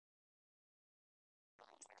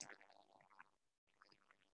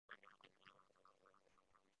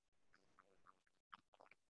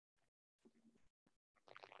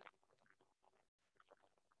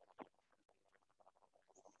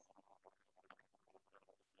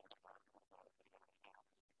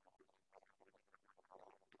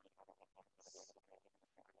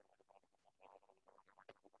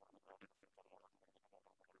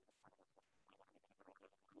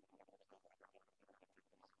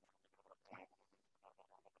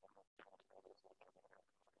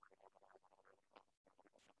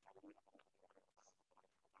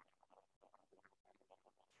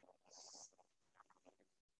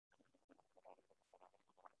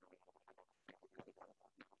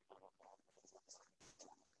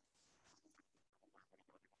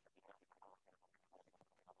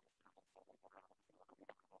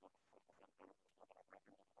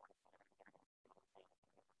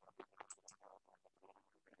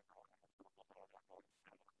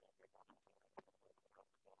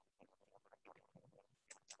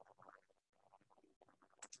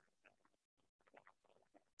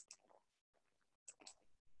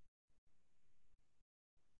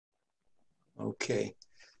Okay,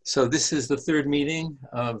 so this is the third meeting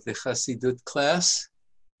of the Hasidut class,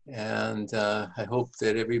 and I hope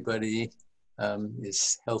that everybody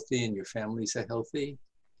is healthy and your families are healthy,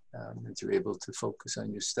 and you're able to focus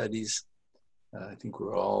on your studies. I think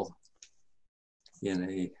we're all in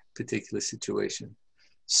a particular situation.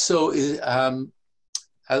 So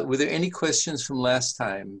were there any questions from last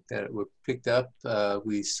time that were picked up?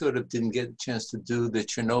 We sort of didn't get a chance to do the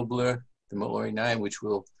Chernobyler, the Maori 9, which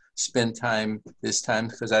we'll spend time this time,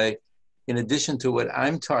 because in addition to what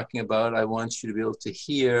I'm talking about, I want you to be able to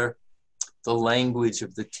hear the language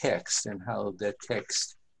of the text and how that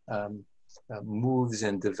text moves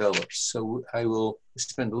and develops. So I will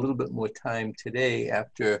spend a little bit more time today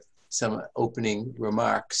after some opening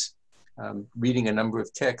remarks, reading a number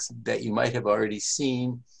of texts that you might have already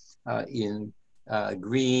seen in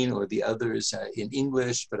green or the others in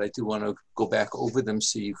English, but I do want to go back over them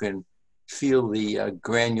so you can feel the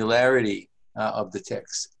granularity of the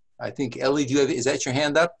text. I think, Ellie, is that your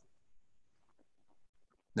hand up?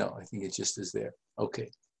 No, I think it just is there. Okay.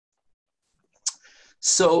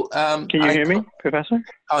 So, can you hear me, Professor?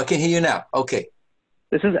 Oh, I can hear you now. Okay.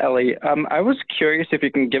 This is Ellie. I was curious if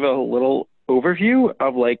you can give a little overview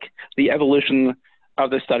of the evolution of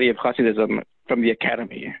the study of Hasidism from the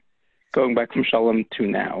academy, going back from Shalom to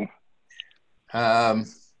now.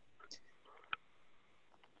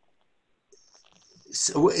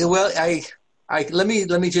 Well, let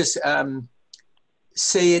me just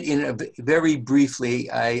say it in very briefly.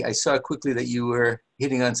 I saw quickly that you were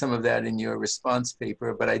hitting on some of that in your response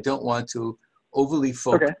paper, but I don't want to overly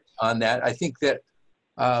focus on that. I think that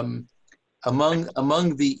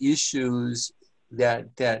among the issues that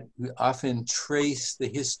we often trace the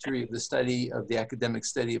history of the study of the academic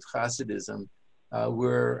study of Hasidism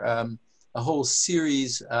were a whole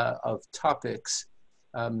series of topics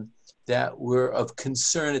that were of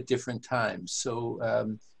concern at different times. So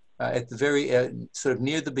at the very sort of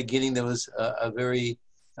near the beginning, there was a very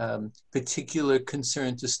particular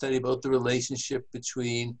concern to study about the relationship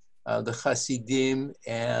between the Hasidim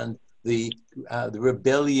and the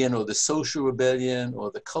rebellion, or the social rebellion, or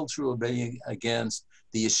the cultural rebellion against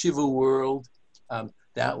the yeshiva world.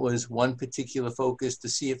 That was one particular focus, to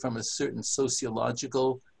see it from a certain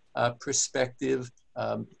sociological perspective,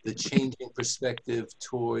 the changing perspective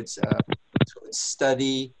towards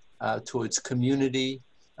study, towards community.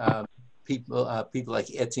 People like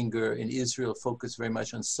Ettinger in Israel focus very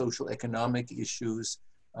much on social economic issues.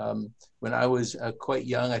 When I was quite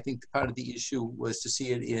young, I think part of the issue was to see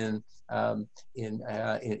it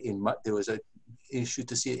there was an issue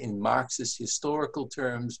to see it in Marxist historical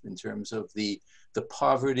terms, in terms of the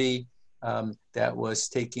poverty that was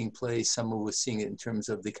taking place. Some were seeing it in terms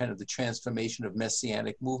of the kind of the transformation of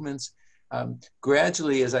messianic movements.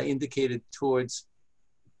 Gradually, as I indicated towards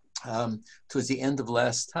the end of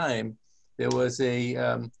last time, there was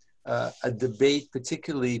a debate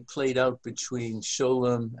particularly played out between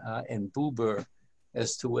Sholem and Buber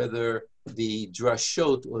as to whether the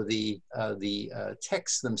drashot, or the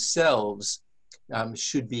texts themselves,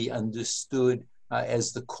 should be understood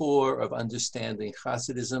as the core of understanding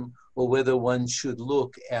Hasidism, or whether one should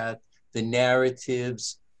look at the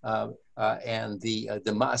narratives and the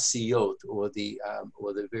ma'asiyot, or the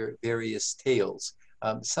various tales.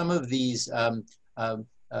 Some of these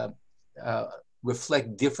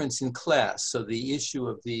reflect difference in class. So the issue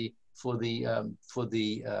of for the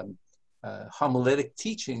homiletic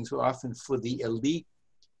teachings were often for the elite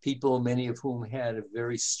people, many of whom had a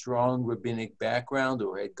very strong rabbinic background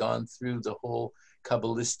or had gone through the whole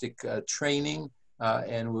Kabbalistic training,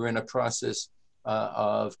 and were in a process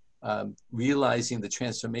of realizing the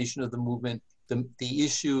transformation of the movement. The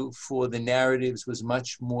issue for the narratives was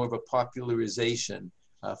much more of a popularization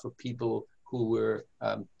for people who were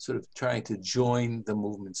sort of trying to join the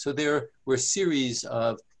movement. So there were a series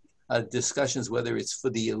of discussions, whether it's for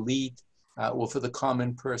the elite or for the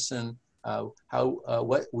common person,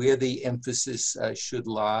 where the emphasis should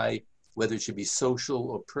lie, whether it should be social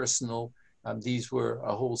or personal. These were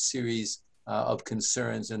a whole series of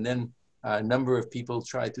concerns. And then a number of people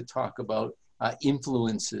tried to talk about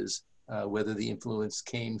influences, whether the influence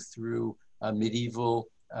came through medieval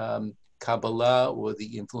Kabbalah, or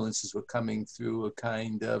the influences were coming through a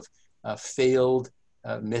kind of failed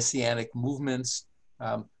messianic movements,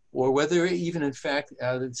 or whether even, in fact,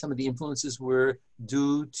 some of the influences were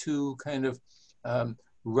due to kind of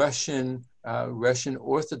Russian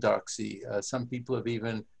orthodoxy. Some people have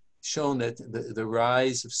even shown that the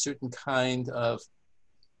rise of certain kind of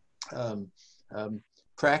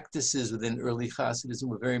practices within early Hasidism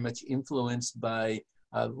were very much influenced by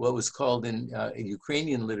what was called in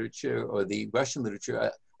Ukrainian literature, or the Russian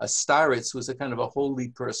literature, a starets was a kind of a holy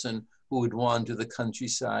person who would wander the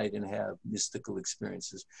countryside and have mystical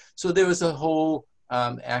experiences. So there was a whole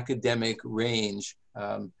academic range,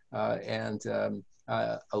 and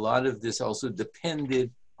a lot of this also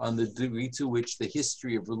depended on the degree to which the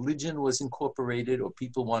history of religion was incorporated, or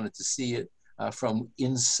people wanted to see it from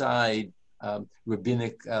inside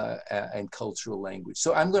rabbinic and cultural language.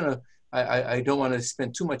 So I don't want to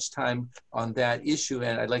spend too much time on that issue,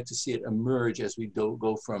 and I'd like to see it emerge as we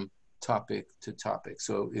go from topic to topic.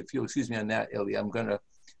 So if you'll excuse me on that, Ellie, I'm going to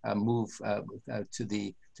move to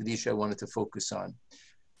the issue I wanted to focus on.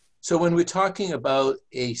 So when we're talking about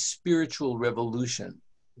a spiritual revolution,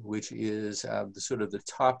 which is the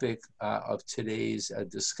topic of today's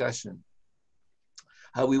discussion,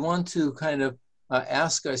 we want to kind of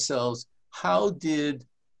ask ourselves, how did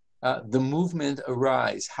the movement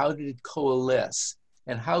arise? How did it coalesce?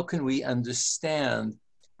 And how can we understand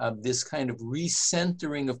this kind of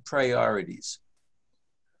recentering of priorities?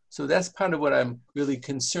 So that's part of what I'm really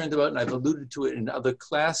concerned about, and I've alluded to it in other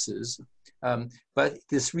classes. But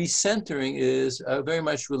this recentering is very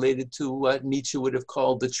much related to what Nietzsche would have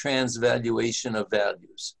called the transvaluation of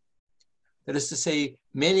values. That is to say,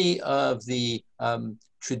 many of the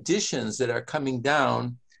traditions that are coming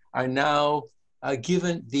down are now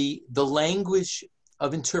given the language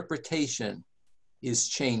of interpretation is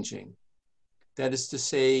changing. That is to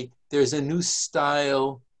say, there's a new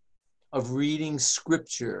style of reading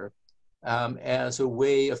scripture as a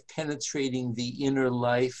way of penetrating the inner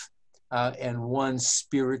life and one's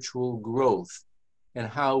spiritual growth, and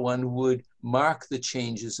how one would mark the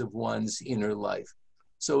changes of one's inner life.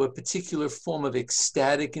 So a particular form of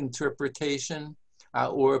ecstatic interpretation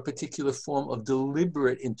or a particular form of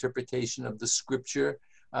deliberate interpretation of the scripture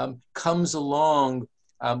comes along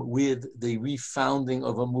with the refounding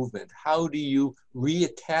of a movement. How do you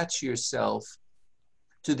reattach yourself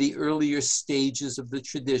to the earlier stages of the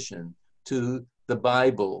tradition, to the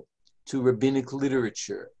Bible, to rabbinic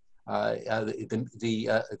literature,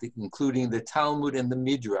 including the Talmud and the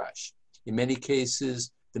Midrash? In many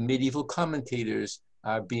cases, the medieval commentators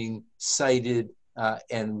are being cited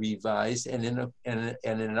and revised, and in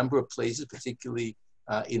a number of places, particularly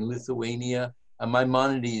in Lithuania,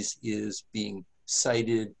 Maimonides is being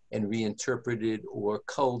cited and reinterpreted or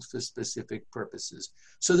culled for specific purposes.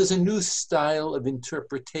 So there's a new style of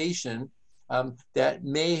interpretation that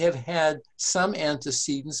may have had some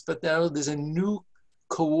antecedents, but now there's a new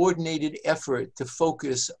coordinated effort to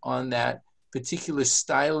focus on that particular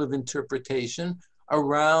style of interpretation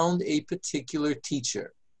around a particular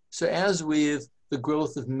teacher. So as with the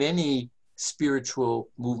growth of many spiritual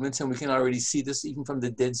movements, and we can already see this even from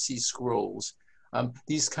the Dead Sea Scrolls,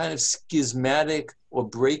 these kind of schismatic or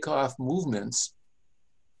break-off movements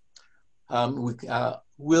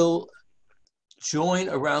will join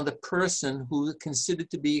around a person who is considered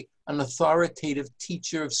to be an authoritative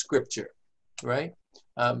teacher of scripture, right?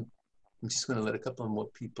 I'm just going to let a couple more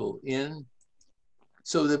people in.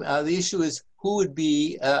 So the issue is, who would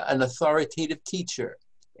be an authoritative teacher,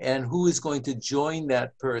 and who is going to join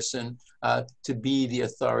that person to be the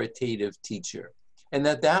authoritative teacher? And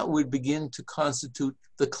that would begin to constitute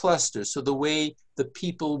the cluster. So the way the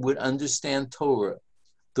people would understand Torah,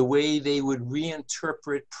 the way they would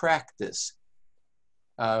reinterpret practice.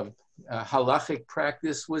 Halachic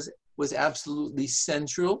practice was absolutely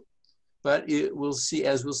central, but as we'll see,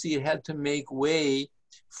 it had to make way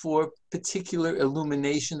for particular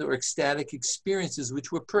illumination or ecstatic experiences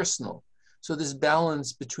which were personal. So this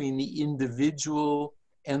balance between the individual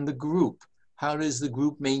and the group. How does the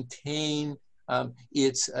group maintain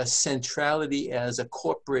its centrality as a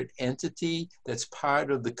corporate entity that's part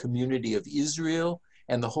of the community of Israel,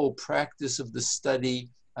 and the whole practice of the study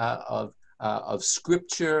of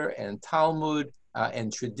scripture and Talmud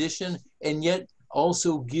and tradition, and yet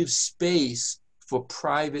also give space for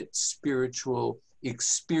private spiritual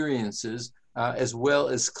experiences as well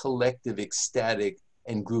as collective ecstatic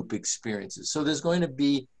and group experiences. So there's going to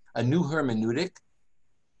be a new hermeneutic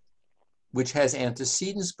which has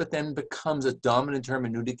antecedents, but then becomes a dominant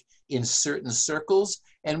hermeneutic in certain circles.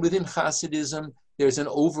 And within Hasidism, there's an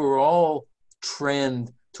overall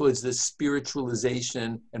trend towards the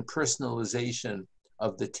spiritualization and personalization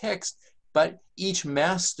of the text, but each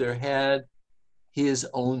master had his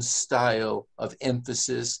own style of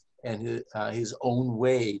emphasis and his own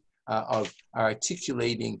way of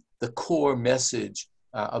articulating the core message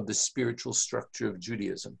of the spiritual structure of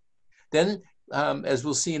Judaism. Then, as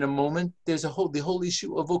we'll see in a moment, there's the whole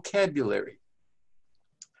issue of vocabulary.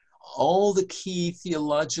 All the key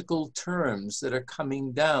theological terms that are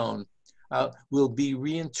coming down will be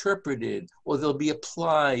reinterpreted, or they'll be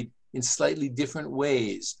applied in slightly different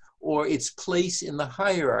ways, or its place in the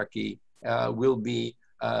hierarchy will be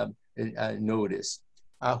noticed.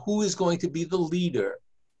 Who is going to be the leader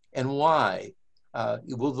and why?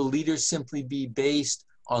 Will the leader simply be based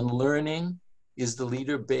on learning? Is the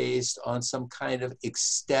leader based on some kind of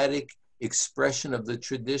ecstatic expression of the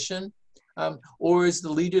tradition? Or is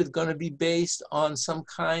the leader going to be based on some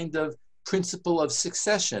kind of principle of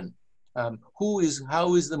succession?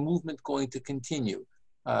 How is the movement going to continue?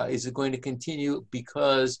 Is it going to continue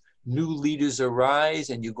because new leaders arise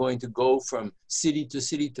and you're going to go from city to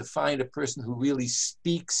city to find a person who really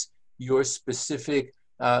speaks your specific,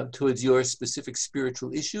 towards your specific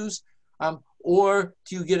spiritual issues? Or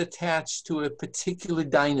do you get attached to a particular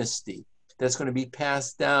dynasty that's going to be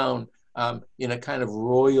passed down in a kind of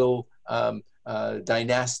royal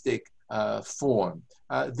dynastic form?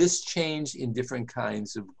 This changed in different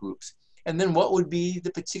kinds of groups. And then what would be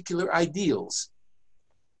the particular ideals,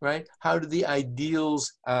 right? How do the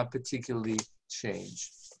ideals particularly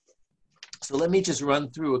change? So let me just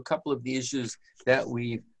run through a couple of the issues that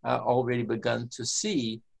we've already begun to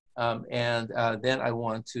see. And then I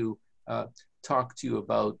want to talk to you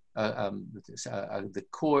about some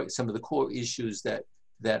of the core issues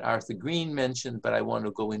that Arthur Green mentioned, but I want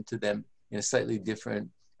to go into them in a slightly different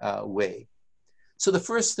way. So the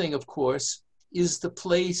first thing, of course, is the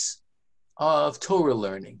place of Torah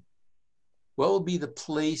learning. What will be the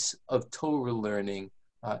place of Torah learning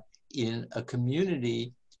in a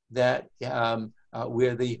community that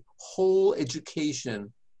where the whole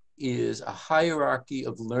education is a hierarchy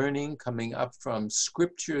of learning coming up from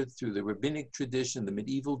scripture through the rabbinic tradition, the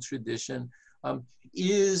medieval tradition?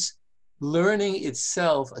 Is learning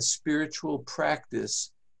itself a spiritual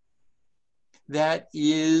practice that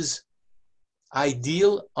is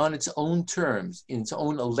ideal on its own terms, in its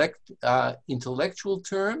own intellectual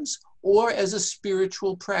terms, or as a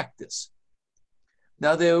spiritual practice?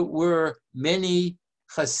 Now, there were many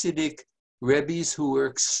Hasidic Rebbes who were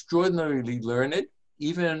extraordinarily learned,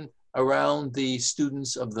 even around the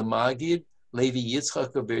students of the Maggid. Levi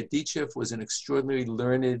Yitzchak of Berdichev was an extraordinarily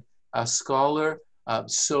learned scholar.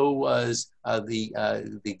 So was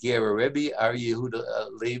the Ger Rebbe, Ari Yehuda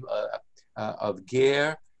Leib of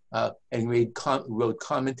Ger, and wrote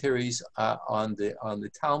commentaries on the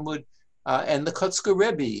Talmud. And the Kotzker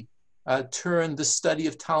Rebbe turned the study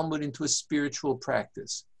of Talmud into a spiritual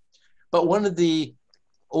practice. But one of the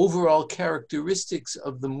overall characteristics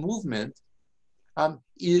of the movement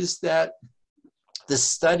is that the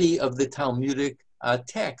study of the Talmudic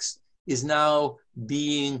text is now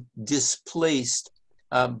being displaced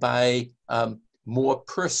by more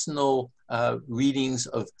personal readings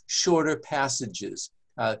of shorter passages,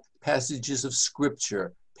 passages of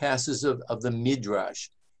scripture, passages of the Midrash,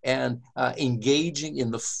 and engaging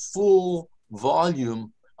in the full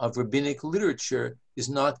volume of rabbinic literature is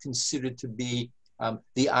not considered to be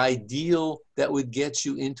the ideal that would get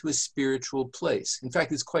you into a spiritual place. In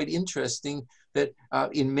fact, it's quite interesting that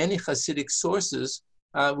in many Hasidic sources,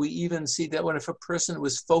 we even see that when if a person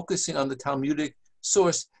was focusing on the Talmudic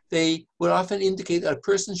source, they would often indicate that a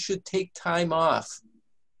person should take time off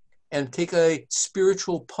and take a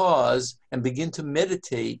spiritual pause and begin to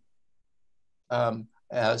meditate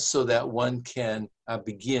so that one can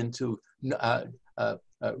begin to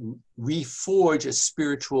reforge a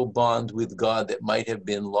spiritual bond with God that might have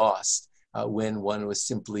been lost when one was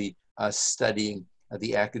simply studying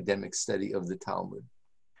the academic study of the Talmud.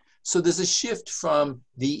 So there's a shift from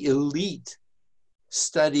the elite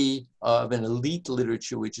study of an elite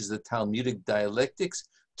literature, which is the Talmudic dialectics,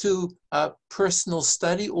 to personal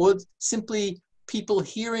study or simply people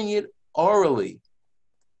hearing it orally.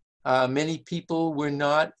 Many people were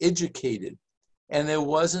not educated, and there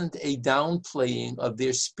wasn't a downplaying of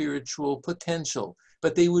their spiritual potential,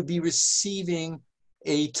 but they would be receiving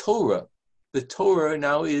a Torah. The Torah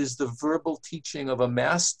now is the verbal teaching of a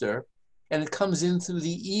master, and it comes in through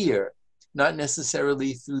the ear, not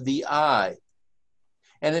necessarily through the eye.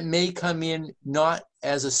 And it may come in not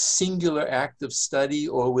as a singular act of study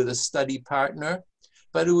or with a study partner,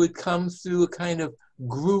 but it would come through a kind of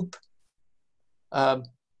group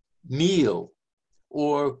meal,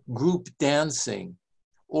 or group dancing,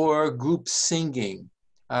 or group singing,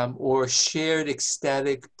 or shared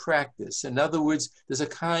ecstatic practice. In other words, there's a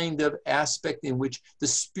kind of aspect in which the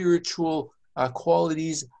spiritual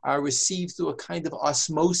qualities are received through a kind of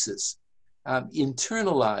osmosis,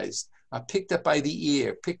 internalized, picked up by the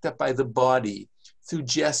ear, picked up by the body, through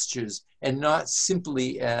gestures, and not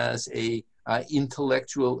simply as a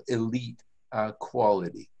intellectual elite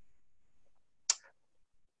quality.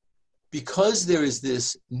 Because there is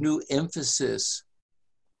this new emphasis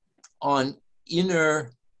on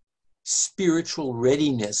inner spiritual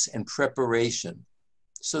readiness and preparation.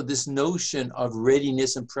 So this notion of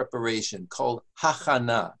readiness and preparation, called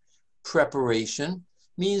hachana, preparation,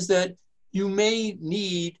 means that you may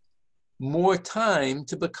need more time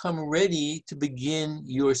to become ready to begin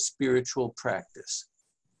your spiritual practice.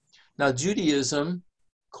 Now, Judaism,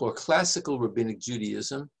 or classical rabbinic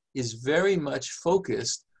Judaism, is very much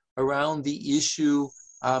focused around the issue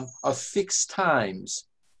of fixed times,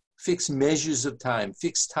 fixed measures of time,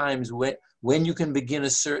 fixed times when you can begin a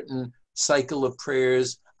certain cycle of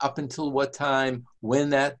prayers, up until what time, when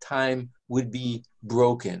that time would be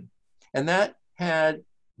broken. And that had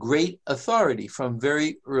great authority from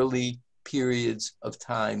very early periods of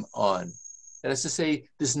time on. That is to say,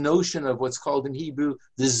 this notion of what's called in Hebrew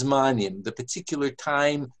the zmanim, the particular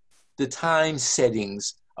time, the time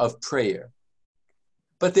settings of prayer.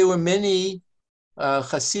 But there were many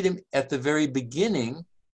Hasidim at the very beginning,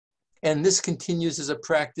 and this continues as a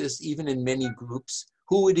practice even in many groups,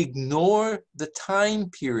 who would ignore the time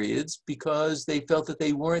periods because they felt that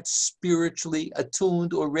they weren't spiritually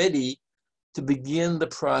attuned or ready to begin the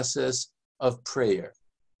process of prayer.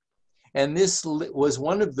 And this was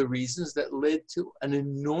one of the reasons that led to an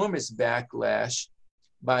enormous backlash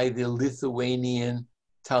by the Lithuanian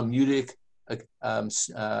Talmudic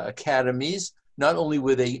academies. Not only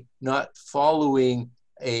were they not following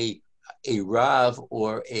a Rav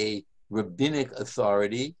or a rabbinic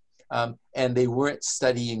authority, and they weren't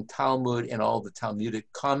studying Talmud and all the Talmudic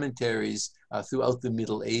commentaries throughout the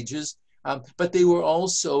Middle Ages, but they were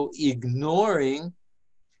also ignoring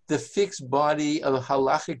the fixed body of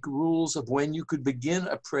halachic rules of when you could begin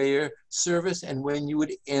a prayer service and when you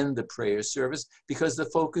would end the prayer service, because the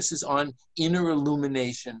focus is on inner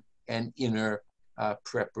illumination and inner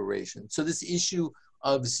preparation. So this issue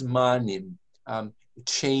of zmanim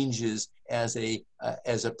changes as a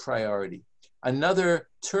priority. Another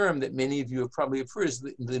term that many of you have probably heard is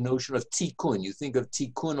the notion of tikkun. You think of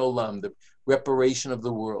tikkun olam, the reparation of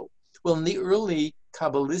the world. Well, in the early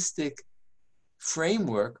Kabbalistic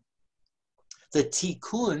framework, the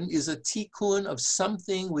tikkun is a tikkun of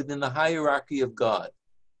something within the hierarchy of God.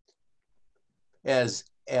 As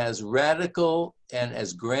radical and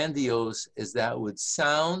as grandiose as that would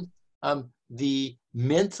sound, the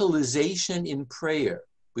mentalization in prayer,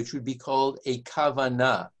 which would be called a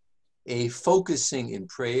kavanah, a focusing in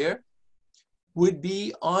prayer, would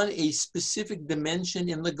be on a specific dimension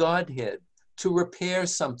in the Godhead to repair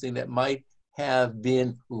something that might have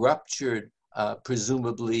been ruptured,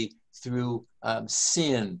 presumably through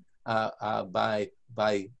sin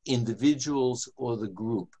by individuals or the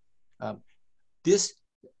group. This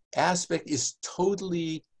aspect is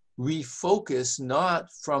totally refocused,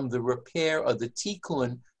 not from the repair or the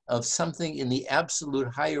tikkun of something in the absolute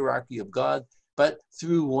hierarchy of God, but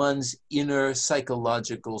through one's inner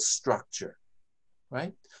psychological structure,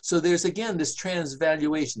 right? So there's, again, this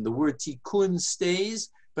transvaluation. The word tikkun stays,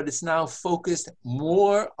 but it's now focused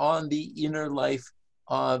more on the inner life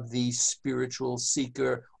of the spiritual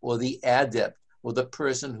seeker or the adept or the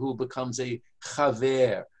person who becomes a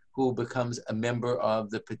chaver, who becomes a member of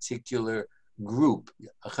the particular group.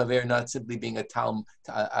 A chaver not simply being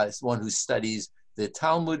one who studies the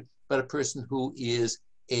Talmud, but a person who is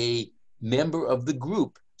a member of the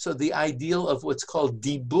group. So the ideal of what's called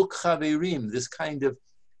dibuk chaverim, this kind of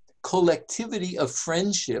collectivity of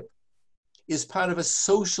friendship, is part of a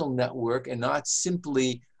social network and not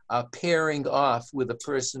simply pairing off with a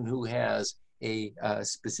person who has a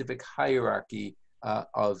specific hierarchy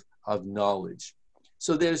of knowledge.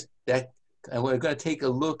 So there's that, and we're going to take a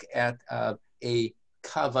look at a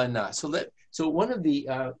kavanah. So one of the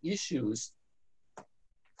issues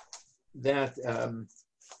that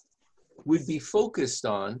would be focused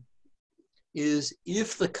on is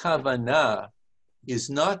if the kavanah is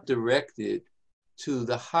not directed to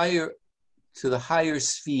the higher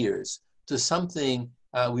spheres, to something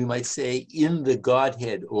we might say in the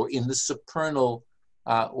Godhead or in the supernal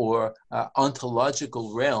or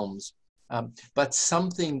ontological realms, but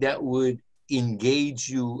something that would engage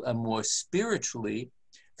you more spiritually,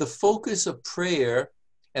 the focus of prayer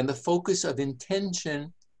and the focus of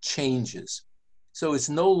intention changes. So it's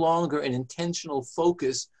no longer an intentional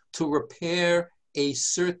focus to repair a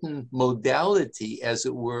certain modality, as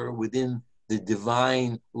it were, within the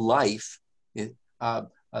divine life that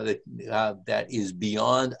is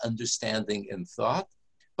beyond understanding and thought,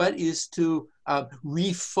 but is to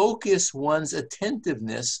refocus one's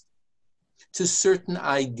attentiveness to certain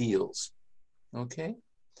ideals, okay?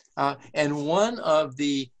 And one of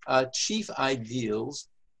the chief ideals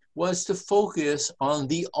was to focus on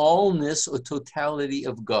the allness or totality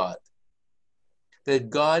of God, that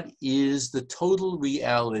God is the total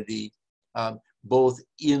reality both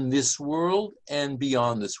in this world and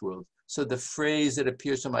beyond this world. So the phrase that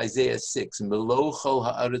appears from Isaiah 6, Melocho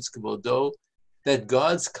ha'aretz kavodo, that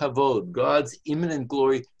God's kavod, God's immanent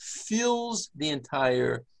glory, fills the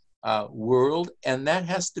entire world, and that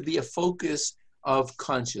has to be a focus of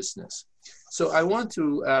consciousness. So I want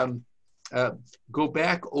to go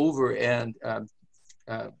back over, and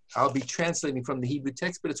I'll be translating from the Hebrew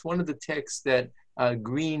text, but it's one of the texts that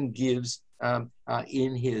Green gives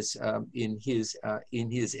in his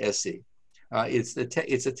essay. It's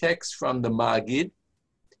a text from the Magid,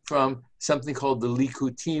 from something called the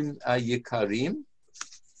Likutim Yikarim.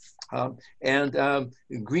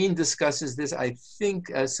 Green discusses this, I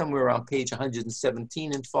think, somewhere around page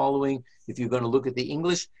 117 and following, if you're going to look at the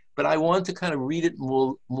English. But I want to kind of read it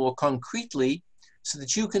more concretely so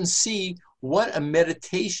that you can see what a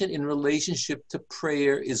meditation in relationship to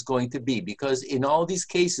prayer is going to be. Because in all these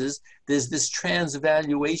cases, there's this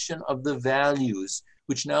transvaluation of the values,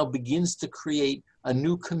 which now begins to create a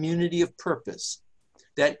new community of purpose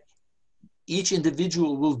that each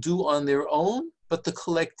individual will do on their own, but the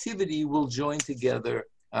collectivity will join together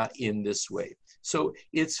in this way. So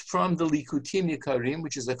it's from the Likutim Yikarim,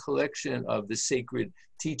 which is a collection of the sacred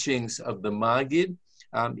teachings of the Magid.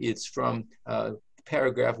 It's from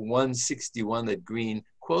paragraph 161 that Green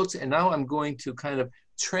quotes, and now I'm going to kind of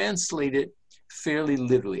translate it fairly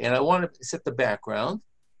literally. And I want to set the background.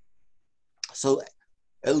 So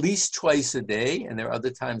at least twice a day, and there are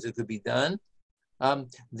other times it could be done,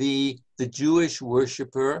 the Jewish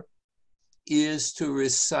worshiper is to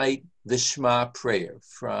recite the Shema prayer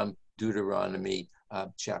from Deuteronomy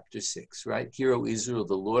chapter 6, right? Hear, O Israel,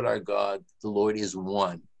 the Lord our God, the Lord is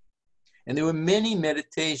one. And there were many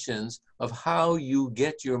meditations of how you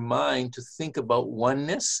get your mind to think about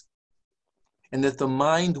oneness, and that the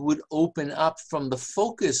mind would open up from the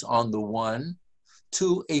focus on the one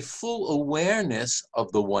to a full awareness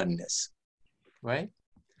of the oneness, right?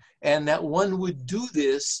 And that one would do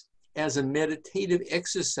this as a meditative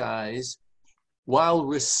exercise while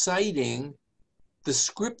reciting the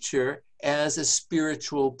scripture as a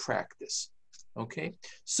spiritual practice, okay?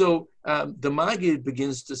 So the Maggid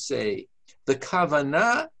begins to say, the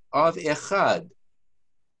kavanah of echad,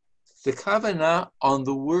 the kavanah on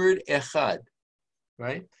the word echad,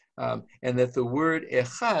 right? And that the word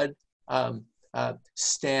echad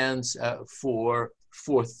stands for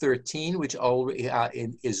 13, which already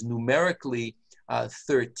is numerically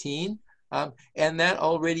 13, and that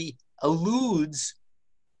already alludes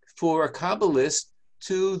for a Kabbalist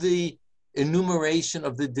to the enumeration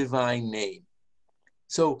of the divine name.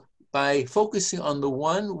 So by focusing on the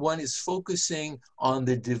one is focusing on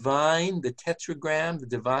the divine, the tetragram, the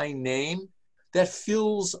divine name that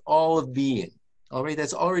fills all of being. All right,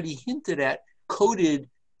 that's already hinted at, coded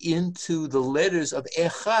into the letters of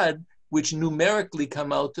Echad, which numerically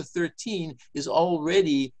come out to 13, is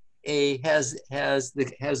already has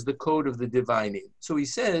the code of the divine name. So he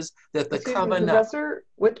says that the kavanah. Professor,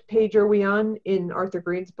 what page are we on in Arthur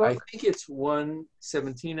Green's book? I think it's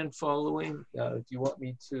 117 and following. Do you want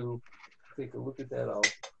me to take a look at that? I'll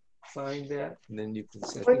find that, and then you can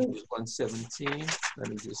say, I think it's 117. Let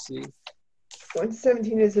me just see.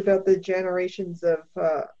 117 is about the generations of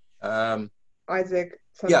Isaac.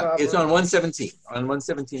 Yeah, it's on 117. On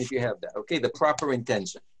 117, if you have that. Okay, the proper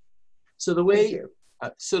intention. So the way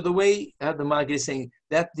the Maggid is saying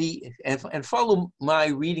that and follow my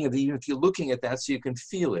reading of it, even if you're looking at that, so you can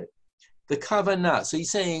feel it. The kavanah. So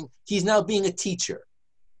he's saying he's now being a teacher.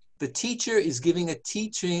 The teacher is giving a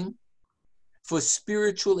teaching for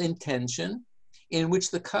spiritual intention, in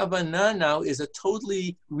which the kavanah now is a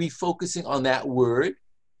totally refocusing on that word.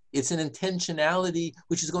 It's an intentionality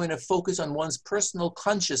which is going to focus on one's personal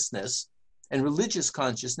consciousness and religious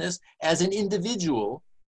consciousness as an individual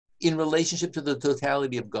in relationship to the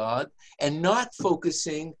totality of God, and not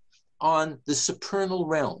focusing on the supernal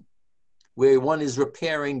realm, where one is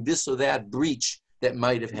repairing this or that breach that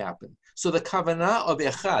might have happened. So the kavanah of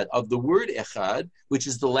echad, of the word echad, which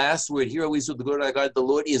is the last word, here always with the Lord our God, the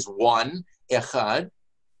Lord is one, echad.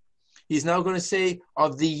 He's now going to say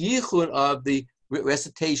of the yichud, of the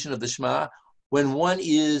recitation of the Shema, when one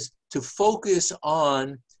is to focus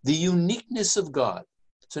on the uniqueness of God.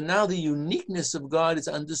 So now the uniqueness of God is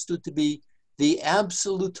understood to be the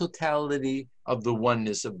absolute totality of the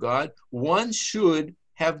oneness of God. One should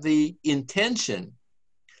have the intention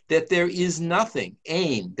that there is nothing,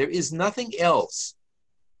 there is nothing else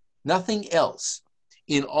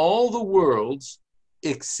in all the worlds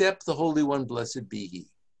except the Holy One, blessed be He.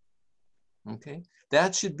 Okay?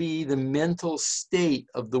 That should be the mental state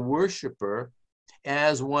of the worshiper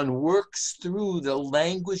as one works through the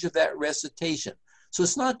language of that recitation. So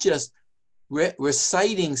it's not just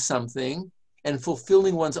reciting something and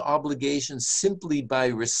fulfilling one's obligations simply by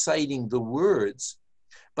reciting the words,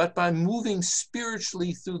 but by moving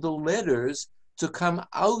spiritually through the letters to come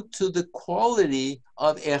out to the quality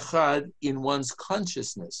of echad in one's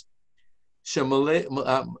consciousness.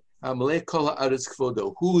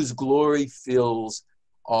 Whose glory fills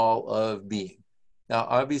all of being. Now,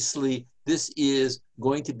 obviously, this is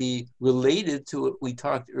going to be related to what we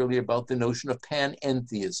talked earlier about the notion of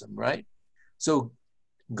panentheism, right? So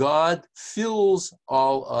God fills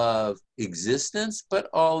all of existence, but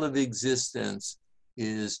all of existence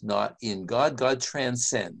is not in God. God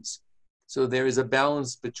transcends. So there is a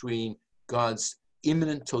balance between God's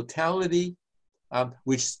immanent totality,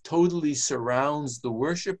 which totally surrounds the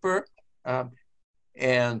worshiper, and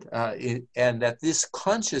that this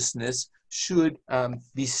consciousness should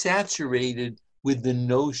be saturated with the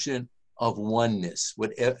notion of oneness.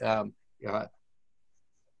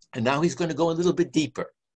 And now he's going to go a little bit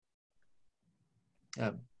deeper.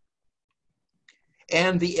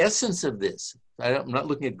 And the essence of this, I'm not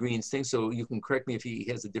looking at Green's thing, so you can correct me if he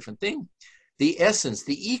has a different thing. The essence,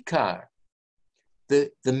 the ikar,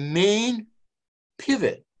 the main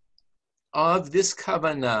pivot of this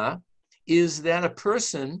kavanah is that a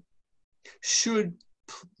person should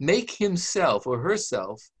make himself or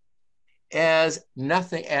herself as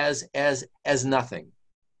nothing, as nothing.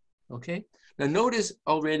 Okay? Now notice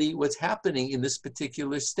already what's happening in this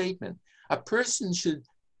particular statement. A person should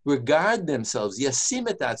regard themselves,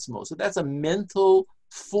 yasimet atzmo. So that's a mental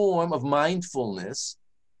form of mindfulness,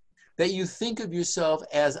 that you think of yourself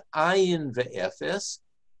as ayin ve'efes.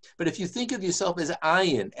 But if you think of yourself as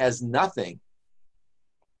ayin, as nothing,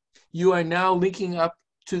 you are now linking up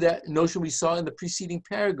to that notion we saw in the preceding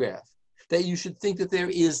paragraph, that you should think that there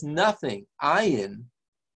is nothing, ayin,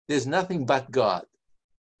 there's nothing but God.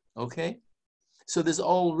 Okay? So there's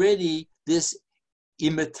already this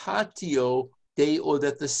imitatio deo,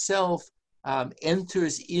 that the self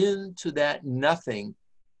enters into that nothing,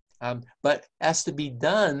 but has to be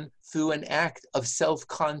done through an act of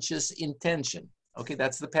self-conscious intention. Okay,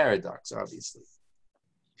 that's the paradox, obviously.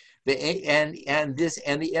 And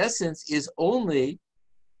the essence is only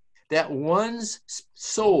that one's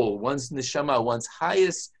soul, one's neshama, one's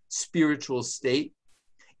highest spiritual state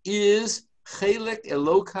is chelek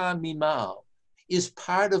eloka mimao, is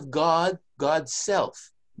part of God, God's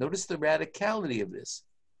self. Notice the radicality of this.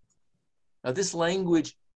 Now, this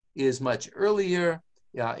language is much earlier.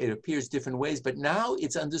 It appears different ways, but now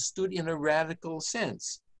it's understood in a radical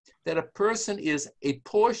sense, that a person is a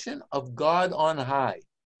portion of God on high.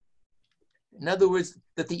 In other words,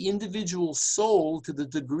 that the individual soul, to the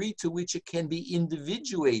degree to which it can be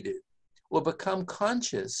individuated or become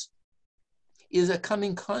conscious, is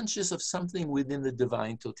becoming conscious of something within the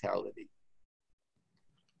divine totality.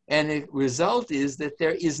 And the result is that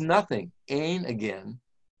there is nothing, ein again,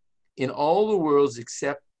 in all the worlds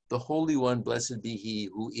except the Holy One, blessed be He,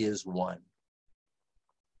 who is one.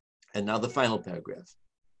 And now the final paragraph.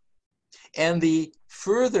 And the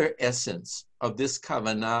further essence of this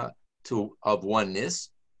kavanah of oneness,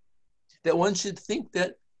 that one should think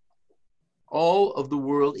that all of the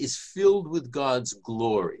world is filled with God's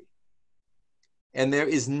glory. And there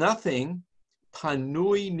is nothing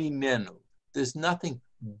panui mimenu. There's nothing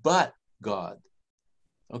but God.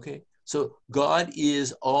 Okay? So God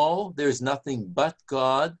is all, there's nothing but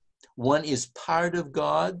God. One is part of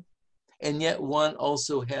God, and yet one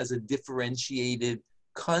also has a differentiated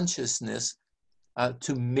consciousness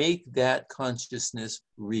to make that consciousness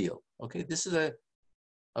real. Okay, this is a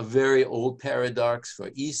very old paradox for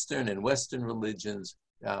Eastern and Western religions,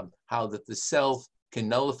 how that the self can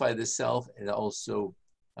nullify the self and also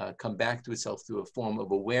come back to itself through a form of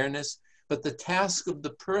awareness. But the task of the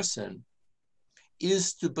person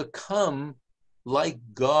is to become like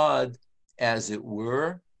God, as it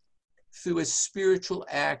were, through a spiritual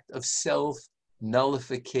act of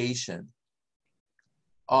self-nullification,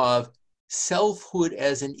 of selfhood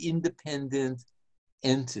as an independent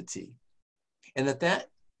entity. And that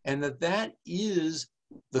is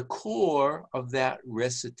the core of that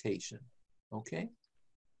recitation, okay?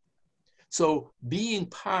 So being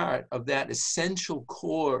part of that essential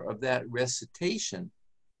core of that recitation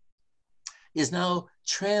is now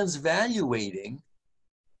transvaluating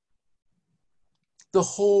the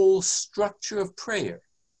whole structure of prayer.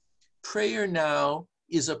 Prayer now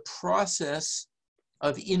is a process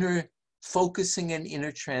of inner focusing and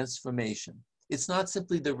inner transformation. It's not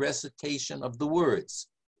simply the recitation of the words.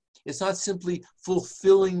 It's not simply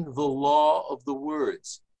fulfilling the law of the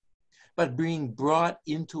words, but being brought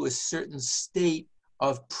into a certain state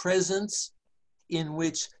of presence in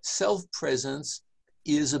which self-presence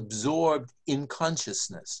is absorbed in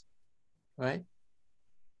consciousness, right?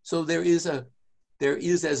 So there is,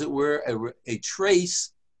 as it were, a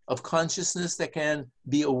trace of consciousness that can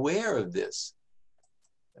be aware of this.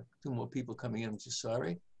 Two more people coming in, I'm just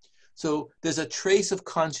sorry. So there's a trace of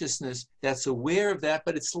consciousness that's aware of that,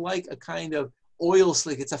 but it's like a kind of oil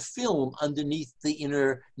slick. It's a film underneath the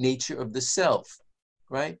inner nature of the self,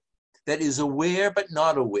 right? That is aware but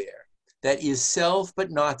not aware. That is self but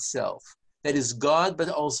not self. That is God but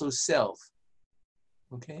also self,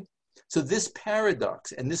 okay? So this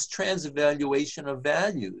paradox and this transevaluation of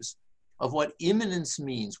values of what immanence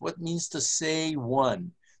means, what it means to say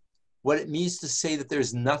one, what it means to say that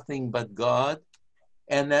there's nothing but God,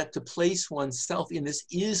 and that to place oneself in this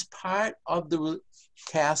is part of the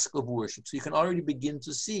task of worship. So you can already begin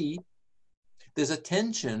to see there's a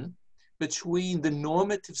tension between the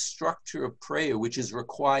normative structure of prayer, which is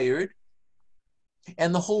required,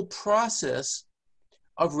 and the whole process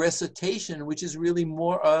of recitation, which is really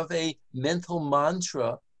more of a mental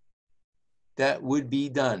mantra that would be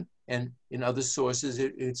done. And in other sources,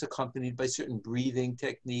 it's accompanied by certain breathing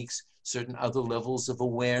techniques, certain other levels of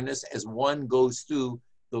awareness as one goes through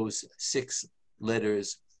those 6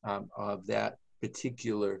 letters of that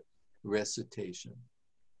particular recitation.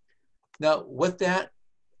 Now, what that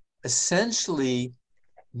essentially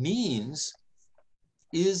means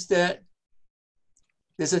is that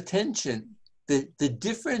there's a tension. The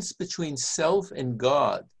difference between self and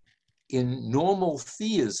God in normal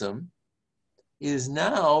theism is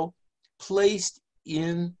now placed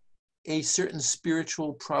in a certain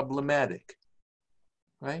spiritual problematic,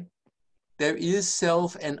 right? There is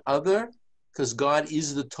self and other, because God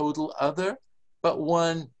is the total other, but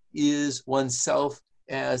one is oneself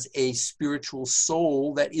as a spiritual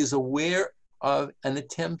soul that is aware of an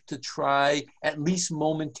attempt to try, at least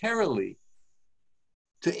momentarily,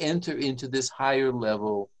 to enter into this higher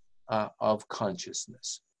level of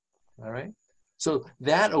consciousness, all right? So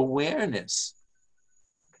that awareness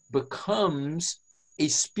becomes a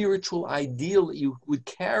spiritual ideal that you would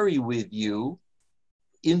carry with you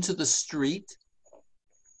into the street,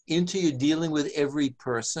 into your dealing with every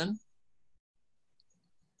person.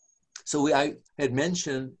 So I had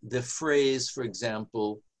mentioned the phrase, for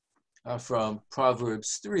example, from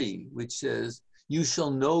Proverbs 3, which says, you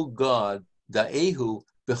shall know God, da'ehu,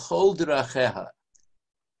 b'chol dracheha,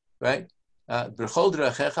 right? B'chol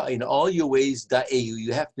dracheha, in all your ways, da'ehu,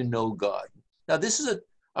 you have to know God. Now, this is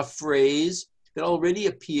a phrase that already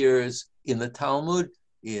appears in the Talmud,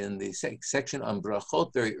 in the section on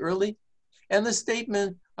brachot very early. And the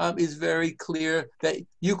statement is very clear that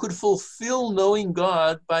you could fulfill knowing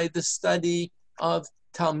God by the study of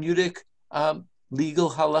Talmudic legal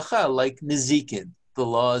halacha, like nizikin, the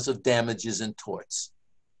laws of damages and torts,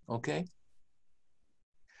 okay?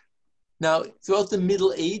 Now, throughout the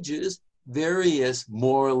Middle Ages, various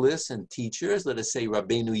moralists and teachers, let us say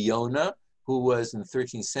Rabbeinu Yonah, who was in the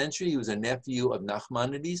 13th century, he was a nephew of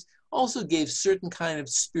Nachmanides, also gave certain kind of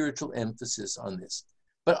spiritual emphasis on this.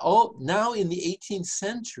 But now in the 18th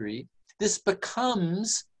century, this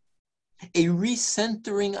becomes a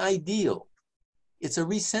recentering ideal. It's a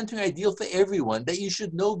recentering ideal for everyone, that you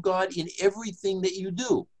should know God in everything that you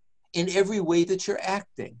do, in every way that you're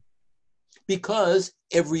acting, because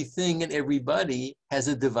everything and everybody has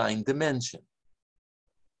a divine dimension.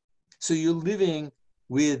 So you're living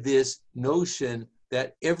with this notion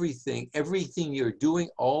that everything you're doing,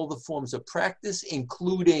 all the forms of practice,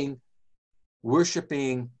 including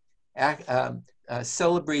worshiping,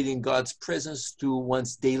 celebrating God's presence through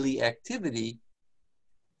one's daily activity.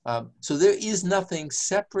 So there is nothing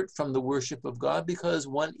separate from the worship of God, because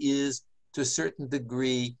one is, to a certain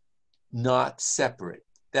degree, not separate.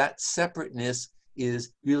 That separateness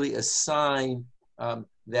is really a sign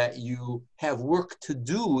that you have work to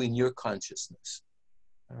do in your consciousness.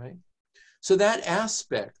 All right. So that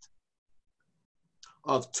aspect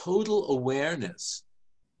of total awareness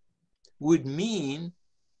would mean,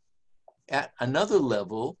 at another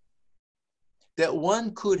level, that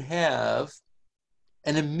one could have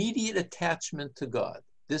an immediate attachment to God.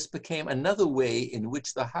 This became another way in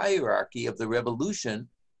which the hierarchy of the revolution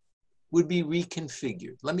would be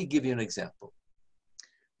reconfigured. Let me give you an example.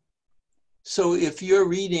 So if you're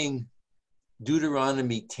reading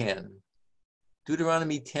Deuteronomy 10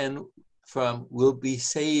 will be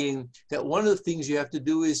saying that one of the things you have to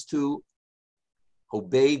do is to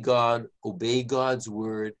obey God, obey God's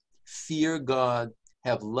word, fear God,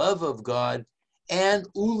 have love of God, and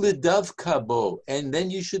ulidav kabo, and then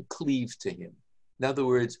you should cleave to him. In other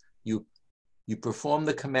words, you perform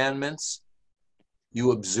the commandments,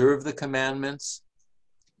 you observe the commandments,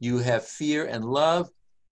 you have fear and love,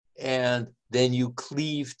 and then you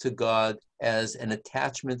cleave to God as an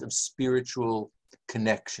attachment of spiritual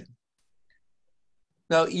connection.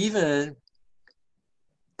 Now, even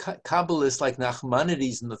Kabbalists like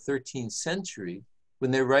Nachmanides in the 13th century,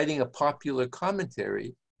 when they're writing a popular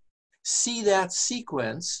commentary, see that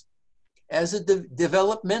sequence as a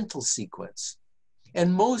developmental sequence.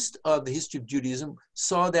 And most of the history of Judaism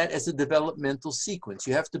saw that as a developmental sequence.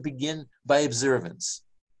 You have to begin by observance,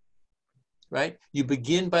 right? You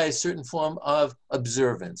begin by a certain form of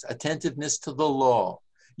observance, attentiveness to the law.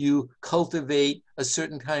 You cultivate a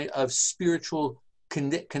certain kind of spiritual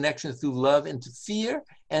connection through love and to fear.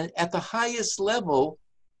 And at the highest level,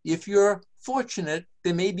 if you're fortunate,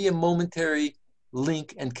 there may be a momentary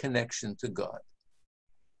link and connection to God.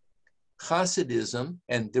 Hasidism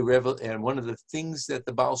and one of the things that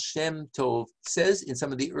the Baal Shem Tov says in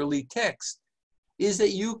some of the early texts is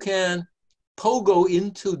that you can pogo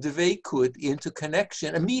into dveikut, into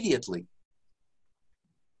connection immediately,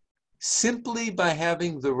 simply by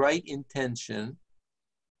having the right intention.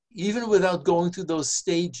 Even without going through those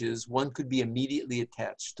stages, one could be immediately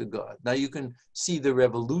attached to God. Now you can see the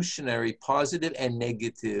revolutionary positive and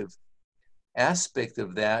negative aspect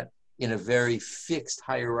of that in a very fixed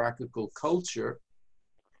hierarchical culture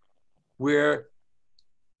where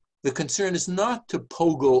the concern is not to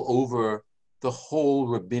pogo over the whole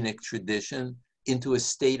rabbinic tradition into a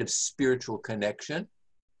state of spiritual connection,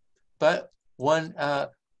 but one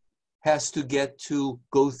has to get to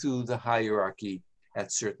go through the hierarchy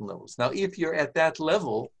at certain levels. Now, if you're at that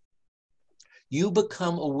level, you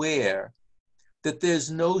become aware that there's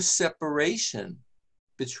no separation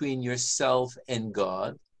between yourself and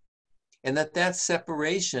God, and that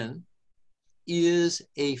separation is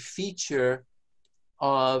a feature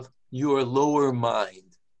of your lower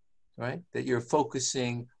mind, right? That you're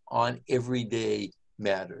focusing on everyday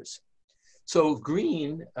matters. So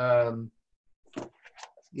Green, in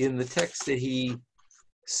the text that he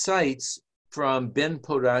cites from Ben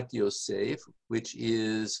Porat Yosef, which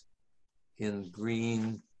is in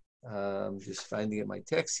Green, just finding it my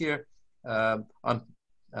text here, on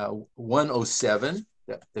 107,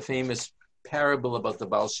 the famous parable about the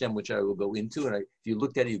Baal Shem, which I will go into, and if you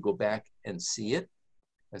looked at it, you go back and see it.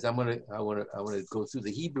 As I want to go through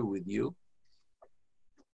the Hebrew with you.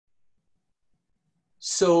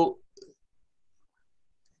 So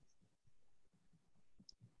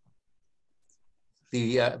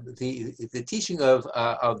the teaching of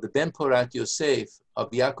the Ben Porat Yosef,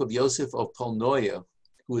 of Yaakov Yosef of Polnoya,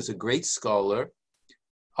 who is a great scholar,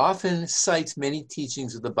 often cites many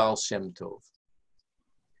teachings of the Baal Shem Tov.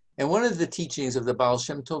 And one of the teachings of the Baal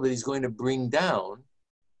Shem Tov that he's going to bring down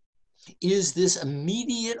is this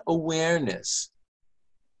immediate awareness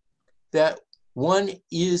that one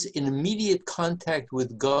is in immediate contact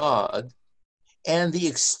with God, and the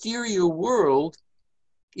exterior world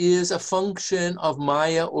is a function of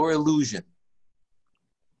Maya or illusion.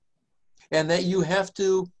 And that you have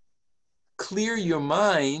to clear your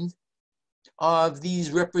mind of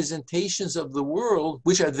these representations of the world,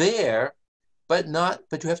 which are there, but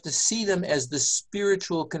you have to see them as the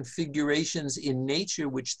spiritual configurations in nature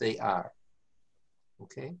which they are.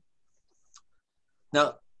 Okay?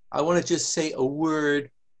 Now, I want to just say a word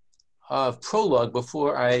of prologue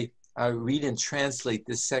before I read and translate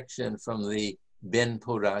this section from the Ben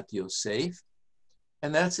Porat Yosef.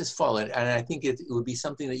 And that's as follows. And I think it would be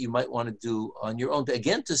something that you might want to do on your own,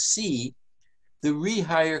 again, to see the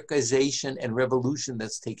rehierarchization and revolution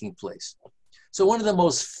that's taking place. So one of the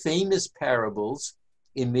most famous parables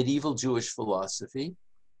in medieval Jewish philosophy,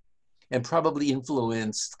 and probably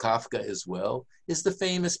influenced Kafka as well, is the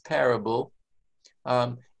famous parable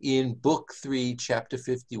in Book 3, Chapter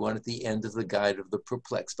 51, at the end of the Guide of the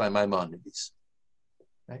Perplexed by Maimonides.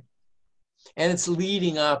 Right? And it's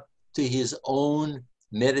leading up to his own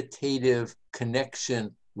meditative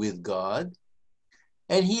connection with God.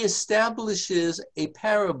 And he establishes a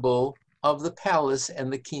parable of the palace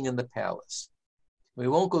and the king in the palace. We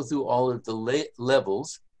won't go through all of the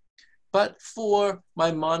levels, but for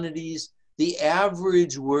Maimonides, the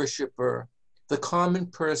average worshiper, the common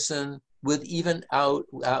person with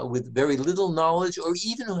with very little knowledge, or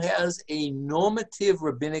even who has a normative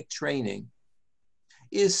rabbinic training,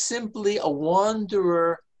 is simply a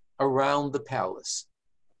wanderer around the palace.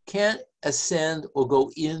 Can't ascend or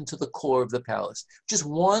go into the core of the palace. Just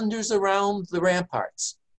wanders around the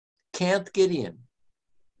ramparts. Can't get in.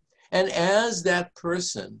 And as that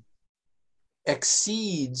person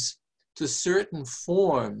accedes to certain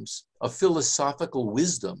forms of philosophical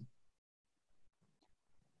wisdom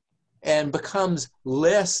and becomes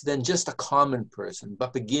less than just a common person,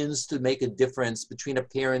 but begins to make a difference between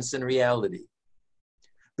appearance and reality,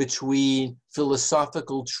 between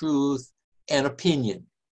philosophical truth and opinion,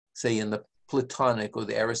 say in the Platonic or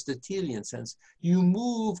the Aristotelian sense. You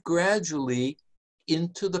move gradually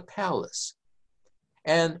into the palace.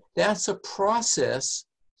 And that's a process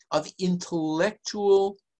of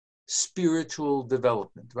intellectual, spiritual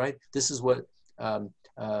development, right? This is what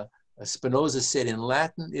Spinoza said in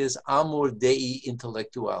Latin is amor Dei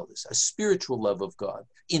intellectualis, a spiritual love of God,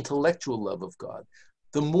 intellectual love of God.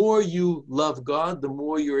 The more you love God, the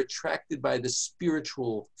more you're attracted by the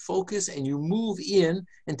spiritual focus, and you move in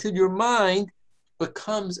until your mind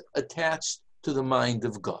becomes attached to the mind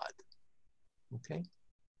of God. Okay?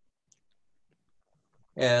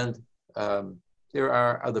 And there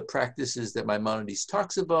are other practices that Maimonides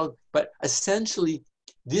talks about, but essentially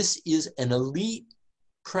this is an elite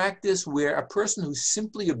practice where a person who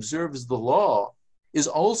simply observes the law is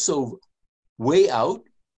also way out,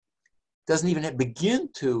 doesn't even begin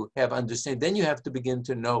to have understanding. Then you have to begin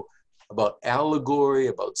to know about allegory,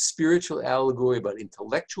 about spiritual allegory, about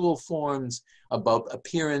intellectual forms, about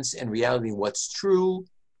appearance and reality and what's true,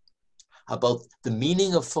 about the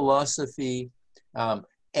meaning of philosophy,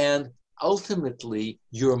 and ultimately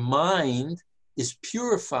your mind is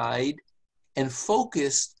purified and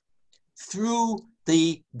focused through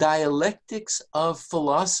the dialectics of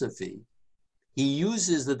philosophy. He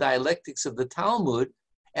uses the dialectics of the Talmud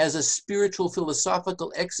as a spiritual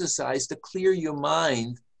philosophical exercise to clear your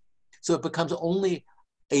mind so it becomes only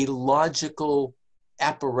a logical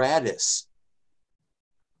apparatus.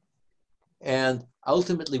 And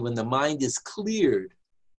ultimately, when the mind is cleared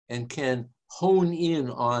and can hone in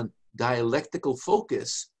on dialectical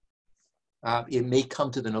focus, it may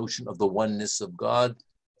come to the notion of the oneness of God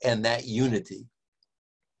and that unity.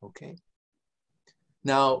 Okay?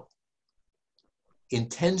 Now,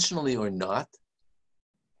 intentionally or not,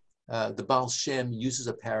 the Baal Shem uses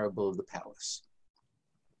a parable of the palace.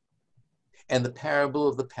 And the parable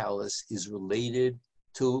of the palace is related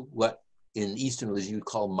to what in Eastern religion you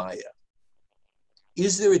call Maya.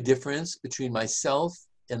 Is there a difference between myself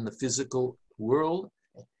and the physical world?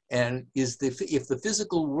 And if the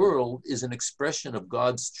physical world is an expression of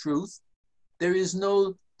God's truth, there is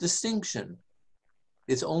no distinction.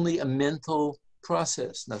 It's only a mental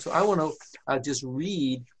process. Now, so I want to just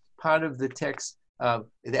read part of the text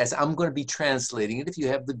as I'm going to be translating it. If you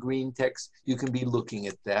have the green text, you can be looking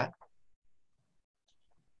at that.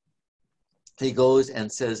 He goes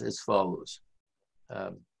and says as follows.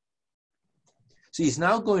 So he's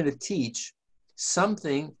now going to teach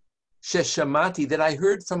something, sheshamati, that I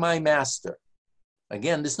heard from my master.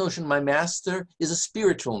 Again, this notion of my master is a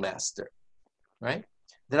spiritual master, right?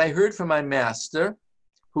 That I heard from my master,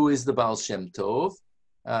 who is the Baal Shem Tov.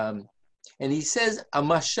 And he says, a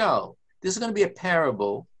mashal. This is going to be a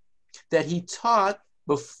parable that he taught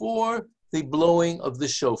before the blowing of the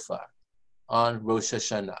shofar on Rosh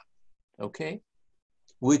Hashanah, okay?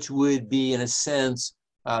 Which would be, in a sense,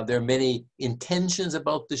 there are many intentions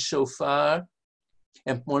about the shofar.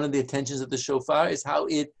 And one of the intentions of the shofar is how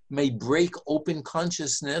it may break open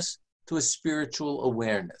consciousness to a spiritual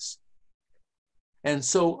awareness. And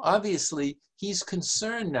so obviously, he's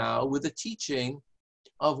concerned now with the teaching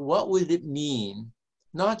of what would it mean,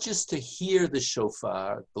 not just to hear the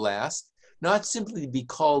shofar blast, not simply to be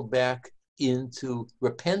called back into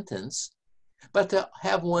repentance, but to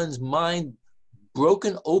have one's mind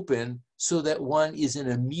broken open so that one is in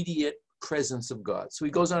immediate presence of God. So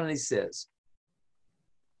he goes on and he says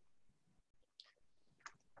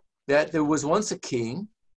that there was once a king,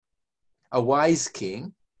 a wise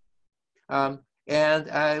king, and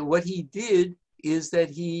what he did is that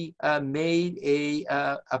he made a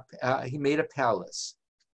palace,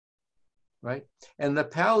 right? And the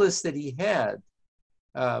palace that he had,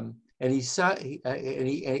 and he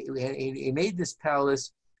made this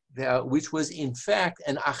palace, which was in fact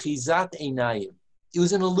an achizat einayim. It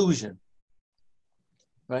was an illusion,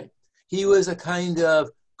 right? He was a kind of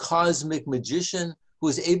cosmic magician who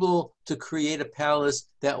was able to create a palace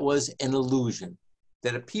that was an illusion,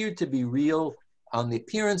 that appeared to be real on the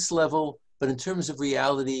appearance level, but in terms of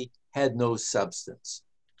reality had no substance,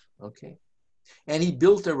 okay? And he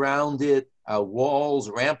built around it walls,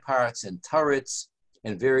 ramparts, and turrets,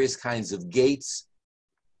 and various kinds of gates.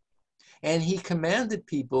 And he commanded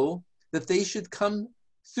people that they should come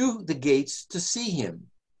through the gates to see him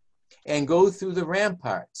and go through the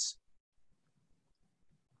ramparts.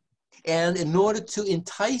 And in order to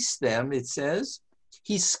entice them, it says,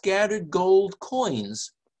 he scattered gold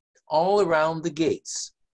coins all around the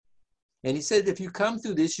gates. And he said, if you come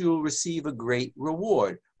through this, you will receive a great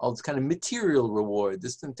reward, all this kind of material reward,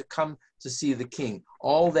 this thing to come to see the king.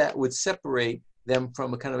 All that would separate them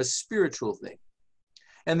from a kind of a spiritual thing.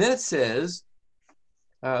 And then it says,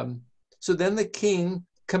 so then the king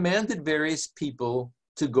commanded various people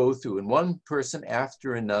to go through, and one person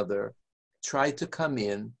after another tried to come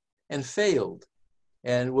in and failed,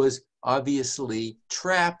 and was obviously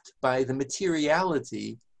trapped by the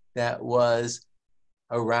materiality that was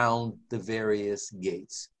around the various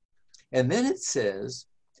gates. And then it says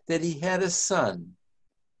that he had a son,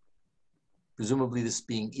 presumably this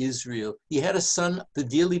being Israel. He had a son, the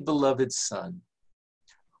dearly beloved son,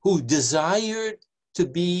 who desired to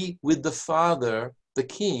be with the father, the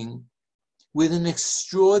king, with an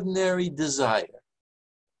extraordinary desire.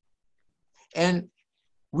 And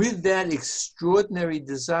with that extraordinary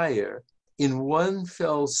desire, in one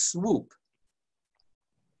fell swoop,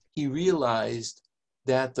 he realized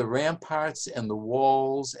that the ramparts and the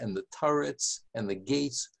walls and the turrets and the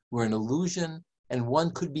gates were an illusion, and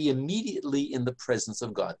one could be immediately in the presence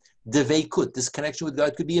of God. Deveikut, this connection with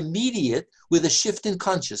God, could be immediate with a shift in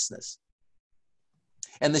consciousness.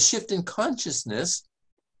 And the shift in consciousness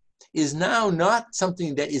is now not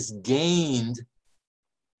something that is gained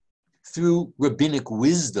through rabbinic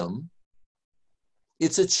wisdom.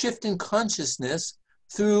 It's a shift in consciousness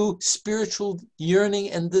through spiritual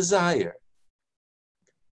yearning and desire.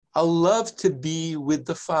 A love to be with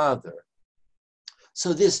the Father.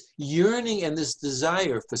 So this yearning and this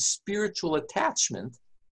desire for spiritual attachment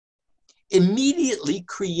immediately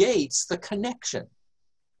creates the connection.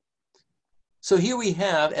 So here we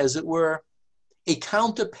have, as it were, a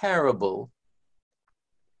counter parable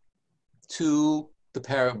to the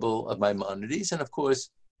parable of Maimonides. And of course,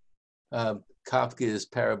 Kafka's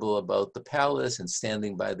parable about the palace and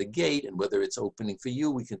standing by the gate and whether it's opening for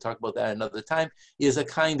you, we can talk about that another time, is a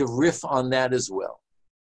kind of riff on that as well,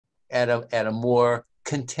 at a more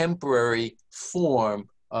contemporary form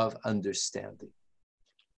of understanding.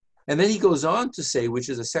 And then he goes on to say, which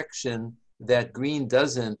is a section that Green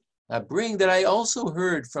doesn't bring, that I also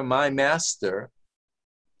heard from my master,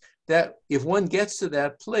 that if one gets to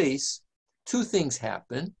that place, two things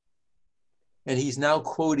happen. And he's now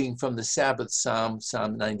quoting from the Sabbath Psalm,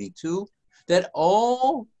 Psalm 92, that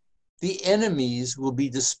all the enemies will be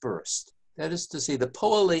dispersed. That is to say, the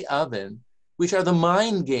poale oven, which are the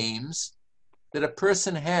mind games that a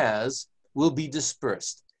person has, will be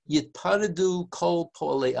dispersed. Yitparadu kol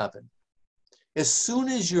poale oven. As soon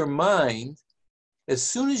as your mind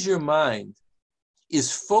is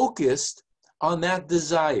focused on that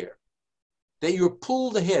desire, that you're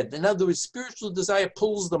pulled ahead. In other words, spiritual desire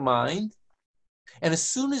pulls the mind. And as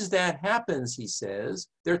soon as that happens, he says,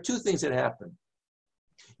 there are two things that happen.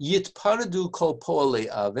 Yitparadu kol poale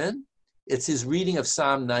oven. It's his reading of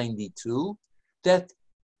Psalm 92, that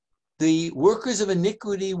the workers of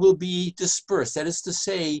iniquity will be dispersed. That is to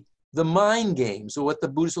say, the mind games, or what the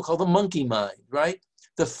Buddhists will call the monkey mind, right?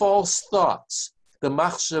 The false thoughts, the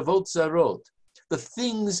machshavot zarot, the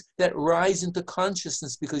things that rise into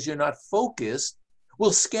consciousness because you're not focused,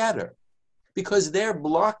 will scatter because they're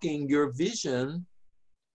blocking your vision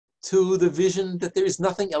to the vision that there is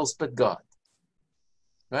nothing else but God,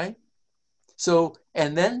 right? So,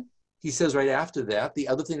 and then he says right after that, the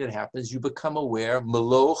other thing that happens, you become aware,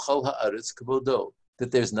 melo chol haaretz kavodo,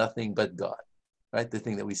 that there's nothing but God, right? The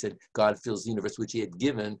thing that we said, God fills the universe, which he had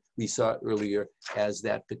given, we saw earlier, as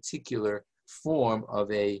that particular form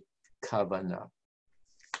of a kavanah.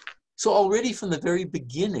 So already from the very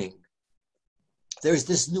beginning, there's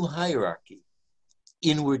this new hierarchy: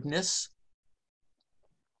 inwardness,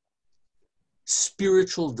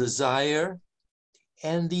 spiritual desire,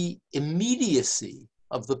 and the immediacy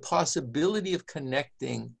of the possibility of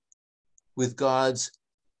connecting with God's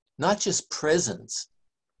not just presence,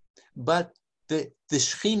 but the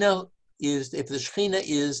Shekhinah is, if the Shekhinah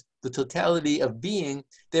is the totality of being,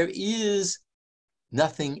 there is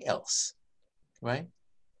nothing else, right?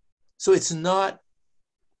 So it's not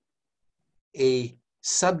a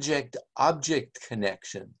subject-object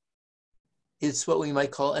connection. It's what we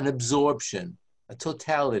might call an absorption, a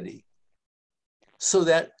totality. So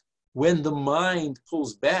that when the mind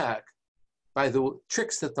pulls back by the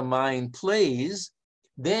tricks that the mind plays,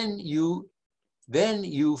 then you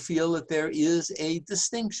feel that there is a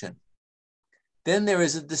distinction. Then there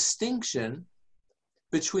is a distinction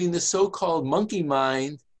between the so-called monkey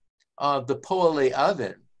mind of the poale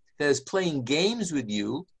oven that is playing games with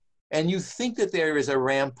you, and you think that there is a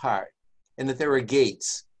rampart and that there are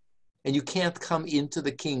gates, and you can't come into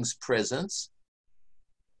the king's presence,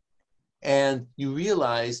 and you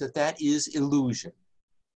realize that that is illusion,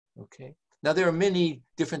 okay? Now, there are many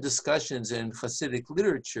different discussions in Hasidic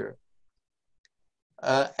literature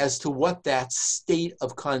as to what that state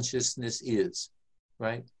of consciousness is,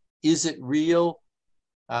 right? Is it real?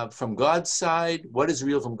 from God's side, what is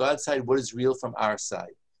real from God's side, what is real from our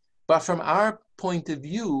side. But from our point of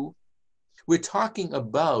view, we're talking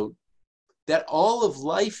about that all of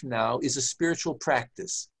life now is a spiritual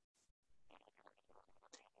practice.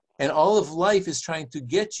 And all of life is trying to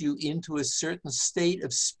get you into a certain state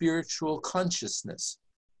of spiritual consciousness.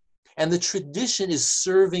 And the tradition is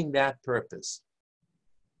serving that purpose.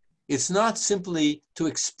 It's not simply to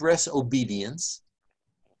express obedience,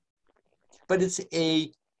 but it's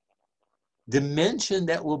a dimension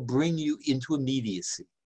that will bring you into immediacy.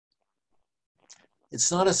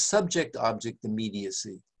 It's not a subject-object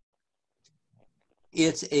immediacy.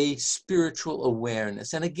 It's a spiritual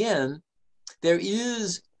awareness. And again, there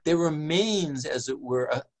remains, as it were,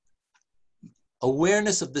 a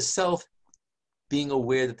awareness of the self, being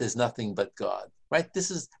aware that there's nothing but God, right? This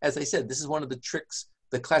is, as I said, this is one of the tricks,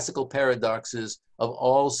 the classical paradoxes of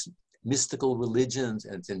all mystical religions,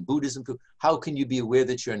 and it's in Buddhism too. How can you be aware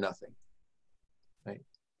that you're nothing, right?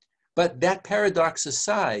 But that paradox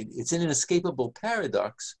aside, it's an inescapable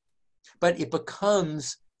paradox, but it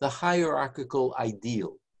becomes the hierarchical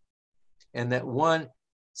ideal. And that one,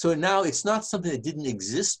 so now it's not something that didn't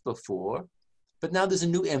exist before, but now there's a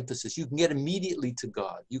new emphasis. You can get immediately to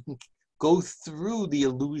God. You can go through the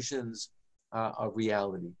illusions of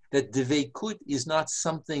reality. That dveikut is not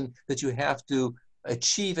something that you have to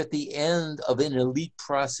achieve at the end of an elite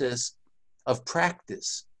process of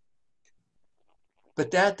practice.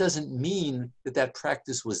 But that doesn't mean that that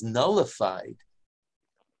practice was nullified.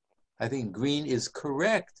 I think Green is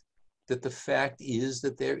correct that the fact is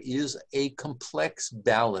that there is a complex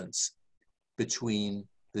balance between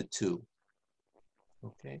the two.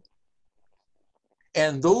 Okay?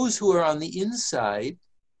 And those who are on the inside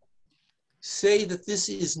say that this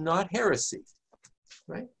is not heresy,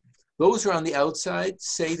 right? Those who are on the outside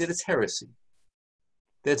say that it's heresy.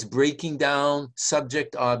 That's breaking down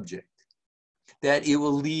subject-object, that it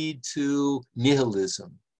will lead to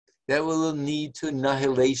nihilism, that will lead to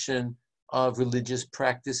annihilation of religious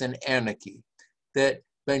practice and anarchy, that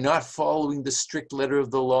by not following the strict letter of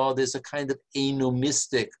the law, there's a kind of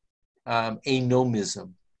anomistic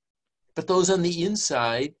anomism. But those on the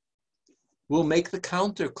inside will make the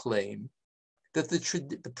counterclaim that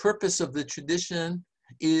the purpose of the tradition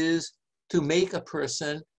is to make a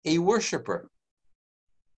person a worshiper.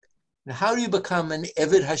 Now, how do you become an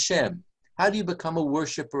Eved Hashem? How do you become a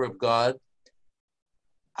worshiper of God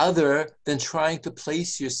other than trying to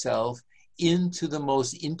place yourself into the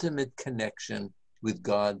most intimate connection with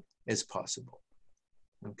God as possible?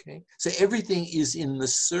 Okay, so everything is in the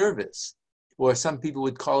service, or some people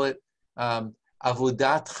would call it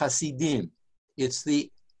avodat Hasidim. It's the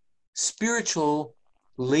spiritual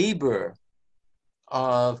labor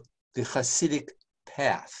of the Hasidic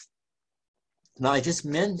path. Now, I just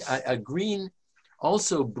meant, Green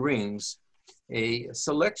also brings a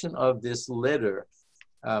selection of this letter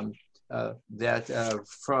that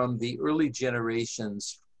from the early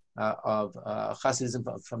generations of Hasidism,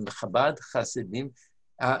 from the Chabad Hasidim,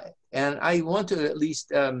 and I want to at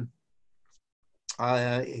least,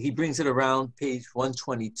 he brings it around page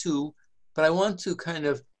 122, but I want to kind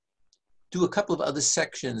of do a couple of other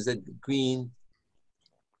sections that Green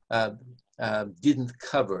didn't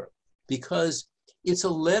cover, because it's a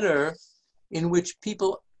letter in which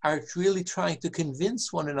people are really trying to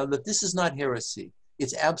convince one another that this is not heresy.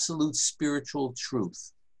 It's absolute spiritual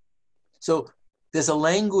truth. So there's a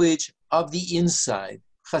language of the inside.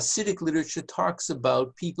 Hasidic literature talks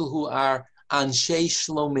about people who are Anshei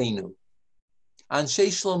Shlomenu. Anshei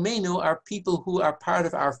Shlomenu are people who are part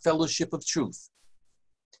of our fellowship of truth,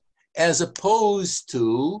 as opposed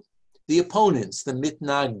to the opponents, the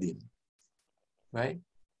mitnagdim, right?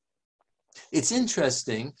 It's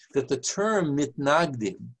interesting that the term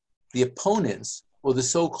mitnagdim, the opponents, or the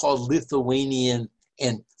so-called Lithuanian,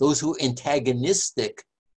 and those who are antagonistic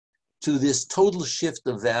to this total shift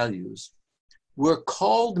of values, were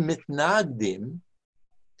called mitnagdim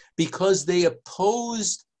because they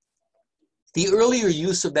opposed, the earlier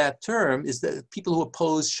use of that term is that people who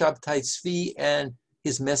opposed Shabtai Tzvi and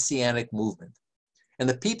his messianic movement. And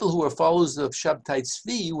the people who were followers of Shabtai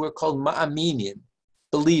Tzvi were called ma'aminim,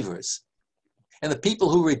 believers. And the people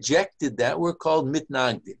who rejected that were called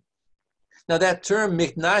mitnagdim. Now that term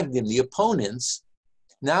mitnagdim, the opponents,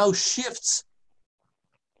 now shifts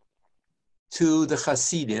to the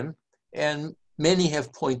Hasidim, and many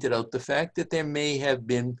have pointed out the fact that there may have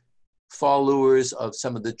been followers of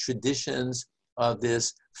some of the traditions of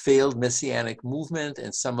this failed messianic movement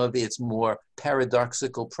and some of its more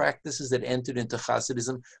paradoxical practices that entered into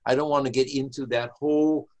Hasidism. I don't want to get into that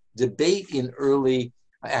whole debate in early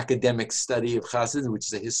academic study of Hasidism, which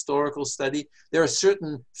is a historical study, there are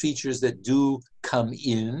certain features that do come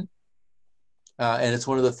in. And it's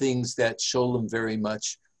one of the things that Sholem very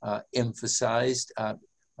much emphasized,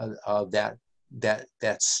 that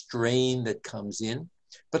strain that comes in.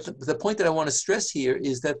 But the point that I want to stress here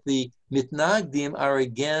is that the mitnagdim are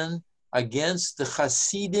again against the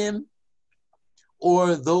Hasidim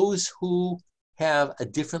or those who have a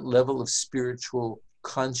different level of spiritual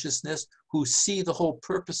consciousness, who see the whole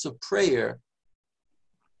purpose of prayer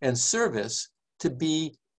and service to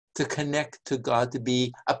connect to God, to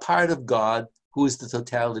be a part of God, who is the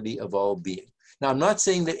totality of all being. Now, I'm not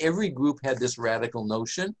saying that every group had this radical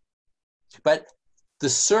notion, but the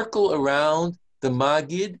circle around the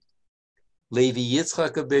Magid, Levi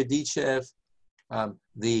Yitzchak of Berdichev,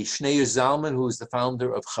 the Schneur Zalman, who is the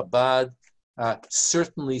founder of Chabad,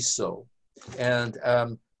 certainly so. And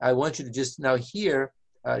I want you to just now hear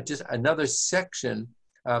just another section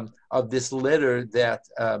of this letter that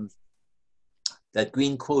that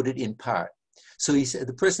Green quoted in part. So he said,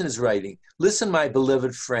 the person is writing, "Listen, my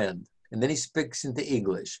beloved friend," and then he speaks into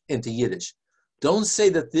Yiddish. "Don't say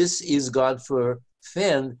that this is God for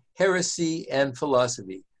Fend, heresy and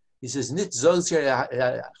philosophy." He says, "Nit chas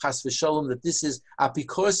v'sholom, that this is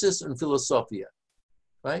apikorsis and philosophia,"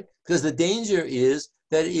 right? Because the danger is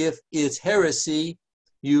that if it's heresy,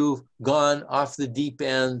 you've gone off the deep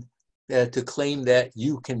end to claim that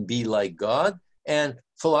you can be like God, and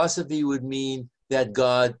philosophy would mean that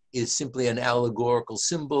God is simply an allegorical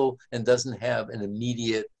symbol and doesn't have an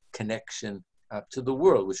immediate connection to the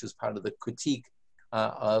world, which was part of the critique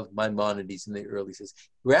of Maimonides in the early days.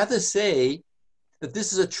 Rather say that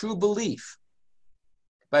this is a true belief,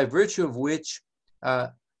 by virtue of which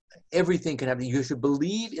everything can happen. You should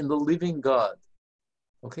believe in the living God.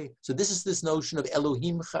 Okay, so this is this notion of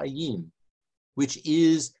Elohim Chayim, which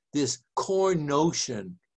is this core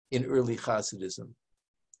notion in early Hasidism.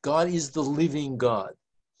 God is the living God,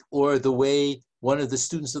 or the way one of the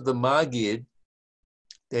students of the Magid,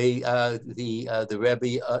 the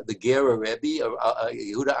Rebbe, the Gera Rebbe,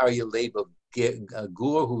 Yehuda Aryeh Leib of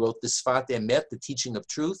Gur, who wrote the Sfat Emet, the teaching of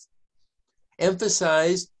truth,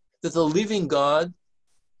 emphasized that the living God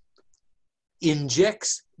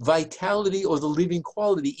injects vitality or the living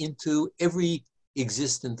quality into every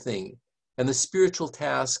existent thing. And the spiritual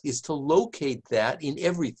task is to locate that in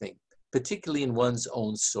everything, particularly in one's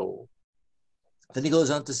own soul. Then he goes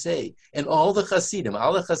on to say, and all the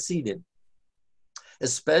Hasidim,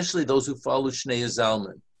 especially those who follow Schneur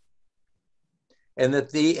Zalman, and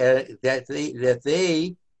that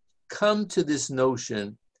they come to this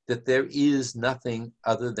notion that there is nothing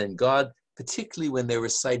other than God, particularly when they're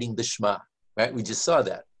reciting the Shema, right? We just saw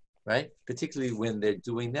that, right? Particularly when they're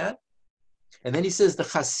doing that. And then he says the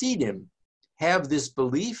Hasidim have this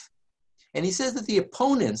belief, and he says that the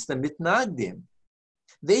opponents, the mitnagdim,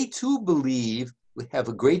 they too have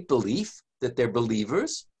a great belief that they're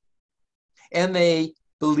believers, and they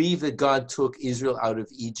believe that God took Israel out of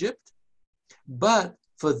Egypt. But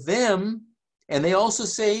for them, and they also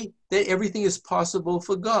say that everything is possible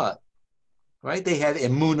for God, right? They have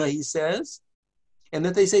emunah, he says, and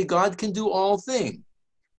that they say God can do all things.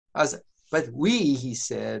 But he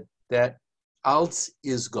said, that alt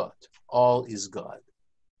is God, all is God,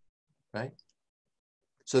 right?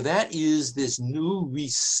 So that is this new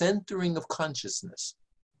recentering of consciousness,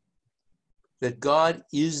 that God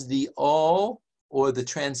is the all, or the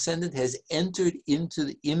transcendent has entered into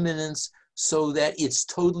the immanence so that it's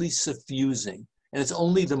totally suffusing. And it's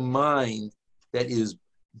only the mind that is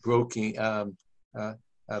breaking out of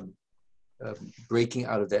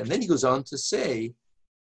that. And then he goes on to say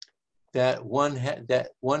that one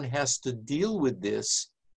has to deal with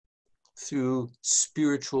this through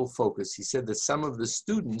spiritual focus. He said that some of the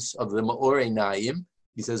students of the Me'orei Naim,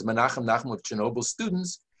 he says Menachem Nachum of Chernobyl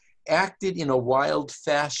students, acted in a wild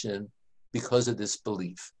fashion because of this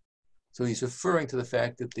belief. So he's referring to the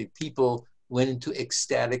fact that the people went into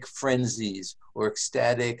ecstatic frenzies or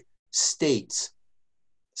ecstatic states,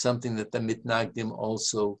 something that the mitnagdim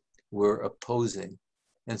also were opposing.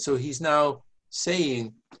 And so he's now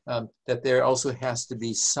saying that there also has to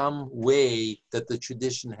be some way that the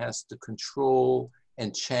tradition has to control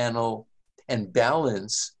and channel and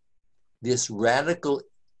balance this radical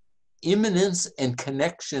immanence and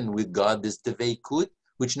connection with God, this deveikut,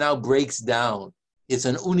 which now breaks down. It's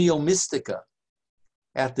an unio mystica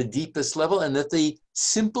at the deepest level, and that the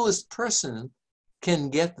simplest person can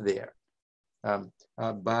get there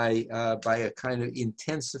by a kind of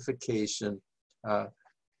intensification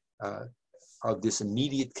of this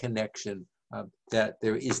immediate connection that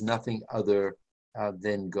there is nothing other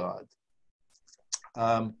than God.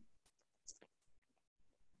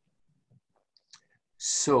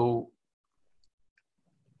 So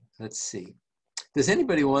let's see. Does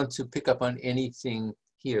anybody want to pick up on anything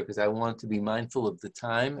here? Because I want to be mindful of the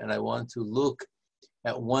time, and I want to look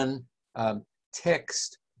at one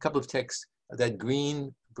text, a couple of texts that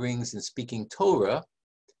Green brings in Speaking Torah,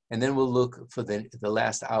 and then we'll look for the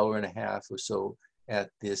last hour and a half or so at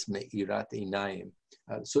this Me'irat Einayim.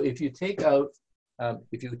 So if you take out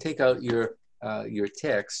your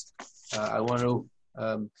text, I want to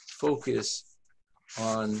focus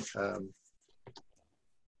on I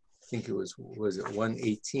think it was it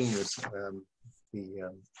 118 was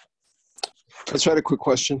Let's write a quick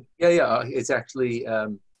question. Yeah, it's actually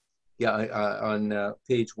on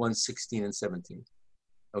page 116 and 17.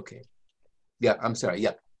 Okay. Yeah, I'm sorry.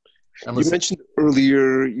 Yeah. You mentioned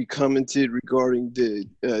earlier, you commented regarding the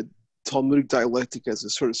Talmudic dialectic as a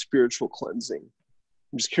sort of spiritual cleansing.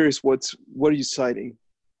 I'm just curious, what are you citing?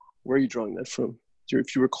 Where are you drawing that from?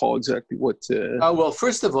 If you recall exactly what... well,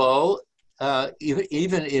 first of all,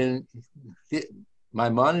 even in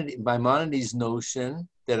Maimonides' notion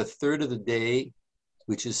that a third of the day,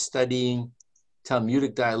 which is studying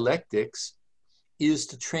Talmudic dialectics, is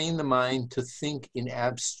to train the mind to think in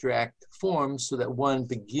abstract forms so that one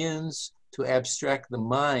begins to abstract the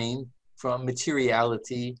mind from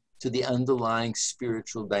materiality to the underlying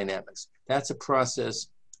spiritual dynamics. That's a process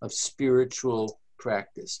of spiritual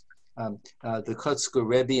practice. The Kotzker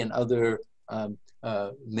Rebbe and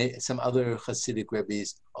some other Hasidic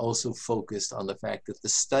Rebbes also focused on the fact that the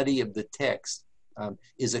study of the text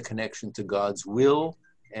is a connection to God's will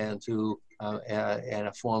and to and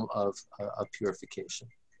a form of purification.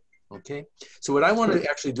 Okay, so what I want to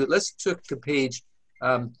actually do, let's turn to page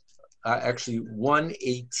actually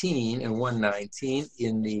 118 and 119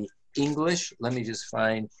 in the English. Let me just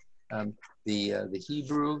find the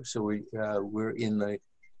Hebrew. So we're in the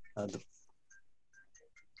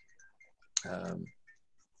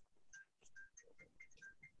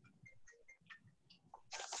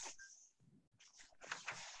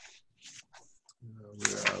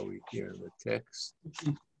where are we here in the text?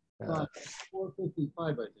 455,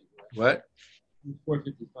 I think. Right? What?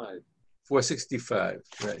 455. 465.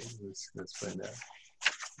 Right. Let's find out.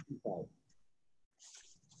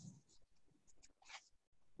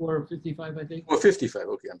 455, I think. 455.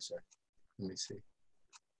 Okay, I'm sorry. Let me see.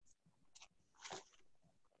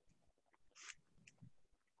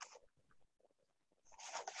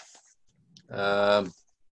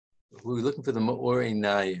 We're looking for the Ma'or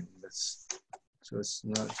Einayim. So it's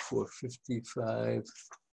not 455.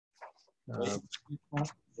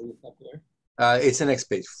 It's the next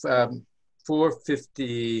page.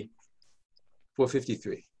 453.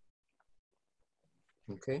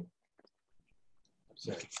 Okay.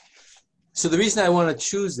 Sorry. So the reason I want to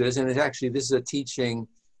choose this, and this is a teaching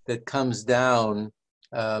that comes down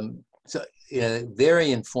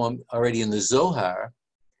very informed already in the Zohar,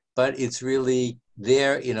 but it's really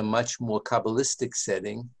there in a much more Kabbalistic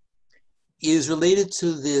setting, is related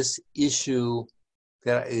to this issue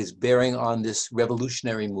that is bearing on this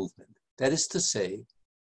revolutionary movement. That is to say,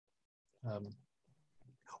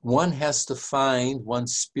 one has to find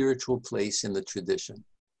one's spiritual place in the tradition.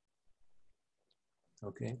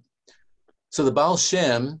 Okay, so the Baal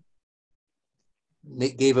Shem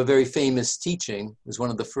gave a very famous teaching. It was one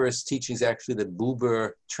of the first teachings actually that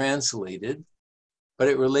Buber translated, but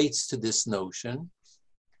it relates to this notion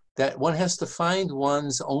that one has to find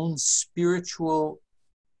one's own spiritual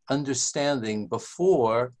understanding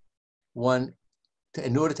before one,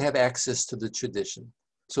 in order to have access to the tradition.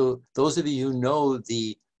 So those of you who know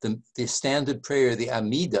the standard prayer, the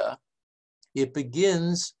Amida, it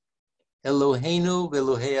begins Eloheinu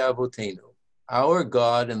v'Elohei Avotenu, our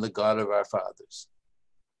God and the God of our fathers.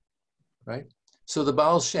 Right? So the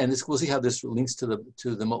Baal Shem, we'll see how this links to the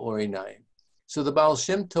Ma'or Einayim. So the Baal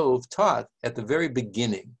Shem Tov taught at the very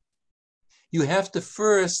beginning, you have to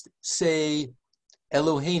first say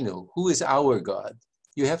Eloheinu, who is our God.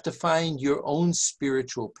 You have to find your own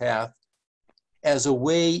spiritual path as a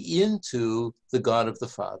way into the God of the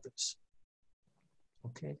fathers.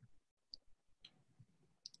 Okay.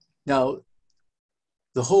 Now,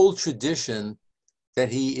 the whole tradition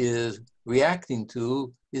that he is reacting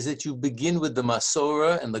to is that you begin with the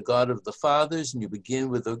Masorah and the God of the fathers, and you begin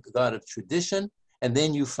with the God of tradition, and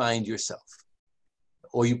then you find yourself,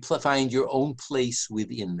 or you find your own place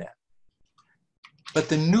within that. But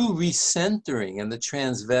the new recentering and the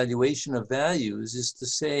transvaluation of values is to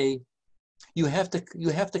say, you have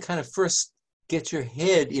to kind of first get your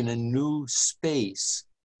head in a new space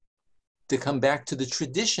to come back to the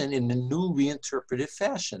tradition in a new reinterpretive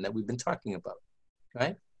fashion that we've been talking about,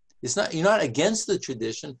 right? It's not, you're not against the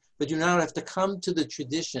tradition, but you now have to come to the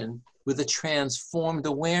tradition with a transformed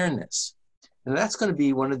awareness. And that's going to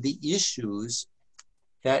be one of the issues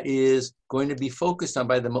that is going to be focused on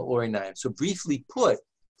by the Me'or Einayim. So briefly put,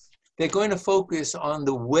 they're going to focus on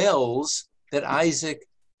the wells that Isaac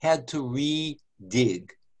had to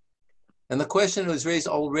re-dig. And the question that was raised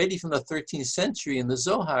already from the 13th century in the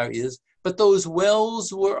Zohar is, but those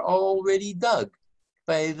wells were already dug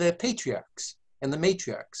by the patriarchs and the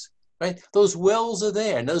matriarchs, right? Those wells are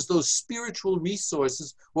there, and those spiritual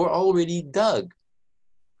resources were already dug.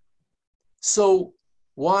 So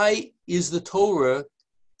why is the Torah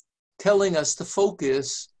telling us to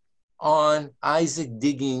focus on Isaac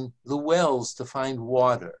digging the wells to find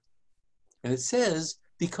water? And it says,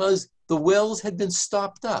 because the wells had been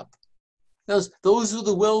stopped up. Those were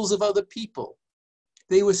the wells of other people.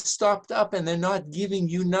 They were stopped up and they're not giving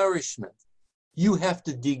you nourishment. You have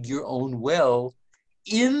to dig your own well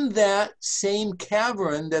in that same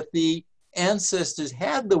cavern that the ancestors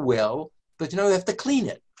had the well, but you have to clean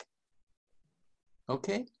it.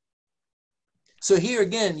 Okay? So here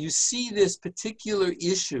again, you see this particular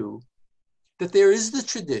issue that there is the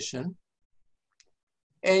tradition,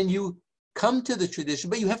 and you come to the tradition,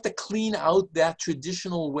 but you have to clean out that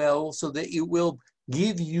traditional well so that it will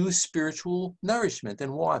give you spiritual nourishment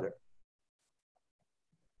and water.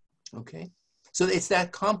 Okay? So it's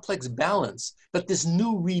that complex balance, but this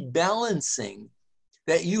new rebalancing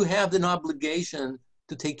that you have an obligation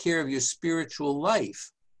to take care of your spiritual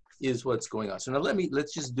life is what's going on. So now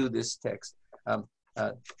let's just do this text, and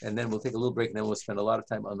then we'll take a little break, and then we'll spend a lot of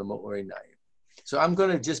time on the Me'or Einayim. So I'm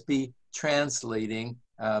going to just be translating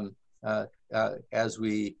as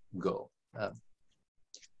we go.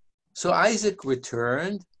 So Isaac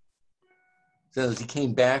returned, so he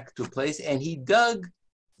came back to a place, and he dug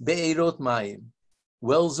Be'erot Mayim,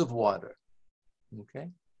 wells of water. Okay?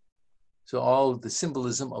 So all the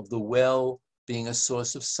symbolism of the well being a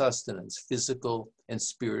source of sustenance, physical and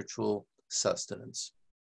spiritual sustenance.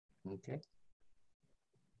 Okay?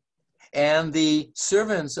 And the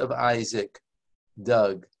servants of Isaac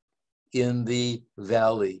dug in the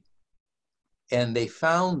valley, and they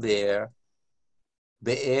found there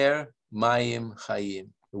Be'er Mayim Chayim,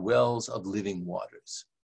 the wells of living waters.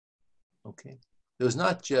 Okay? It was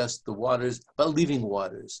not just the waters, but living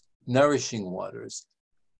waters, nourishing waters.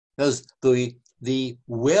 Those the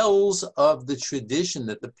wells of the tradition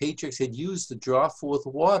that the patriarchs had used to draw forth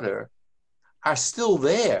water are still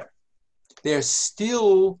there. They're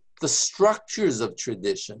still the structures of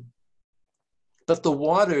tradition, but the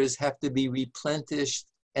waters have to be replenished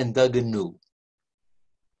and dug anew.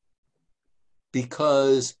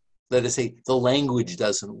 Because, let us say, the language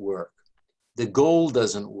doesn't work, the goal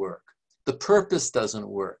doesn't work, the purpose doesn't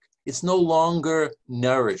work. It's no longer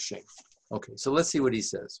nourishing. Okay, so let's see what he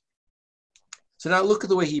says. So now look at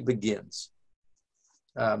the way he begins.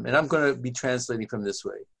 And I'm going to be translating from this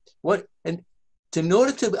way. In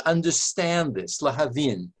order to understand this,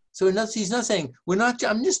 lahavin, so he's not saying,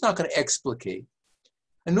 I'm just not going to explicate.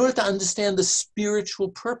 In order to understand the spiritual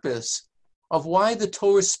purpose of why the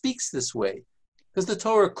Torah speaks this way, because the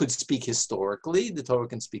Torah could speak historically, the Torah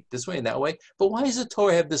can speak this way and that way, but why does the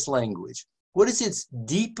Torah have this language? What is its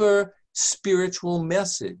deeper spiritual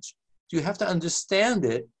message? You have to understand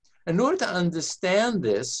it. In order to understand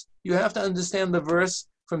this, you have to understand the verse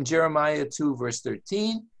from Jeremiah 2, verse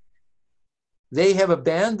 13. They have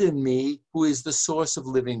abandoned me, who is the source of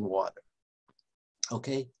living water.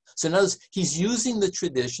 Okay? So now he's using the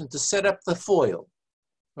tradition to set up the foil,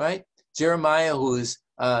 right? Jeremiah, who is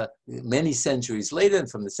many centuries later,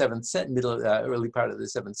 and from the early part of the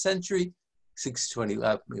 7th century, 620,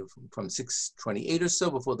 from 628 or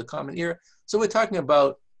so before the Common Era. So we're talking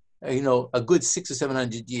about, a good 600 or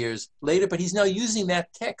 700 years later, but he's now using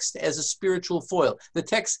that text as a spiritual foil. The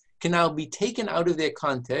text can now be taken out of their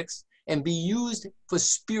context and be used for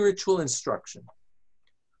spiritual instruction.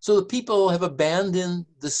 So the people have abandoned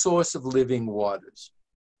the source of living waters.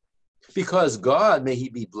 Because God, may he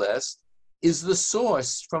be blessed, is the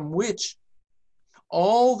source from which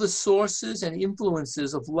all the sources and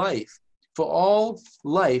influences of life, for all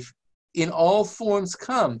life in all forms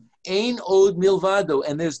come. Ein od milvado,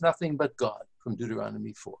 and there's nothing but God, from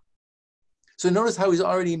Deuteronomy 4. So notice how he's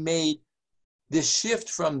already made this shift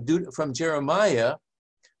from Jeremiah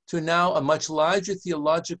to now a much larger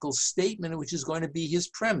theological statement, which is going to be his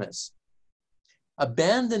premise.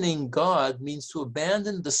 Abandoning God means to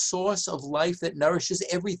abandon the source of life that nourishes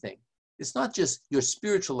everything. It's not just your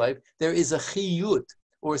spiritual life. There is a chiyut,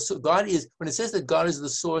 or so God is, when it says that God is the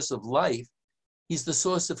source of life, he's the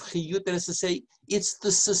source of chiyut, that is to say, it's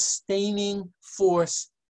the sustaining force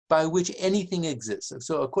by which anything exists.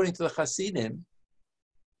 So according to the Hasidim,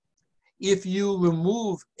 if you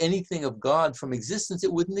remove anything of God from existence,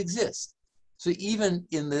 it wouldn't exist. So even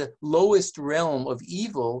in the lowest realm of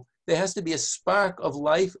evil, there has to be a spark of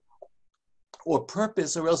life or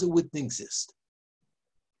purpose, or else it wouldn't exist.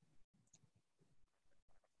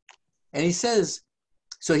 And he says,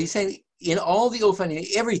 so he's saying, in all the Ofanim,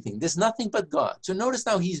 everything, there's nothing but God. So notice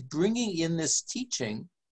now he's bringing in this teaching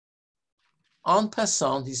en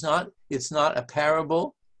passant. It's not a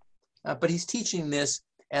parable, but he's teaching this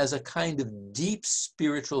as a kind of deep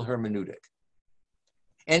spiritual hermeneutic.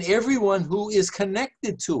 And everyone who is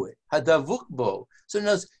connected to it, hadavukbo. So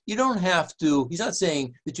notice, you don't have to, he's not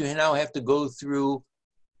saying that you now have to go through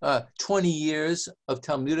 20 years of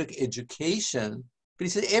Talmudic education, but he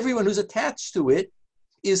said everyone who's attached to it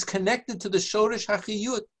is connected to the Shoresh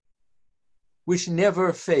HaChiyut, which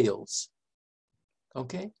never fails.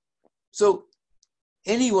 Okay? So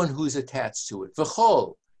anyone who's attached to it,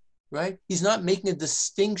 v'chol, right? He's not making a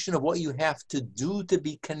distinction of what you have to do to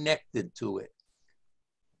be connected to it.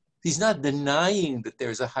 He's not denying that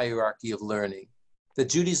there's a hierarchy of learning, that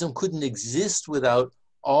Judaism couldn't exist without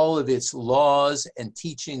all of its laws and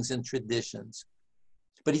teachings and traditions.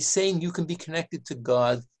 But he's saying you can be connected to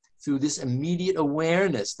God through this immediate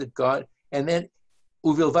awareness that God, and then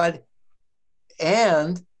uvilvad,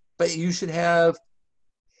 but you should have,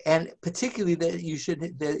 and particularly that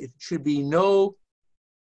it should be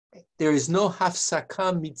there is no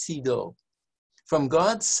hafsaka mitzido. From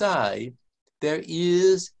God's side, there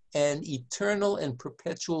is an eternal and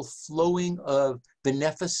perpetual flowing of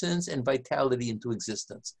beneficence and vitality into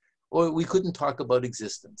existence. Or we couldn't talk about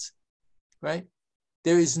existence, right?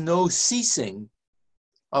 There is no ceasing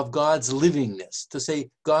of God's livingness. To say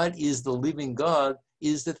God is the living God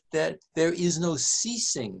is that there is no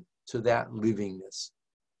ceasing to that livingness.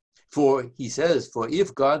 For, he says, for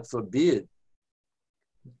if God forbid,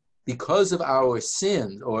 because of our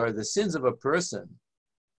sins or the sins of a person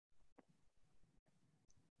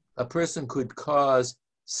could cause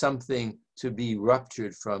something to be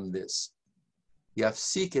ruptured from this.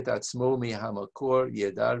 Yafsik et atzmo mihamakor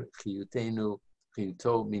yedar chiyutenu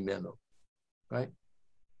chiyuto mimeno. Right?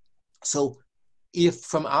 So if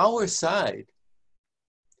from our side,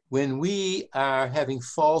 when we are having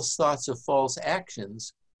false thoughts or false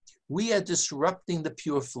actions, we are disrupting the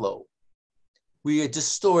pure flow. We are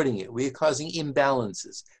distorting it. We are causing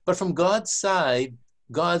imbalances. But from God's side,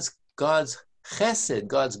 God's chesed,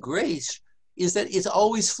 God's grace, is that it's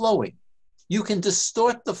always flowing. You can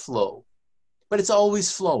distort the flow, but it's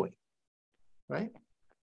always flowing, right?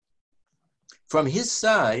 From his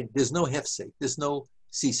side, there's no hefsek, there's no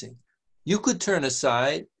ceasing. You could turn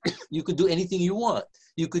aside, you could do anything you want.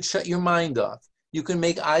 You could shut your mind off. You can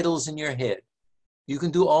make idols in your head. You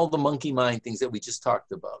can do all the monkey mind things that we just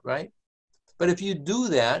talked about, right? But if you do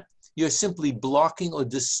that, you're simply blocking or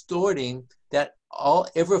distorting that all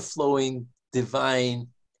ever-flowing divine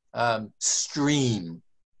stream.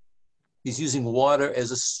 He's using water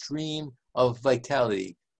as a stream of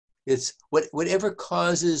vitality. It's whatever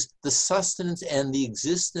causes the sustenance and the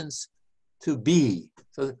existence to be.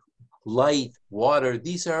 So light, water,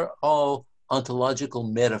 these are all ontological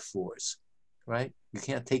metaphors, right? You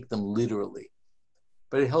can't take them literally.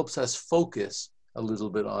 But it helps us focus a little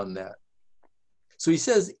bit on that. So he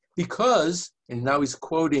says, because, and now he's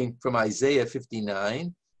quoting from Isaiah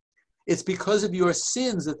 59, it's because of your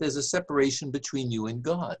sins that there's a separation between you and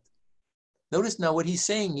God. Notice now what he's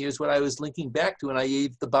saying here is what I was linking back to when I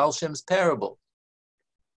gave the Baal Shem's parable.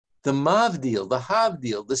 The mavdil, the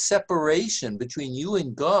havdil, the separation between you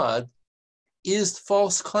and God is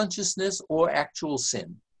false consciousness or actual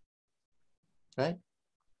sin, right?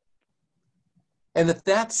 And if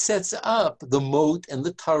that sets up the moat and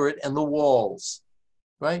the turret and the walls,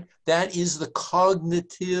 right? That is the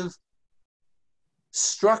cognitive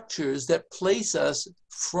structures that place us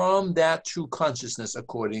from that true consciousness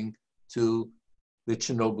according to the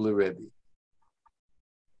Chernobyl Rebbe.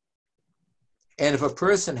 And if a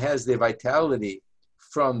person has their vitality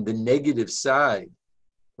from the negative side,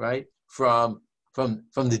 right? From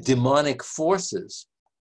the demonic forces,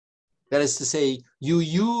 that is to say, you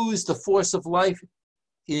use the force of life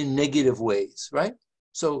in negative ways, right?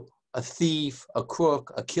 So a thief, a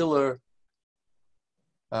crook, a killer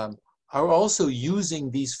are also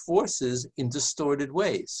using these forces in distorted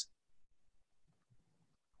ways.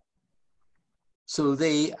 So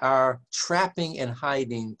they are trapping and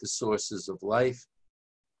hiding the sources of life.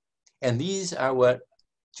 And these are what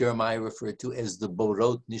Jeremiah referred to as the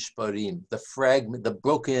borot nishparim, the fragment, the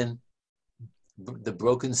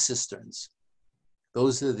broken cisterns.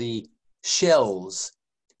 Those are the shells.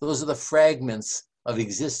 Those are the fragments of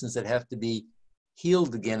existence that have to be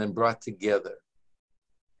healed again and brought together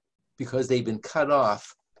because they've been cut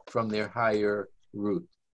off from their higher root.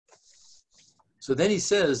 So then he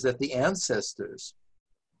says that the ancestors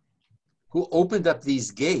who opened up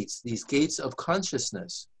these gates of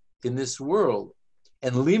consciousness in this world,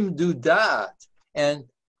 and limdu da'at, and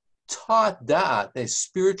taught da'at, a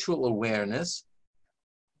spiritual awareness,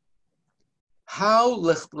 how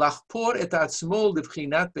one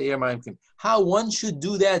should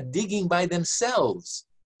do that digging by themselves.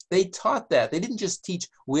 They taught that. They didn't just teach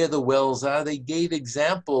where the wells are. They gave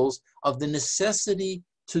examples of the necessity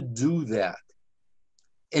to do that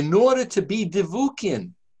in order to be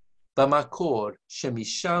divukin b'makor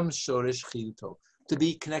shemisham shoresh chiyuto, to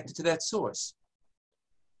be connected to that source.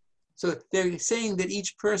 So they're saying that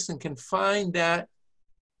each person can find that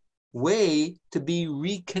way to be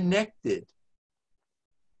reconnected.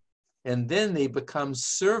 And then they become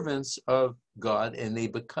servants of God and they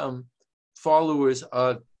become followers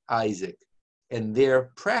of Isaac. And their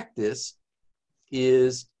practice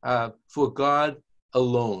is for God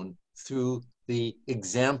alone through the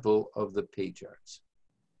example of the patriarchs.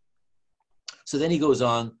 So then he goes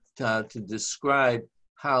on to describe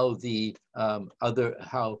how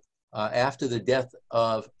after the death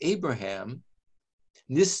of Abraham,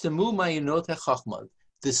 nistamu ma'inot ha'chachma,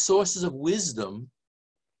 the sources of wisdom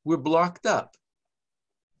were blocked up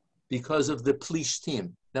because of the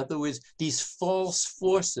plishtim. In other words, these false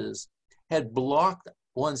forces had blocked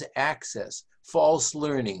one's access. False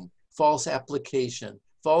learning, false application,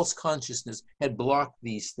 false consciousness had blocked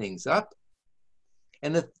these things up.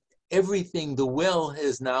 And the well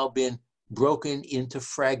has now been broken into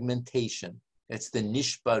fragmentation. That's the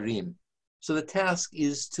nishbarim. So the task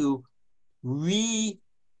is to restructure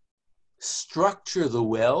the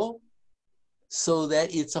well so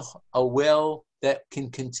that it's a well that can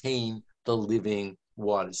contain the living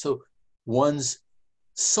water. So one's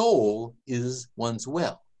soul is one's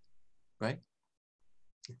well, right?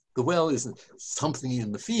 The well isn't something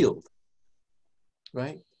in the field,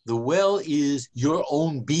 right? The well is your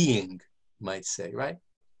own being, you might say, right?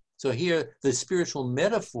 So here, the spiritual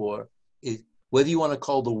metaphor is, whether you want to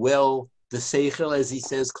call the well the seichel, as he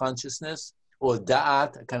says, consciousness, or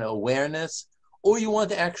da'at, a kind of awareness, or you want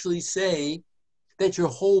to actually say that your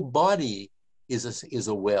whole body is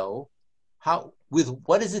a well. With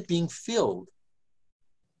what is it being filled?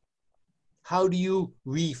 How do you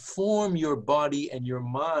reform your body and your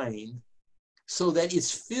mind so that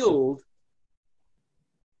it's filled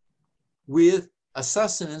with a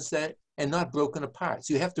sustenance and not broken apart?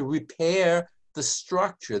 So you have to repair the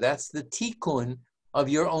structure. That's the tikkun of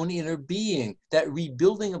your own inner being. That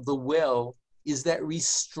rebuilding of the well is that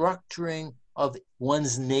restructuring of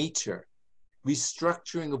one's nature,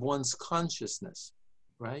 restructuring of one's consciousness,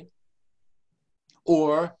 right?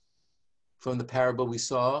 Or, from the parable we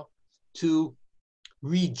saw, to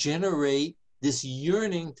regenerate this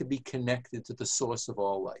yearning to be connected to the source of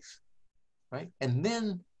all life, right? And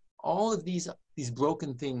then all of these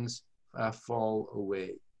broken things fall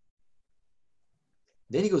away.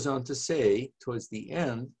 Then he goes on to say, towards the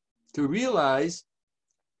end, to realize,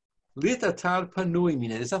 litatar panui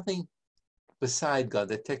mina, there's nothing beside God.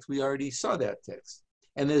 That text, we already saw that text.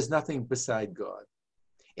 And there's nothing beside God.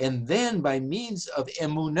 And then by means of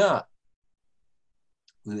emunah,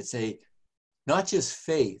 we would say, not just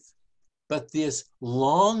faith, but this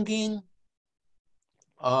longing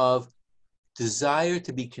of desire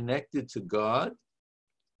to be connected to God,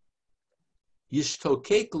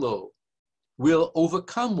 yishtokeklo, will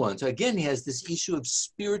overcome one. So again, he has this issue of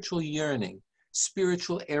spiritual yearning,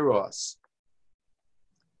 spiritual eros.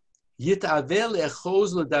 Yitavel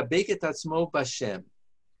echoz l'dabek et atzmo b'Hashem,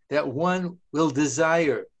 that one will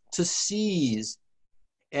desire to seize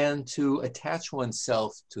and to attach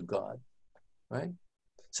oneself to God, right?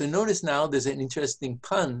 So notice now there's an interesting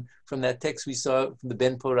pun from that text we saw from the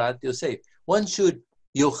Ben Porat Yosef. One should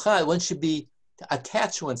be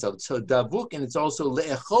attach oneself. So davuk, and it's also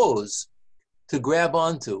le'echoz, to grab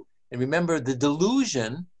onto. And remember, the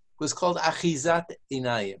delusion was called achizat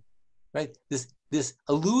inayim, right? This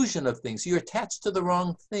illusion of things. So you're attached to the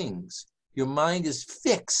wrong things. Your mind is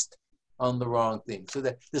fixed on the wrong thing. So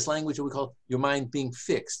that this language that we call your mind being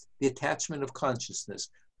fixed, the attachment of consciousness,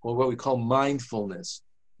 or what we call mindfulness,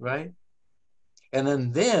 right?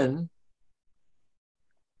 And then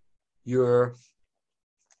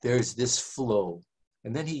there's this flow.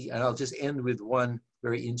 And then and I'll just end with one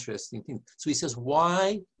very interesting thing. So he says,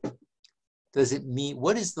 why does it mean,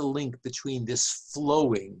 what is the link between this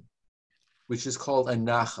flowing, which is called a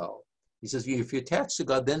nachal? He says, if you're attached to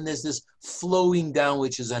God, then there's this flowing down,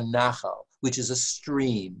 which is a nachal, which is a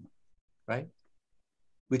stream, right?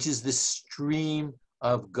 which is the stream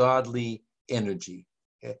of godly energy.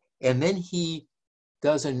 And then he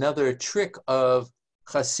does another trick of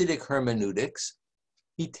Hasidic hermeneutics.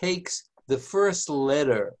 He takes the first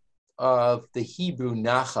letter of the Hebrew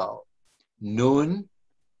Nachal, Nun,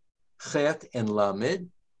 Chet, and Lamed,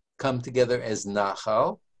 come together as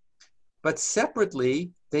Nachal, but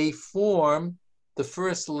separately they form the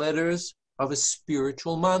first letters of a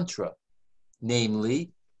spiritual mantra,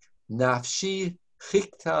 namely, Nafshi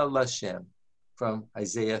Chikta Lashem, from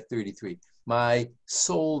Isaiah 33. My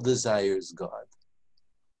soul desires God.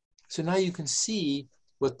 So now you can see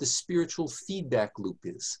what the spiritual feedback loop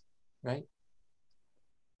is, right?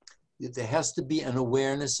 There has to be an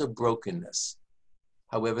awareness of brokenness,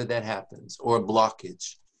 however that happens, or a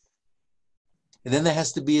blockage. And then there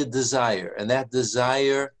has to be a desire, and that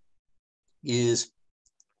desire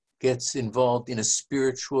gets involved in a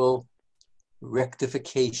spiritual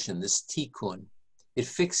rectification, this tikkun.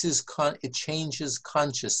 It changes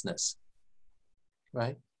consciousness,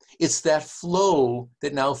 right? It's that flow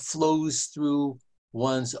that now flows through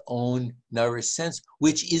one's own nourished sense,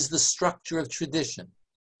 which is the structure of tradition,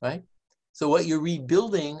 right? So what you're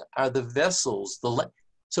rebuilding are the vessels.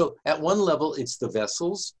 So at one level, it's the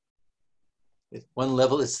vessels. At one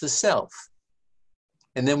level, it's the self.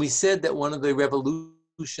 And then we said that one of the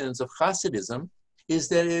revolutions of Hasidism is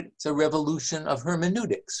that it's a revolution of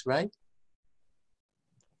hermeneutics, right?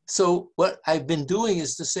 So what I've been doing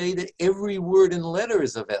is to say that every word and letter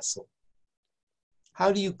is a vessel.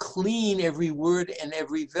 How do you clean every word and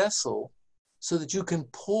every vessel so that you can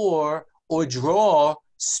pour or draw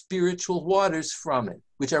spiritual waters from it,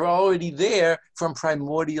 which are already there from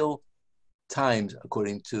primordial times,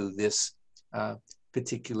 according to this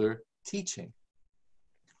particular teaching.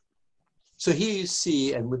 So here you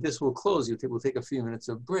see, and with this we'll close, we'll take a few minutes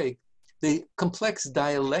of break, the complex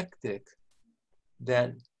dialectic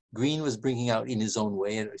that Green was bringing out in his own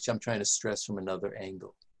way, and which I'm trying to stress from another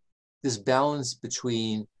angle. This balance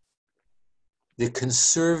between the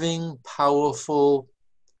conserving, powerful,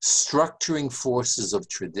 structuring forces of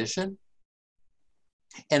tradition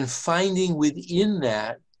and finding within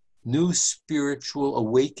that new spiritual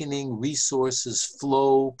awakening resources,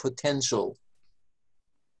 flow, potential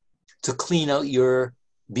to clean out your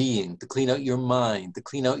being, to clean out your mind, to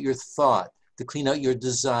clean out your thought, to clean out your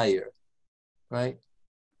desire, right?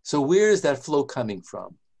 So where is that flow coming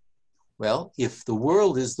from? Well, if the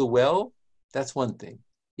world is the well, that's one thing.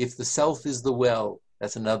 If the self is the well,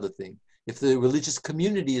 that's another thing. If the religious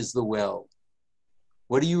community is the well,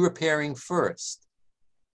 what are you repairing first?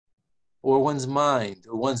 Or one's mind,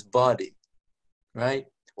 or one's body, right?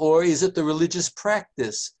 Or is it the religious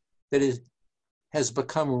practice that has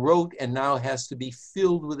become rote and now has to be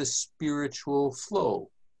filled with a spiritual flow?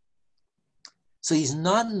 So he's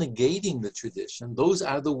not negating the tradition. Those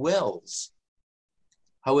are the wells.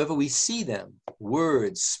 However, we see them,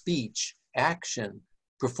 words, speech, action,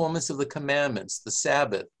 performance of the commandments, the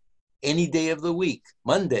Sabbath, any day of the week,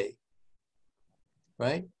 Monday,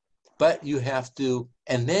 right? But you have to,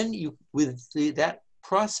 and then that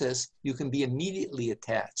process, you can be immediately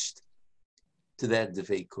attached to that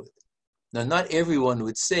dveikut. Now, not everyone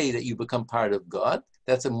would say that you become part of God.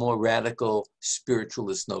 That's a more radical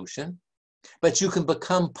spiritualist notion. But you can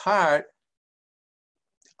become part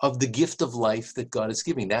of the gift of life that God is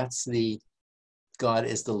giving. That's the God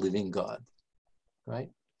as the living God, right?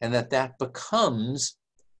 And that becomes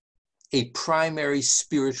a primary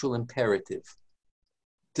spiritual imperative.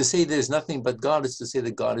 To say there's nothing but God is to say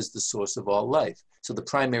that God is the source of all life. So the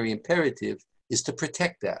primary imperative is to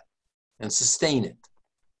protect that and sustain it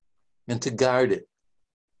and to guard it.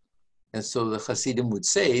 And so the Hasidim would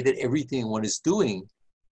say that everything one is doing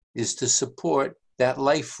is to support that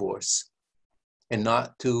life force and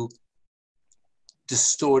not to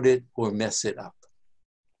distort it or mess it up.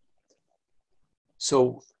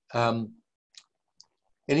 So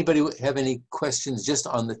anybody have any questions just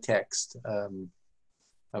on the text?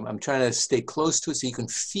 I'm trying to stay close to it so you can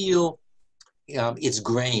feel its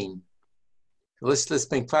grain. Let's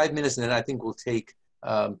spend 5 minutes, and then I think we'll take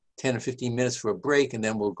 10 or 15 minutes for a break, and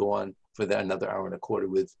then we'll go on for another hour and a quarter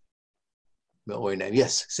with Oynam.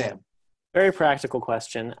 Yes, Sam. Very practical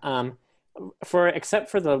question. Except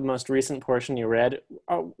for the most recent portion you read,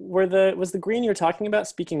 was the green you're talking about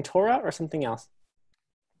speaking Torah or something else?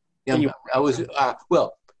 Yeah, I was,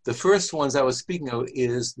 well, the first ones I was speaking of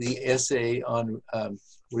is the essay on,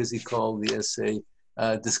 what is he called? The essay,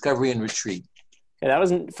 Discovery and Retreat. Okay, that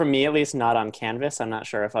wasn't, for me at least, not on Canvas. I'm not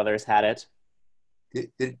sure if others had it.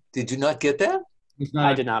 Did you not get that?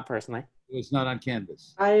 I did not personally. It was not on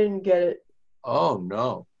Canvas. I didn't get it. Oh,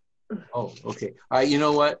 no. Oh, okay. You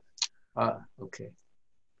know what? Okay.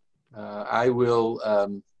 I will.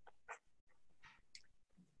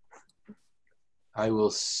 I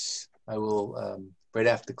will. Right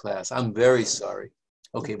after class. I'm very sorry.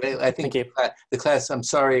 Okay, but I think Thank you. the class. I'm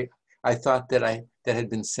sorry. I thought that that had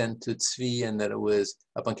been sent to Tzvi and that it was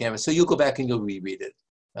up on campus. So you'll go back and you'll reread it.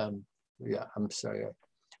 Yeah, I'm sorry.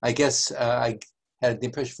 I guess I had the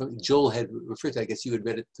impression from Joel had referred to. I guess you had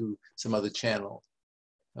read it through some other channel.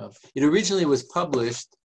 It originally was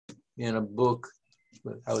published in a book.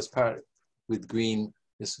 I was part with Green.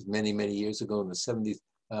 This was many, many years ago in the 70s.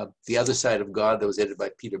 The Other Side of God, that was edited by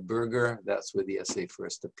Peter Berger. That's where the essay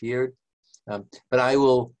first appeared. But I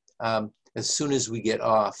will, as soon as we get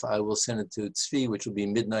off, I will send it to Tzvi, which will be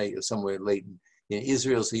midnight or somewhere late in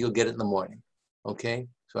Israel, so you'll get it in the morning. Okay?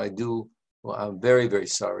 So I do, well, I'm very, very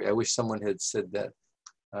sorry. I wish someone had said that.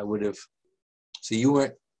 I would have, so you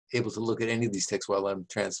weren't able to look at any of these texts while I'm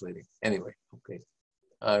translating. Anyway, okay.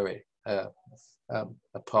 All right.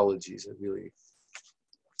 Apologies, I really.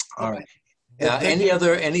 All right. Any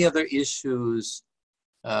other issues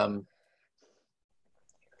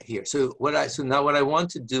here? So now what I want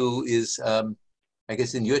to do is, I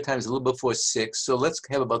guess in your time is a little before 6. So let's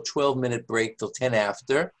have about 12-minute break till 10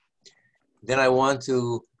 after. Then I want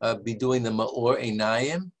to be doing the Ma'or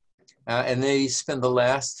Einayim, and they spend the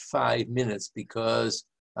last 5 minutes because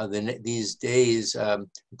these days,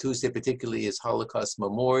 Tuesday particularly is Holocaust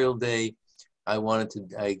Memorial Day. I wanted to,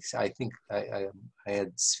 I think I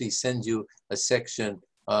had Tzvi send you a section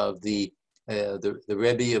of the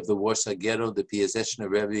Rebbe of the Warsaw Ghetto, the Piaseczna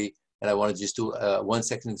Rebbe, and I wanted to just do one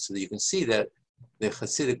section so that you can see that the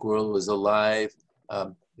Hasidic world was alive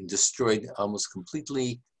and destroyed almost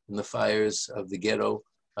completely in the fires of the ghetto,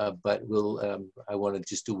 but I want to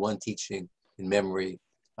just do one teaching in memory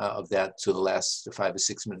of that to the last 5 or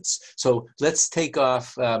 6 minutes. So let's take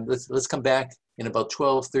off, let's come back in about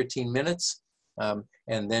 12, 13 minutes.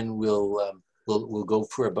 And then we'll go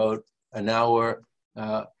for about an hour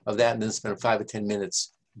of that, and then spend 5 or 10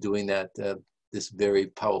 minutes doing that this very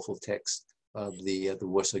powerful text of the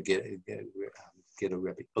Warsaw Ghetto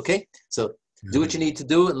Rebbe. Okay, so do what you need to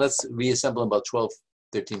do, and let's reassemble in about 12,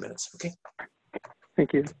 13 minutes. Okay.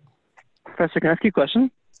 Thank you, Professor. Can I ask you a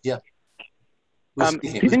question? Yeah. Do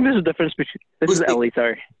you think there's a difference between? This is Ellie.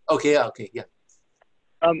 Sorry. Okay. Yeah. Okay. Yeah.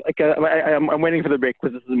 I'm waiting for the break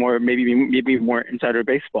because this is maybe more insider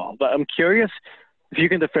baseball. But I'm curious if you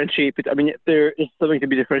can differentiate. I mean, there is something to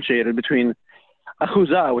be differentiated between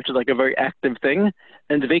achuzah, which is like a very active thing,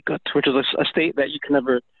 and dveikut, which is a state that you can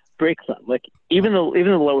never break from. Like even the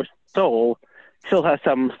lowest soul still has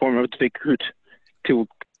some form of dveikut to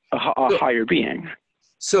a higher being.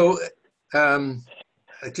 So,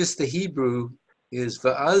 just the Hebrew is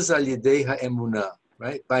va'az al yedei ha'emunah.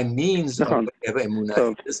 Right? By means of whatever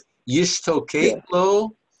emunah is. Yishtokek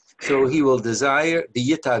lo, so he will desire, the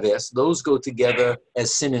yitaves, those go together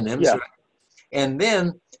as synonyms, right? And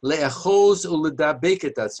then, le'achoz u'ledabek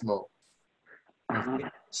et atzmo.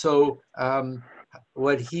 So,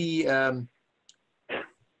 what he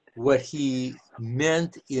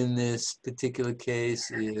meant in this particular case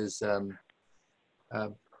is,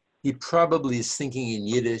 he probably is thinking in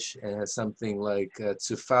Yiddish and has something like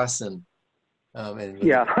tzufasen. So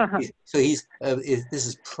this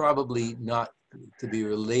is probably not to be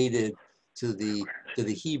related to the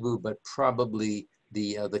Hebrew, but probably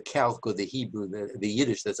the calc or the Hebrew, the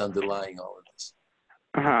Yiddish that's underlying all of this.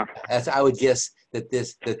 As I would guess that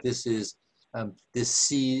this is this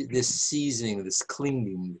seizing, this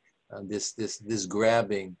clinging, this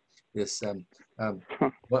grabbing, this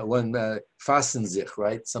one fasten sich,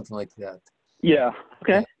 right? Something like that. Yeah.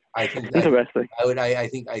 Okay. I think interesting. I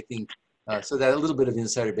think. So that a little bit of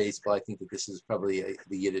insider baseball, I think that this is probably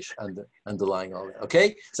the Yiddish underlying all that.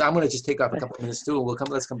 Okay, so I'm going to just take off a couple of minutes too, and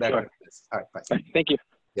let's come back. Sure. On this. All right, bye. Thank you.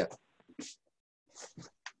 Yeah.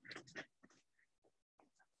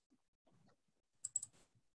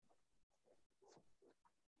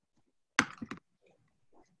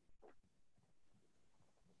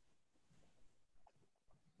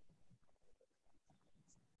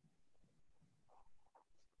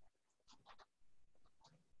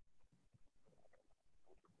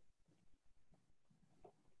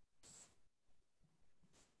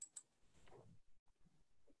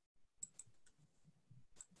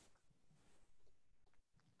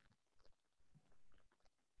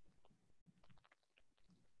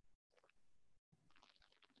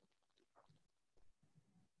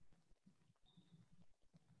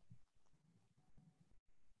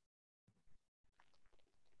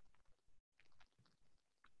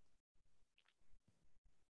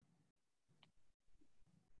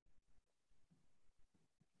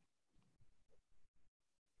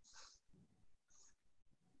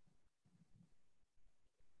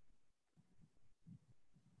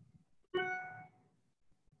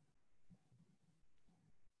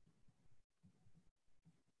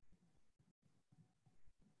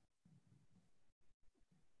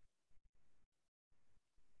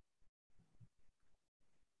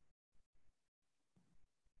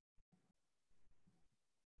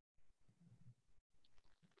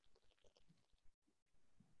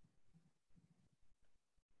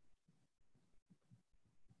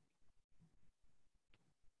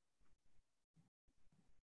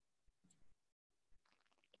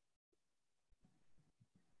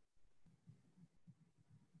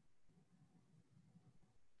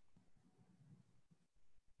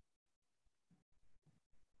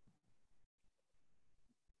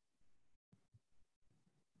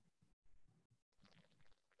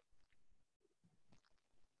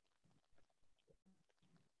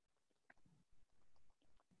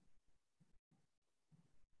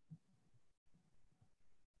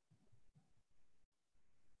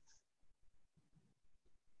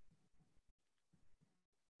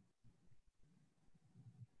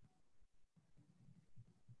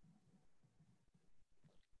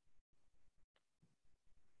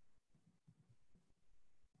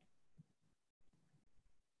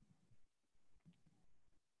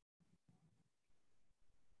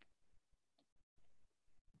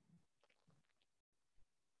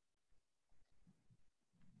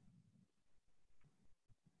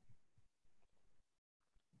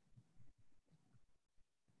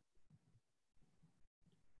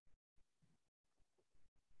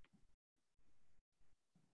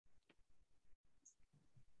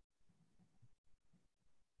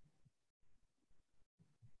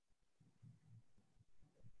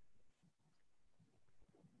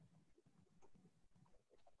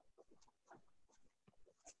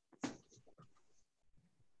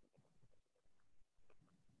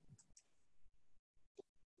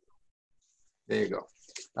 There you go.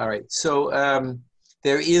 All right. So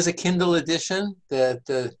there is a Kindle edition that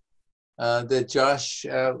that Josh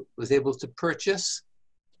was able to purchase.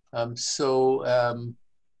 If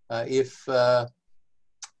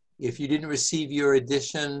you didn't receive your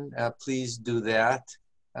edition, please do that.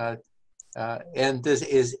 And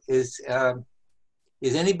is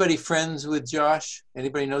anybody friends with Josh?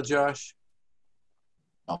 Anybody know Josh?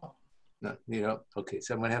 No. No, you know. Okay,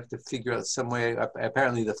 so I'm gonna have to figure out some way.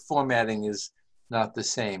 Apparently, the formatting is not the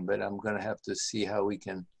same, but I'm gonna have to see how we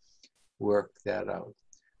can work that out.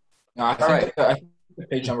 No, I think the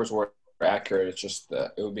page numbers were accurate. It's just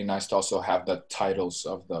that it would be nice to also have the titles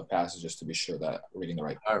of the passages to be sure that we're reading the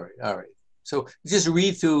right. All right. So just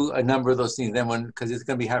read through a number of those things, then because it's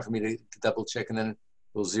going to be hard for me to double check, and then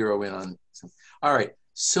we'll zero in on some. All right.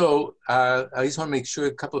 So I just want to make sure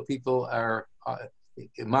a couple of people are.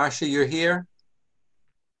 Marcia, you're here?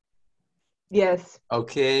 Yes.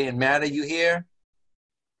 Okay. And Matt, are you here?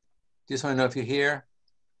 Just want to know if you're here.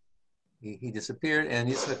 He disappeared.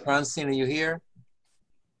 And Francine, are you here?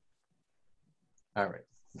 All right.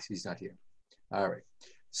 She's not here. All right.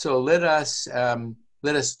 So let us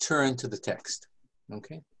turn to the text.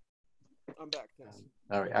 Okay. I'm back. Thanks.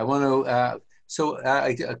 All right. I want to.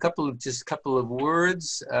 A couple of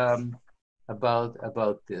words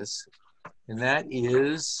about this, and that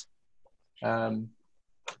is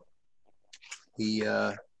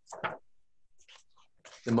the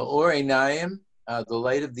Me'or Einayim, the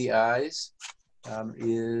light of the eyes,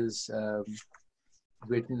 is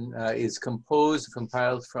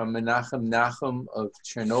compiled from Menachem Nachum of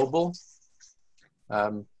Chernobyl.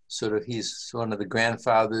 He's one of the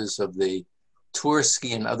grandfathers of the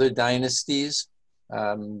Tursky and other dynasties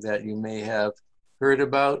that you may have heard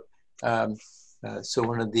about. One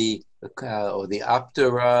of the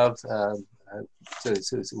Apterav,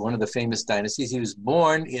 it's one of the famous dynasties. He was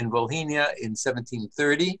born in Volhynia in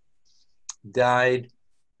 1730, died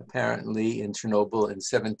apparently in Chernobyl in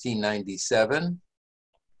 1797.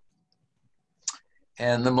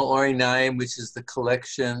 And the Me'or Einayim, which is the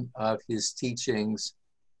collection of his teachings,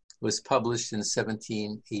 was published in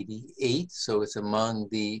 1788. So it's among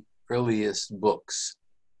the earliest books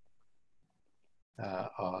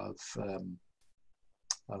of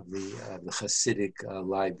the Hasidic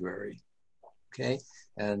library. Okay,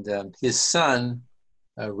 and his son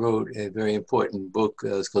wrote a very important book.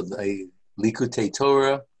 It's called Likutei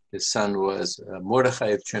Torah. His son was Mordechai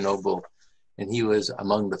of Chernobyl, and he was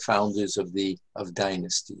among the founders of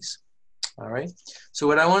dynasties. All right. So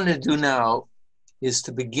what I want to do now is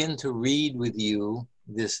to begin to read with you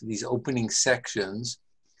these opening sections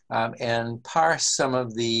and parse some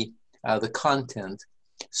of the content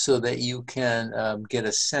so that you can get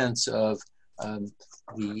a sense of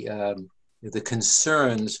the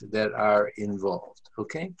concerns that are involved.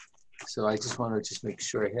 Okay. So I just want to make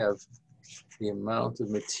sure I have the amount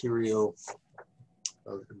of material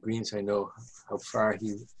of the green, so I know how far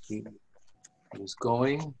he was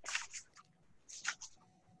going.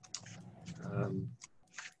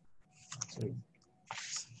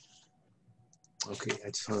 Okay, I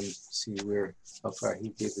just want to see how far he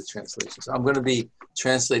gave the translation. So I'm going to be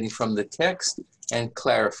translating from the text and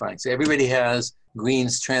clarifying. So everybody has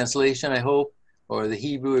Green's translation, I hope, or the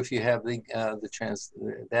Hebrew if you have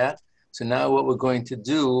that. So now what we're going to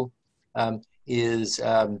do is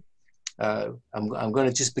I'm going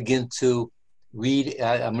to just begin to read.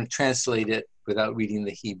 I'm going to translate it without reading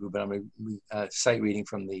the Hebrew, but I'm going to sight reading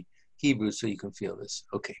from the Hebrew so you can feel this.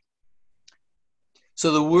 Okay.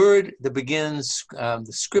 So the word that begins the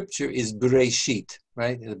scripture is Bereshit,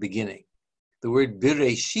 right, at the beginning. The word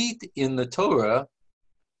Bereshit in the Torah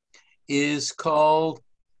is called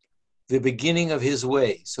the beginning of his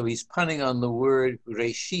way. So he's punning on the word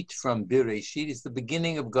Reshit from Bereshit. It's the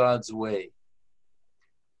beginning of God's way.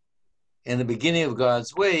 In the beginning of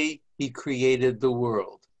God's way, he created the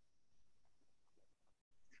world.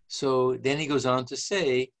 So then he goes on to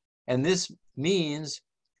say, and this means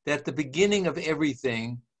that the beginning of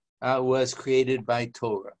everything was created by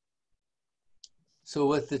Torah. So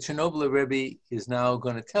what the Chernobyl Rebbe is now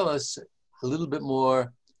going to tell us a little bit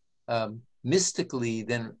more mystically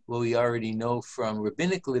than what we already know from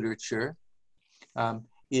rabbinic literature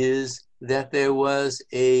is that there was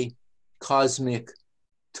a cosmic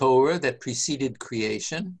Torah that preceded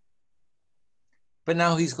creation. But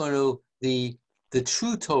now he's going to, the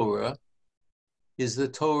true Torah is the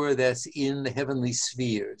Torah that's in the heavenly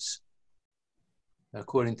spheres.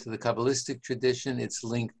 According to the Kabbalistic tradition, it's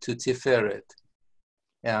linked to Tiferet.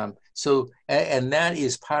 And that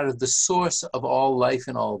is part of the source of all life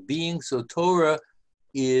and all being. So Torah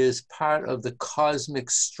is part of the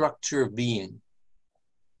cosmic structure of being.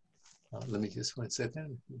 Let me just 1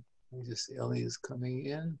 second. Let me just, Ellie is coming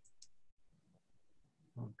in.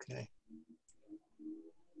 Okay.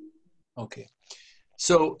 Okay.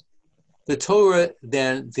 So the Torah,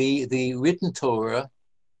 then, the written Torah,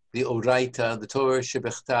 the Oraita, the Torah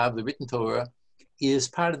Shebechtav, the written Torah, is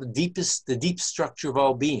part of the deep structure of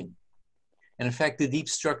all being. And in fact, the deep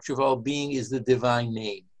structure of all being is the divine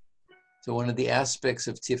name. So one of the aspects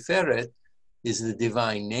of Tiferet is the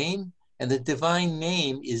divine name, and the divine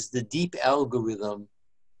name is the deep algorithm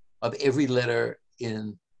of every letter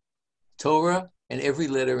in Torah, and every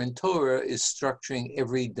letter in Torah is structuring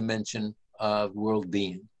every dimension of world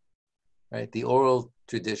being, right? The oral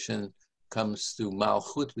tradition comes through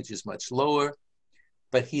Malchut, which is much lower,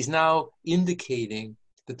 but he's now indicating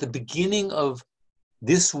that the beginning of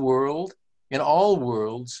this world and all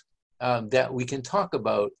worlds that we can talk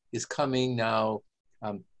about is coming now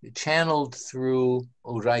channeled through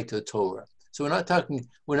Oraita Torah. So we're not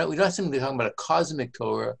simply talking about a cosmic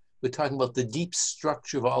Torah, we're talking about the deep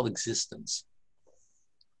structure of all existence,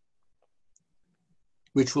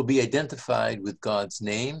 which will be identified with God's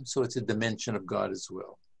name, so it's a dimension of God as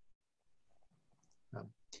well.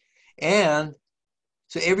 And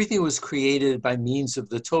so everything was created by means of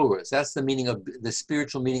the Torahs. That's the meaning of the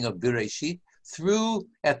spiritual meaning of Bereshit. Through,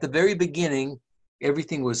 at the very beginning,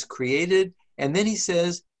 everything was created. And then he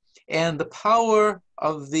says, and the power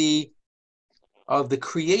of the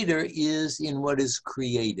creator is in what is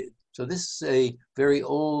created. So this is a very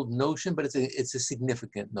old notion, but it's a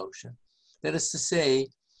significant notion. That is to say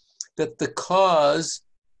that the cause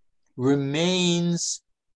remains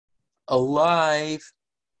alive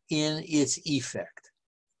in its effect,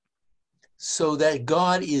 so that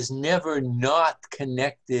God is never not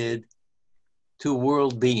connected to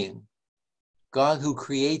world being. God who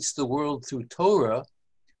creates the world through Torah,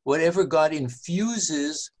 whatever God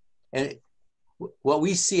infuses, and what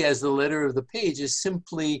we see as the letter of the page is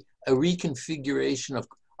simply a reconfiguration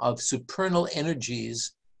of supernal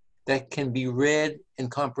energies that can be read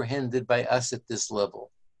and comprehended by us at this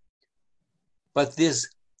level. But this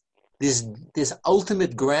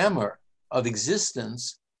ultimate grammar of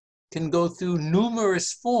existence can go through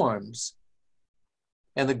numerous forms.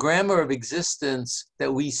 And the grammar of existence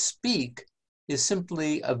that we speak is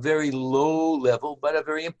simply a very low level, but a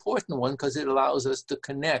very important one, because it allows us to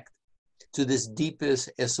connect to this deepest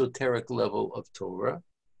esoteric level of Torah.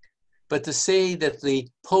 But to say that the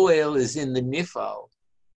poel is in the nifal,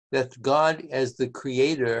 that God as the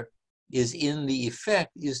creator is in the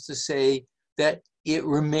effect, is to say that it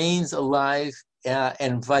remains alive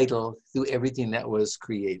and vital through everything that was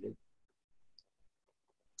created.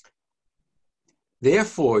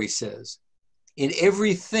 Therefore, he says, in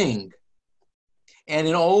everything and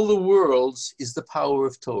in all the worlds is the power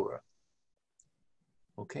of Torah.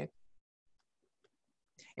 Okay?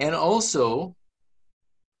 And also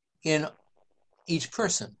in each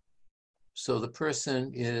person. So the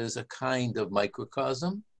person is a kind of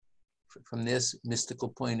microcosm from this mystical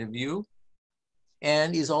point of view,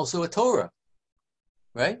 and is also a Torah,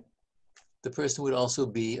 right? The person would also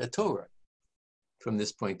be a Torah from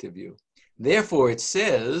this point of view. Therefore, it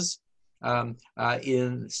says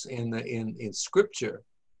in Scripture,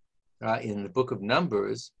 in the book of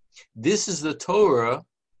Numbers, this is the Torah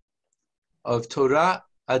of Torah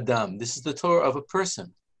Adam. This is the Torah of a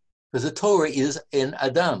person, because the Torah is an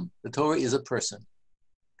Adam. The Torah is a person.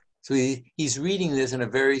 So he's reading this in a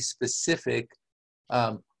very specific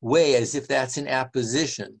way, as if that's an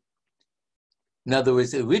apposition. In other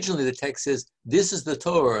words, originally the text says, this is the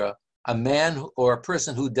Torah, a man or a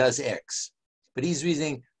person who does X. But he's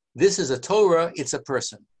reading, this is a Torah, it's a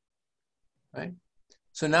person, right?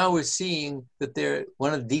 So now we're seeing that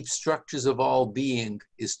one of the deep structures of all being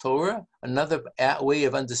is Torah. Another way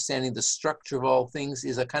of understanding the structure of all things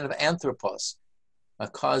is a kind of anthropos, a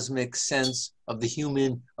cosmic sense of the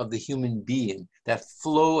human being. That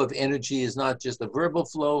flow of energy is not just a verbal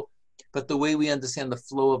flow, but the way we understand the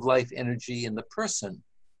flow of life energy in the person.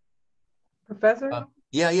 Professor?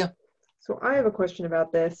 Yeah. So I have a question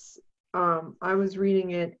about this. I was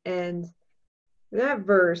reading it, and that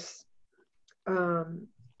verse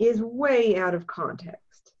is way out of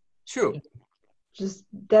context. True. Just,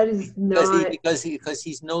 that is not... Because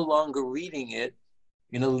he's no longer reading it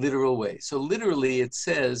in a literal way. So literally it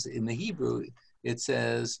says, in the Hebrew, it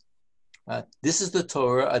says, this is the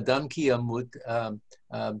Torah, Adam ki yamut,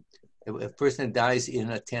 a person that dies in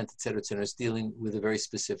a tent, etc., is dealing with a very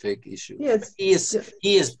specific issue. Yes. He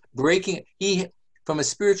is breaking, from a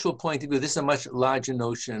spiritual point of view, this is a much larger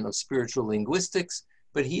notion of spiritual linguistics,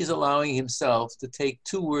 but he is allowing himself to take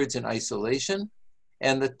two words in isolation,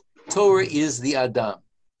 and the Torah is the Adam.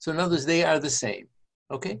 So in other words, they are the same.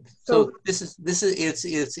 Okay, So this is this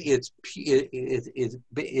is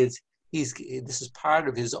part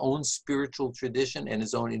of his own spiritual tradition and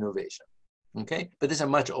his own innovation. Okay, but this is a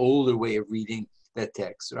much older way of reading that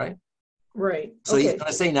text, right? right. So he's Okay.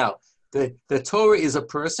 going to say now the Torah is a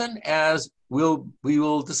person, as we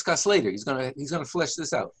will discuss later. He's going to flesh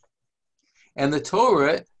this out, and the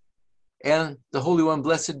Torah and the Holy One,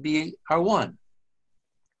 blessed be, are one.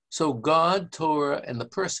 So God, Torah, and the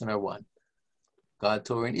person are one. God,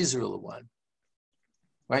 Torah, and Israel are one,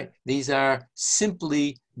 right? These are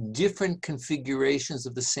simply different configurations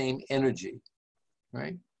of the same energy,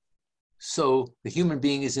 right? So the human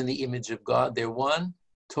being is in the image of God. They're one.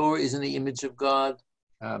 Torah is in the image of God,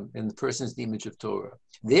 and the person is the image of Torah.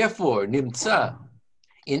 Therefore, nimtza,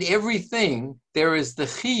 in everything, there is the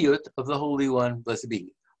chiyut of the Holy One, blessed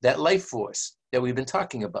be. That life force that we've been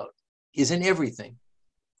talking about is in everything.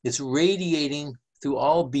 It's radiating through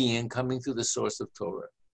all being, coming through the source of Torah.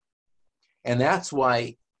 And that's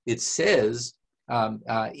why it says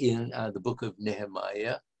in the book of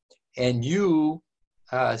Nehemiah, and you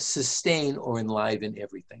sustain or enliven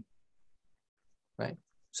everything, right?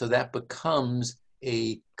 So that becomes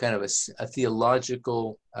a kind of a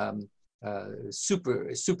theological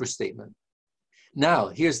super statement. Now,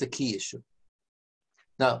 here's the key issue.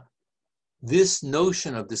 Now, this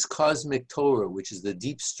notion of this cosmic Torah, which is the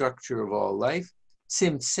deep structure of all life,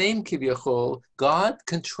 same kivyachol, God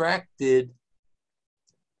contracted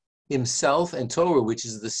himself and Torah, which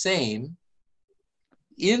is the same,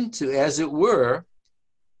 into, as it were,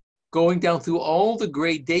 going down through all the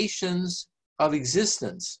gradations of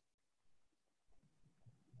existence.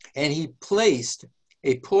 And he placed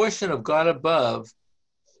a portion of God above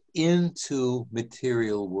into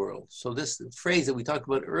material world. So this phrase that we talked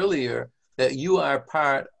about earlier, that you are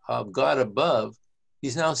part of God above,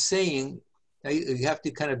 he's now saying, you have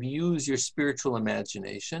to kind of use your spiritual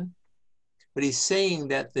imagination, but he's saying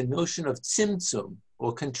that the notion of tzimtzum,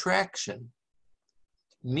 or contraction,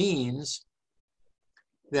 means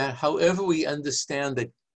that however we understand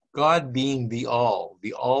that God being the all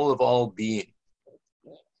of all being,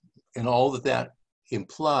 and all that that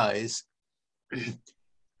implies,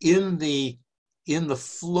 in the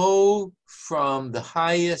flow from the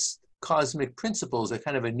highest cosmic principles, a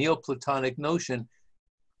kind of a Neoplatonic notion,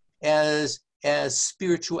 as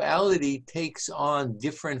spirituality takes on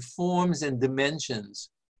different forms and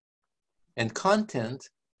dimensions and content,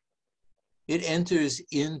 it enters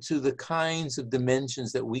into the kinds of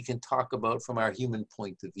dimensions that we can talk about from our human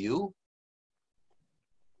point of view.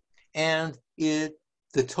 And the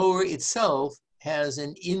Torah itself has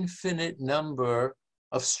an infinite number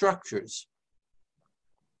of structures,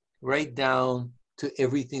 right down to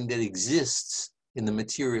everything that exists in the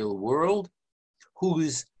material world,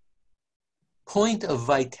 whose point of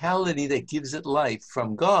vitality that gives it life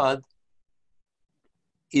from God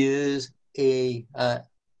is a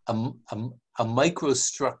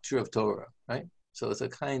microstructure of Torah, right? So it's a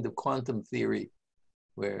kind of quantum theory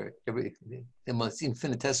where the most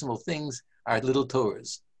infinitesimal things are little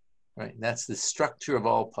Torahs, right? That's the structure of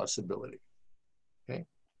all possibility, okay?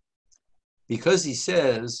 Because he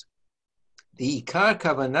says, the Ikar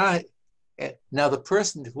Kavanah, now the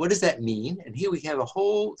person, what does that mean? And here we have his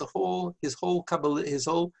whole Kabbalah, his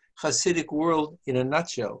whole Hasidic world in a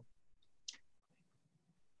nutshell.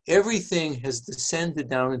 Everything has descended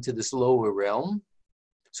down into this lower realm,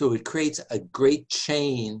 so it creates a great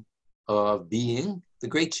chain of being. The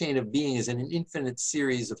great chain of being is an infinite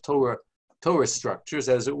series of Torah structures,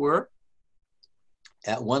 as it were.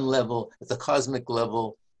 At one level, at the cosmic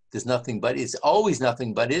level, there's nothing but it's always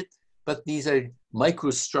nothing but it. But these are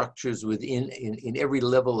microstructures within in every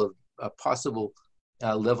level of possible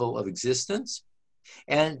level of existence.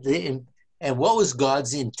 And what was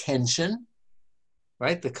God's intention?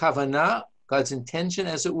 Right, the kavanah, God's intention,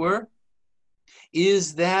 as it were,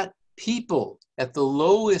 is that people at the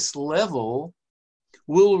lowest level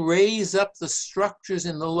will raise up the structures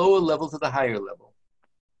in the lower level to the higher level,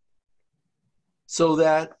 so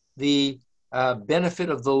that the benefit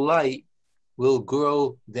of the light will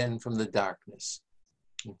grow then from the darkness.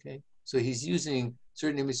 Okay, so he's using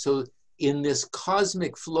certain images. So in this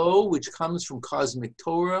cosmic flow, which comes from cosmic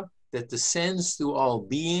Torah, that descends through all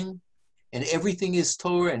being, and everything is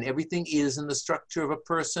Torah, and everything is in the structure of a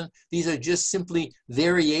person. These are just simply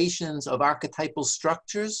variations of archetypal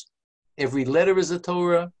structures. Every letter is a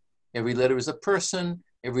Torah, every letter is a person,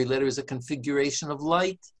 every letter is a configuration of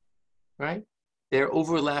light, right? They're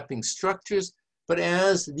overlapping structures, but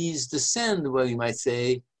as these descend, well, you might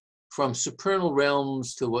say, from supernal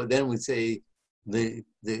realms to what then we'd say the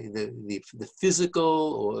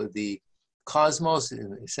physical or the cosmos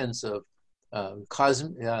in the sense of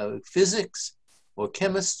physics or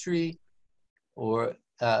chemistry or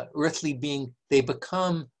earthly being, they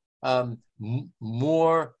become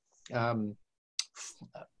more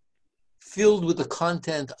filled with the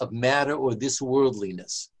content of matter or this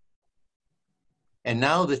worldliness. And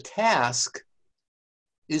now the task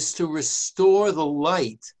is to restore the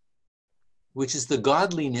light, which is the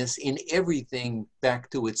godliness in everything, back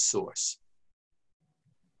to its source.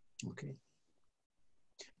 Okay.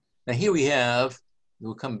 Now here we have,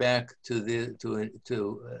 we'll come back to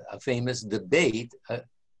a famous debate,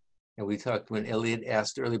 and we talked when Elliot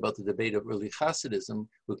asked earlier about the debate of early Hasidism.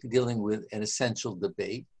 We're dealing with an essential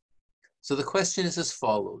debate. So the question is as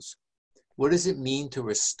follows: what does it mean to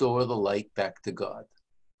restore the light back to God?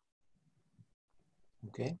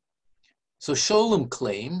 Okay, so Sholem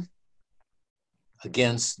claimed,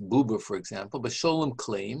 against Buber, for example, but Sholem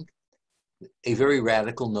claimed a very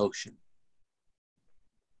radical notion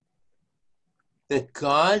that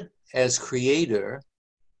God as creator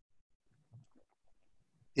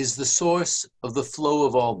is the source of the flow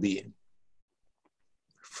of all being,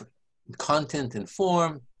 content and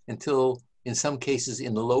form, until in some cases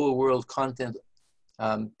in the lower world, content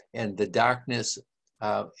and the darkness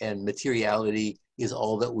and materiality is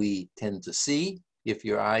all that we tend to see. If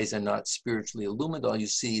your eyes are not spiritually illumined, all you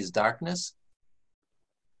see is darkness.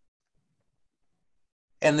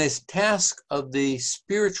 And this task of the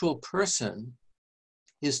spiritual person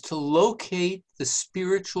is to locate the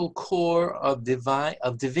spiritual core of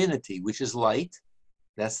divinity, which is light.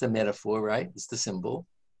 That's the metaphor, right? It's the symbol.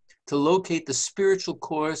 To locate the spiritual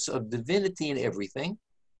course of divinity in everything,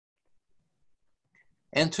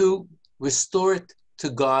 and to restore it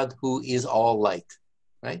to God, who is all light,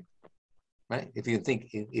 right? Right? If you think,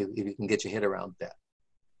 if you can get your head around that,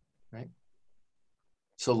 right?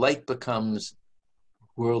 So light becomes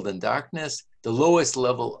world and darkness. The lowest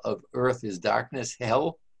level of earth is darkness,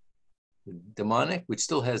 hell, demonic, which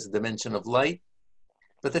still has a dimension of light.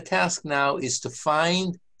 But the task now is to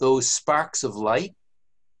find those sparks of light.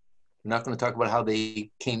 We're not going to talk about how they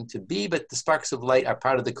came to be, but the sparks of light are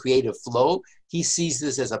part of the creative flow. He sees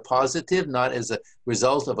this as a positive, not as a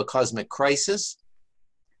result of a cosmic crisis,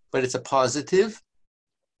 but it's a positive.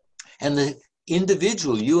 And the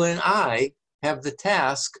individual, you and I, have the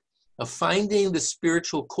task of finding the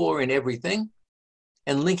spiritual core in everything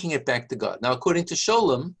and linking it back to God. Now, according to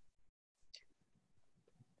Sholem,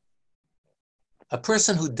 a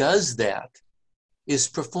person who does that is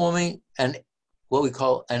performing what we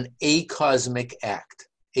call an acosmic act,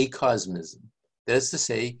 acosmism. That is to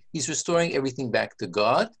say, he's restoring everything back to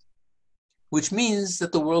God, which means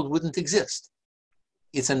that the world wouldn't exist.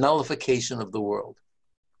 It's a nullification of the world.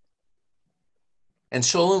 And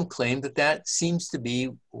Sholem claimed that that seems to be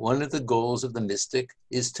one of the goals of the mystic,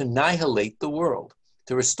 is to annihilate the world.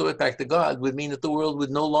 To restore it back to God would mean that the world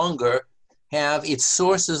would no longer have its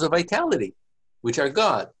sources of vitality, which are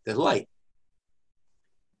God, the light.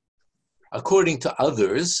 According to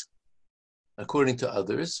others,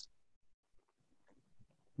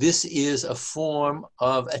 this is a form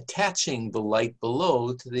of attaching the light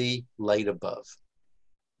below to the light above.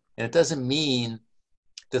 And it doesn't mean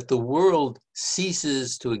that the world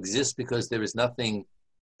ceases to exist because there is nothing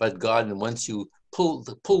but God. And once you pull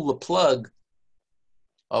the plug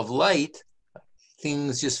of light,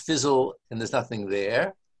 things just fizzle and there's nothing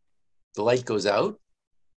there. The light goes out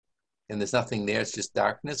and there's nothing there. It's just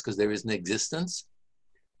darkness because there isn't existence.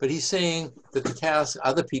 But he's saying that the task,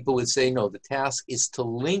 other people would say, no, the task is to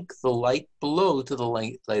link the light below to the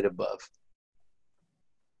light above.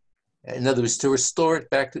 In other words, to restore it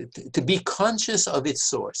back to be conscious of its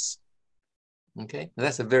source. Okay, and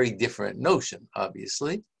that's a very different notion,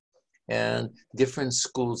 obviously. And different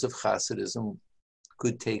schools of Hasidism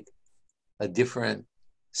could take a different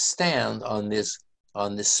stand on this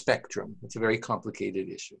spectrum. It's a very complicated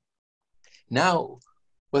issue. Now,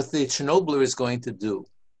 what the Chernobyler is going to do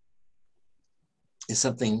is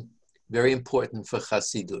something very important for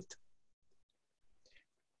Hasidut.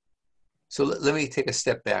 So let me take a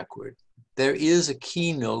step backward. There is a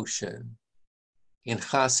key notion in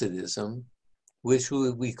Hasidism, which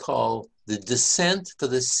we call the descent for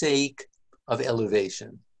the sake of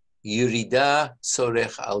elevation. Yirida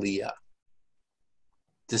tzorech aliyah.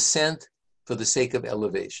 Descent for the sake of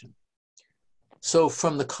elevation. So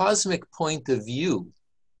from the cosmic point of view,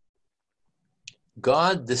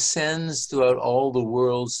 God descends throughout all the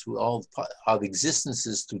worlds, through all of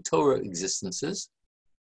existences, through Torah existences,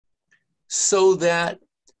 so that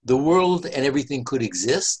the world and everything could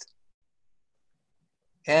exist.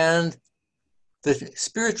 And the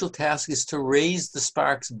spiritual task is to raise the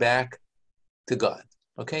sparks back to God.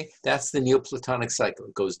 Okay, that's the Neoplatonic cycle.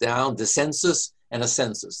 It goes down, descensus and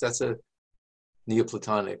ascensus. That's a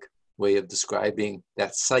Neoplatonic way of describing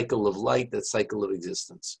that cycle of light, that cycle of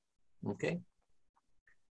existence. Okay.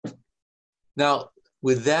 Now,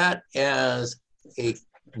 with that as a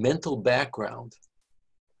mental background,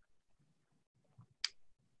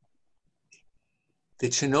 the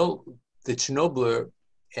Chernobyler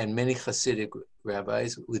and many Hasidic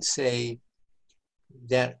rabbis would say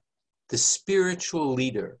that the spiritual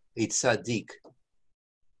leader, a tzaddik,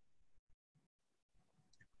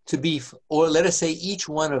 to be, or let us say each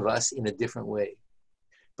one of us in a different way,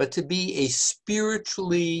 but to be a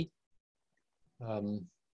spiritually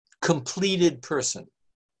completed person,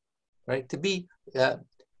 right? To be a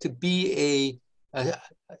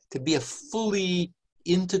fully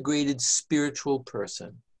integrated spiritual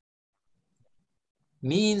person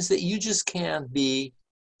means that you just can't be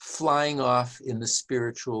flying off in the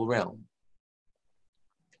spiritual realm.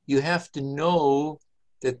 You have to know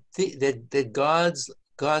that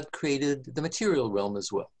God created the material realm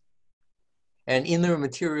as well. And in the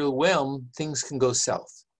material realm, things can go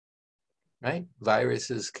south, right?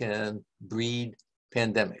 Viruses can breed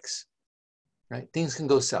pandemics, right? Things can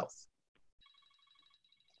go south.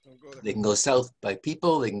 They can go south by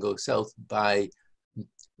people, they can go south by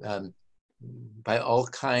all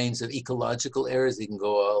kinds of ecological errors. They can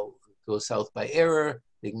go south by error.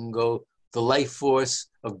 They can go, the life force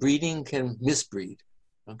of breeding can misbreed,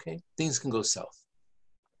 okay? Things can go south.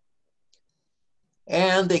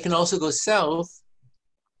 And they can also go south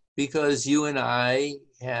because you and I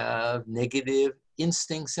have negative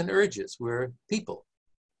instincts and urges. We're people,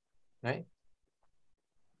 right?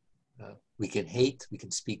 We can hate, we can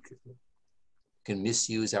speak, we can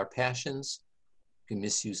misuse our passions, we can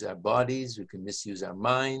misuse our bodies, we can misuse our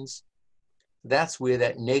minds. That's where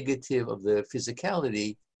that negative of the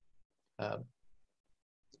physicality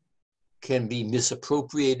can be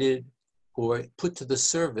misappropriated or put to the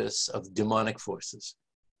service of demonic forces,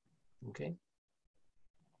 okay?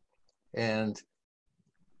 And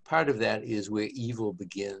part of that is where evil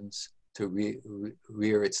begins to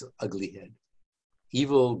rear its ugly head.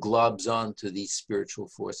 Evil globs onto these spiritual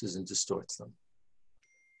forces and distorts them.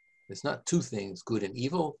 It's not two things, good and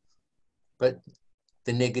evil, but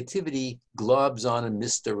the negativity globs on and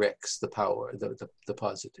misdirects the power, the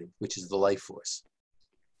positive, which is the life force.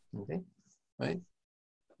 Okay, right?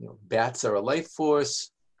 You know, bats are a life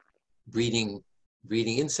force, breeding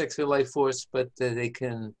insects are a life force, but they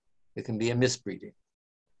can be a misbreeding,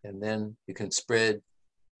 and then it can spread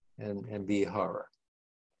and be a horror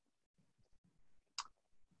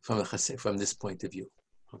from this point of view.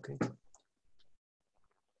 Okay.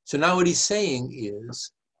 So now what he's saying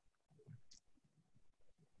is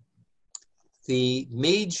the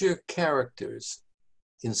major characters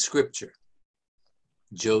in Scripture,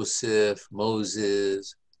 Joseph,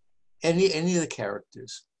 Moses, any of the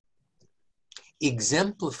characters,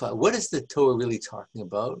 exemplify, what is the Torah really talking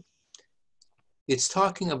about? It's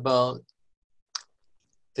talking about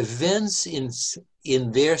events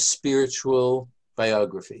in their spiritual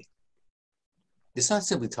biography. It's not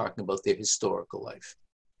simply talking about their historical life.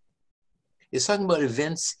 It's talking about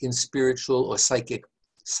events in spiritual or psychic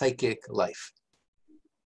life,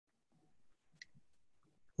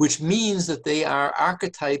 which means that they are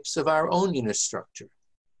archetypes of our own inner structure.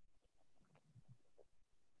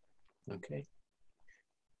 Okay?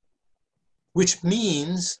 Which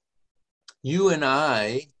means you and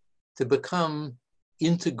I, to become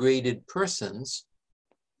integrated persons,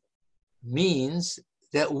 means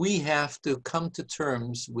that we have to come to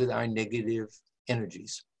terms with our negative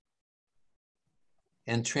energies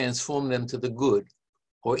and transform them to the good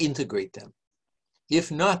or integrate them.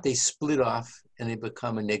 If not, they split off and they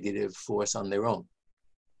become a negative force on their own,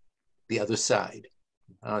 the other side.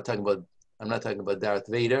 I'm not talking about Darth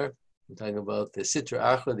Vader. I'm talking about the Sitra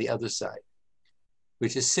Achra, the other side,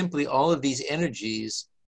 which is simply all of these energies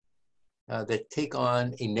that take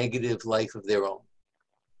on a negative life of their own,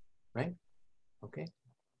 right? Okay,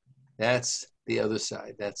 that's the other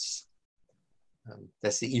side. That's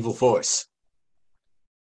the evil force.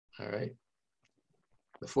 All right.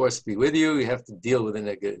 The force be with you. You have to deal with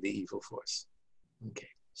the evil force. Okay.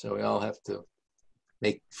 So we all have to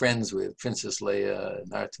make friends with Princess Leia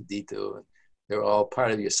and R2-D2. They're all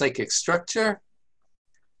part of your psychic structure.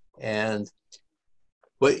 And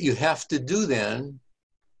what you have to do then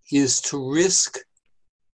is to risk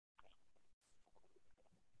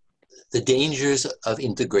the dangers of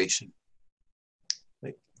integration.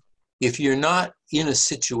 Right? If you're not in a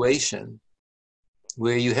situation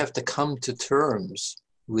where you have to come to terms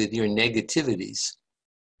with your negativities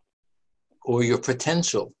or your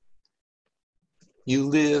potential you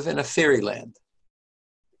live in a fairyland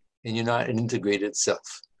and you're not an integrated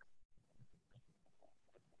self.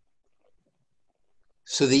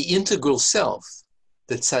 So the integral self,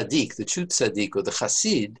 the tzaddik, the true tzaddik or the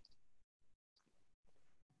Hasid,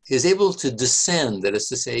 is able to descend, that is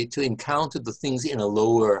to say, to encounter the things in a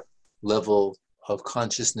lower level of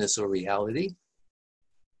consciousness or reality,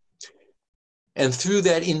 and through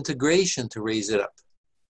that integration to raise it up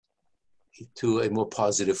to a more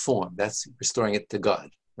positive form. That's restoring it to God,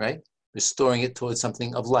 right? Restoring it towards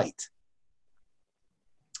something of light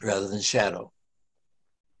rather than shadow.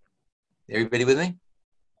 Everybody with me?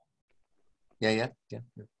 Yeah.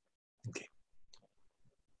 Okay.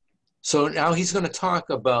 So now he's going to talk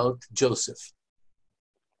about Joseph.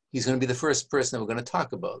 He's going to be the first person that we're going to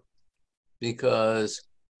talk about because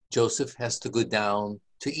Joseph has to go down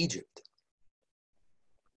to Egypt,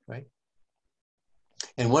 right?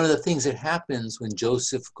 And one of the things that happens when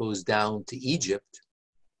Joseph goes down to Egypt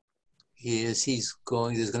is there's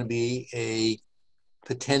going to be a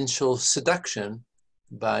potential seduction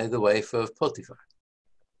by the wife of Potiphar,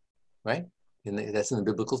 right? That's in the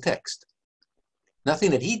biblical text.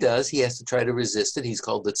 Nothing that he does, he has to try to resist it. He's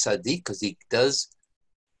called the tzaddik because he does.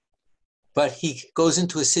 But he goes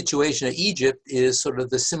into a situation that Egypt is sort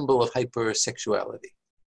of the symbol of hypersexuality.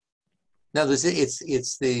 Now, it's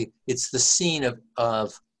the scene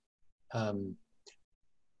of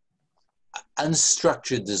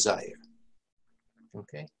unstructured desire.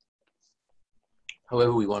 Okay.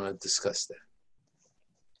 However, we want to discuss that.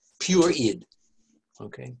 Pure id.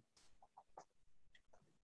 Okay.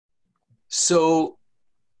 So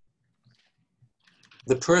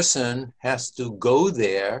the person has to go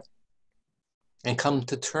there and come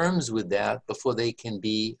to terms with that before they can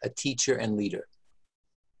be a teacher and leader.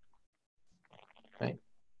 Right?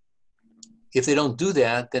 If they don't do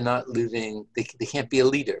that, they're not living, they can't be a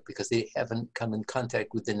leader because they haven't come in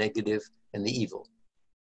contact with the negative and the evil.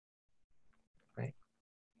 Right?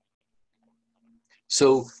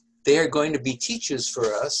 So they are going to be teachers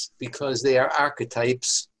for us because they are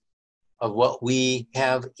archetypes of what we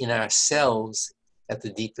have in ourselves at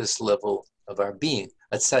the deepest level of our being.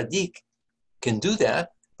 A tzaddik can do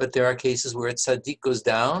that, but there are cases where a tzaddik goes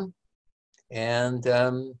down and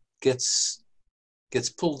gets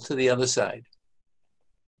pulled to the other side,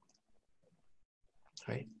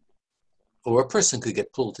 right? Or a person could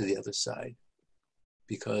get pulled to the other side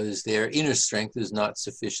because their inner strength is not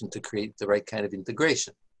sufficient to create the right kind of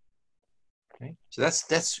integration. Okay? So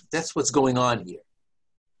that's what's going on here.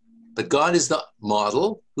 But God is the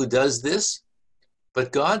model who does this,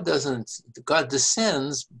 but God descends,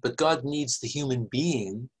 but God needs the human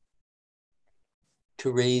being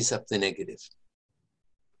to raise up the negative.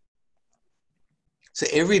 So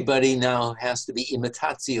everybody now has to be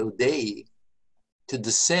imitatio Dei to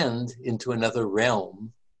descend into another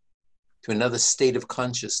realm, to another state of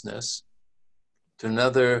consciousness, to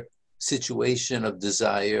another situation of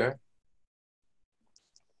desire,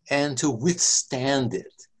 and to withstand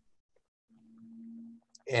it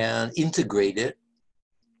and integrate it,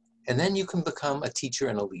 and then you can become a teacher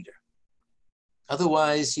and a leader.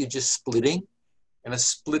 Otherwise, you're just splitting, and a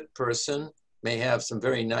split person may have some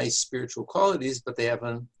very nice spiritual qualities, but they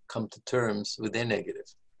haven't come to terms with their negative.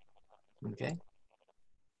 Okay?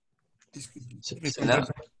 So now,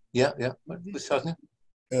 yeah. Who's talking?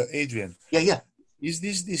 Adrian. Yeah. Is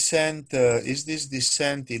this descent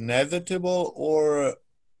inevitable or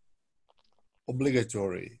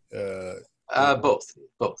obligatory? Both.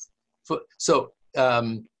 So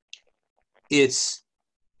it's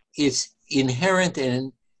inherent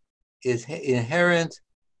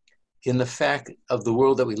in the fact of the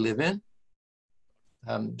world that we live in,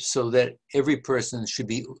 so that every person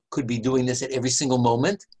could be doing this at every single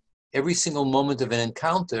moment. Every single moment of an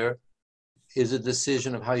encounter is a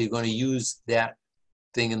decision of how you're going to use that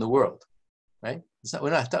thing in the world, right? We're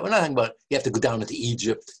not talking about you have to go down into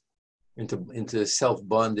Egypt, into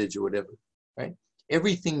self-bondage or whatever, right?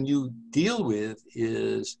 Everything you deal with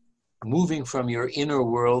is moving from your inner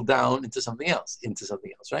world down into something else,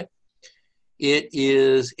 right?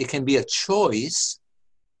 It can be a choice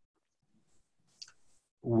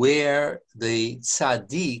where the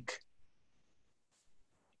tzaddik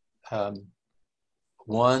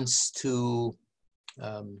wants to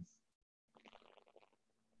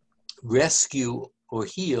rescue or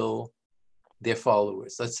heal their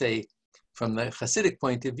followers. Let's say from the Hasidic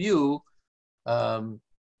point of view,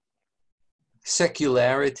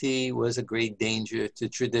 secularity was a great danger to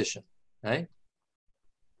tradition, right?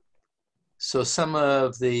 So some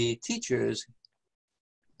of the teachers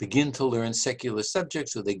begin to learn secular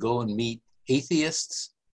subjects, so they go and meet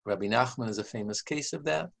atheists. Rabbi Nachman is a famous case of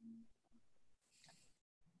that.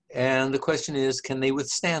 And the question is, can they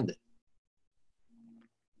withstand it?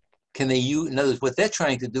 Can they use, in other words, what they're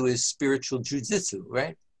trying to do is spiritual jujitsu,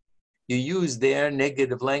 right? You use their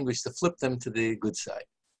negative language to flip them to the good side,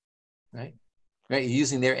 right? Right? You're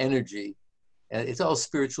using their energy. And it's all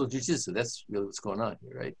spiritual jujitsu. That's really what's going on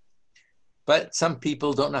here, right? But some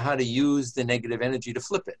people don't know how to use the negative energy to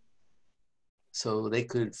flip it. So they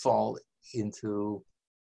could fall into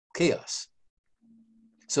chaos.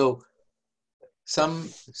 So some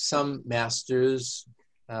masters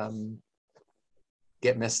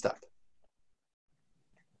get messed up.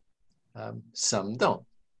 Some don't,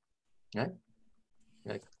 right?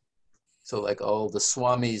 Like all the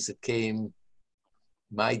swamis that came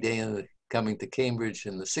my day coming to Cambridge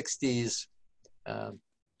in the 60s,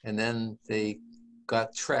 and then they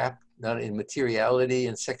got trapped not in materiality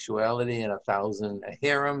and sexuality and a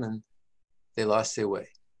harem, and they lost their way,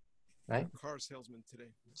 right? Car salesman today.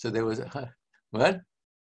 So there was what?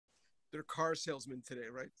 They're car salesmen today,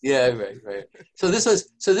 right? Yeah, right. So this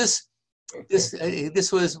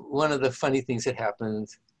was one of the funny things that happened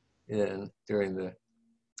during the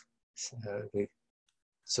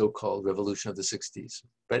so-called revolution of the 60s.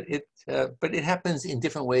 But it happens in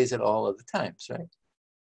different ways at all of the times,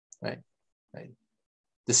 right?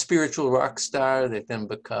 The spiritual rock star that then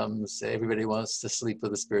becomes, everybody wants to sleep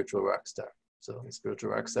with a spiritual rock star. So the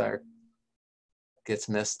spiritual rock star gets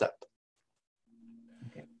messed up.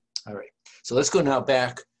 Okay, all right. So let's go now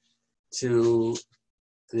back to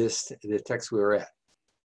the text we were at.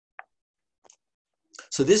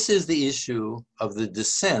 So this is the issue of the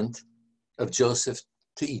descent of Joseph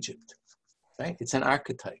to Egypt, right? It's an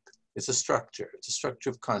archetype. It's a structure. It's a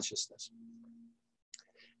structure of consciousness.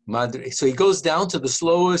 So he goes down to the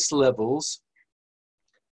slowest levels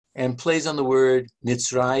and plays on the word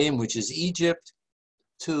Mitzrayim, which is Egypt,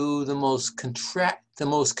 to the most contracted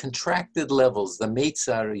levels, the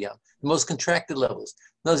Meitzariyam, the most contracted levels.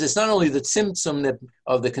 Notice it's not only the tzimtzum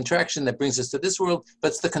of the contraction that brings us to this world, but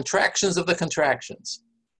it's the contractions of the contractions.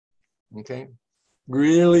 Okay?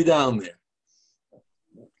 Really down there.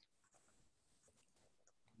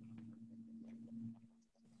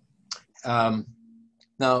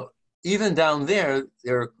 Now, even down there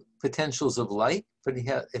are potentials of light, but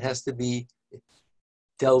it has to be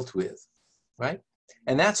dealt with, right?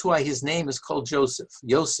 And that's why his name is called Joseph,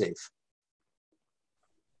 Yosef.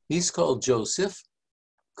 He's called Joseph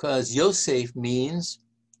because Yosef means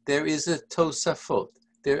there is a tosafot.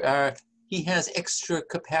 He has extra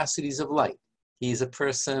capacities of light. He's a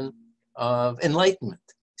person of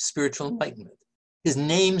enlightenment, spiritual enlightenment. His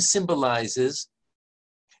name symbolizes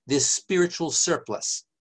this spiritual surplus.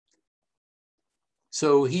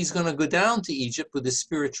 So he's going to go down to Egypt with a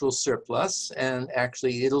spiritual surplus, and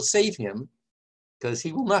actually it'll save him because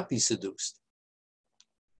he will not be seduced.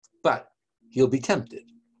 But he'll be tempted.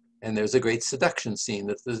 And there's a great seduction scene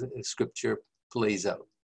that the scripture plays out.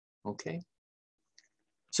 Okay?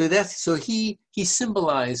 So he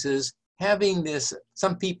symbolizes having this.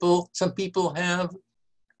 Some people have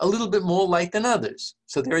a little bit more light than others.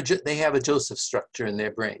 So they have a Joseph structure in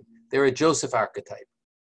their brain. They're a Joseph archetype.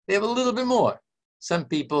 They have a little bit more. Some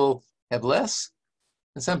people have less,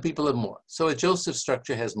 and some people have more. So a Joseph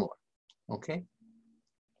structure has more. Okay?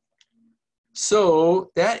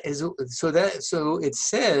 So it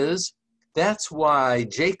says that's why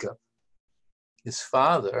Jacob, his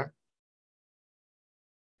father,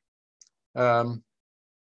 Jacob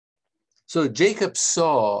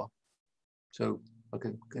saw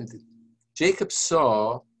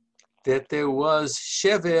that there was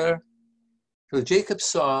shever. So Jacob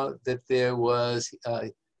saw that there was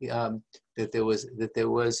a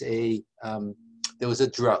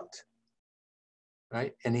drought,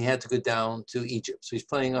 right? And he had to go down to Egypt. So he's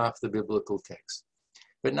playing off the biblical text.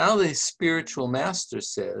 But now the spiritual master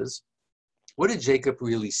says, what did Jacob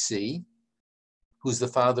really see? Who's the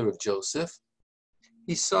father of Joseph?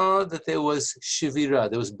 He saw that there was shivira,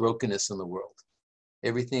 there was brokenness in the world.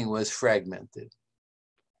 Everything was fragmented,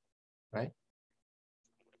 right?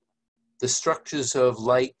 The structures of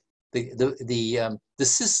light, the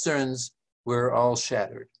cisterns were all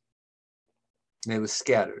shattered. They were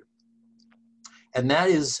scattered. And that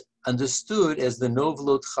is understood as the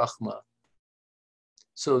novlot chachma.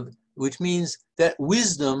 So, which means that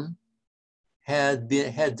wisdom had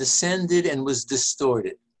descended and was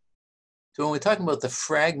distorted. So when we're talking about the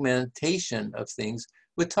fragmentation of things,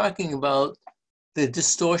 we're talking about the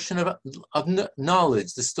distortion of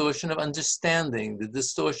knowledge, distortion of understanding, the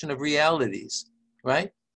distortion of realities,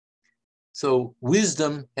 right? So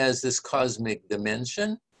wisdom has this cosmic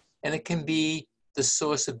dimension, and it can be the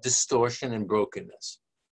source of distortion and brokenness,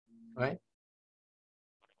 right?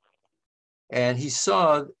 And he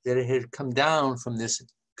saw that it had come down from this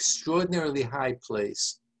extraordinarily high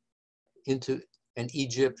place into an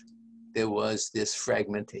Egypt. There was this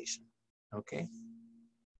fragmentation, okay?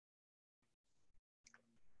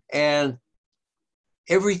 And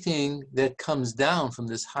everything that comes down from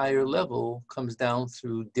this higher level comes down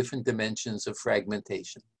through different dimensions of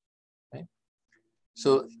fragmentation, right?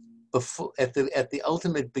 So before, at the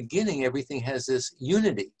ultimate beginning, everything has this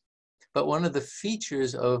unity. But one of the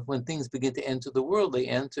features of when things begin to enter the world, they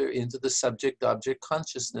enter into the subject-object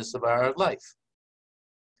consciousness of our life.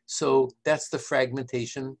 So that's the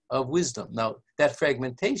fragmentation of wisdom. Now, that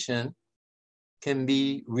fragmentation can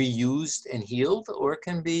be reused and healed, or it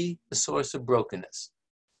can be a source of brokenness,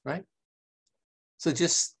 right? So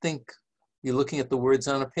just think, you're looking at the words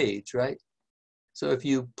on a page, right? So if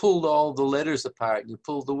you pulled all the letters apart, you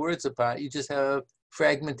pulled the words apart, you just have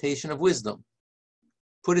fragmentation of wisdom.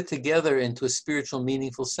 Put it together into a spiritual,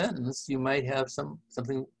 meaningful sentence, you might have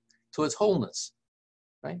something towards wholeness,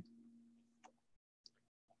 right?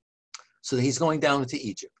 So he's going down into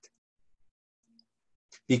Egypt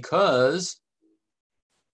because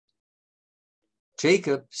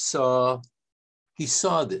Jacob saw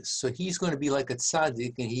this. So he's going to be like a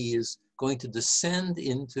tzaddik, and he is going to descend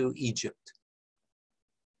into Egypt,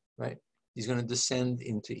 right? He's going to descend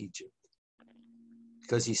into Egypt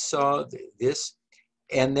because he saw this,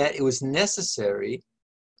 and that it was necessary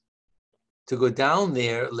to go down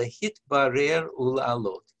there, lehit barer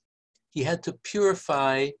ul'alot. He had to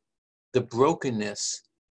purify the brokenness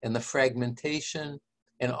and the fragmentation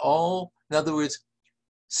and all. In other words,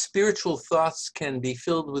 spiritual thoughts can be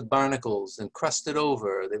filled with barnacles and crusted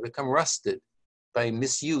over. They become rusted by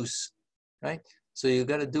misuse, right? So you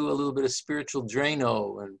got to do a little bit of spiritual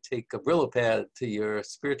Drano and take a Brillo pad to your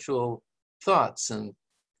spiritual thoughts. And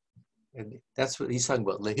that's what he's talking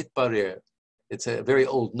about, lehit barer. It's a very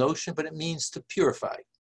old notion, but it means to purify.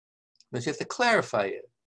 But you have to clarify it.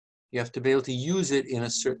 You have to be able to use it in a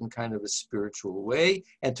certain kind of a spiritual way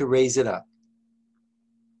and to raise it up.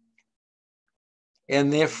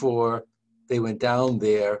 And therefore, they went down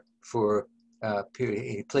there for a period.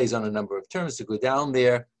 He plays on a number of terms to go down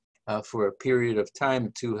there for a period of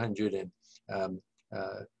time,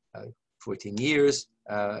 214 years,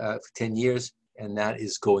 10 years, and that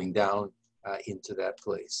is going down into that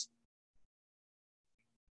place.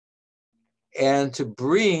 And to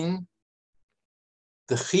bring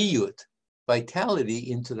the chiyut, vitality,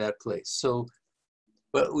 into that place. So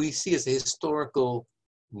what we see is a historical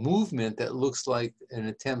movement that looks like an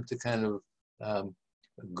attempt to kind of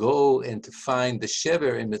go and to find the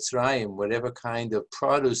shever in Mitzrayim, whatever kind of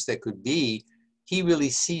produce that could be. He really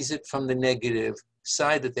sees it from the negative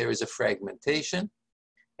side, that there is a fragmentation.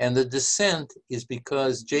 And the descent is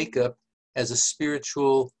because Jacob has a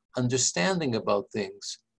spiritual understanding about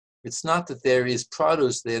things. It's not that there is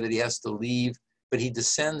produce there that he has to leave, but he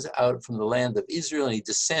descends out from the land of Israel and he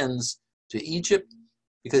descends to Egypt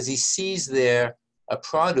because he sees there a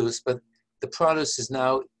produce, but the produce is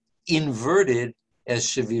now inverted as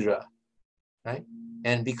Shavira, right?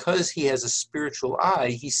 And because he has a spiritual eye,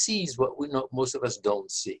 he sees what we know most of us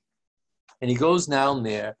don't see. And he goes down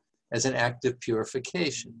there as an act of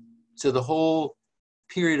purification. So the whole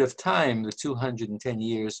period of time, the 210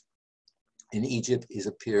 years in Egypt, is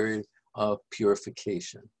a period of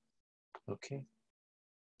purification, okay?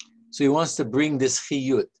 So he wants to bring this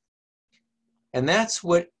chiyut. And that's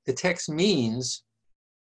what the text means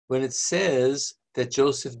when it says that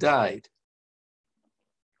Joseph died.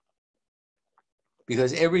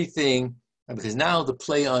 Because because now the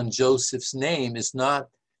play on Joseph's name is not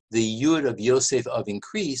the yud of Yosef of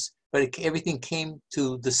increase, but everything came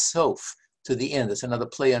to the sof, to the end. That's another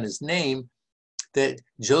play on his name, that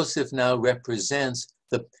Joseph now represents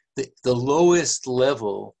the lowest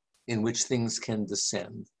level in which things can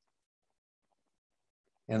descend.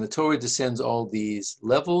 And the Torah descends all these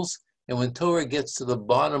levels. And when Torah gets to the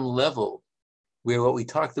bottom level, where what we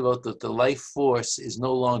talked about, that the life force is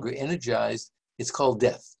no longer energized, it's called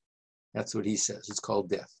death. That's what he says. It's called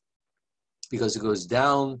death. Because it goes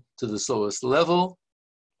down to the lowest level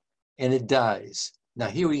and it dies. Now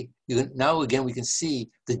now again we can see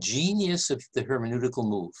the genius of the hermeneutical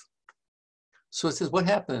move. So it says, what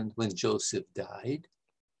happened when Joseph died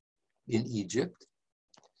in Egypt?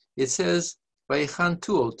 It says,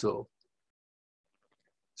 Vayichantu oto.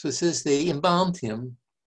 So it says they embalmed him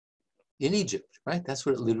in Egypt, right? That's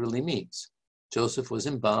what it literally means. Joseph was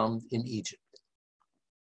embalmed in Egypt.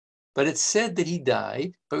 But it's said that he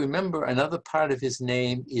died. But remember, another part of his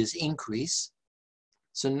name is increase.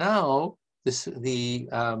 So now the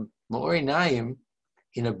Ma'ori Naim,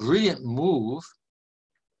 in a brilliant move,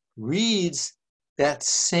 reads that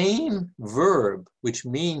same verb, which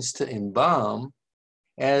means to embalm,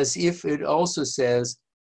 as if it also says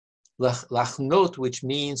lachnot, which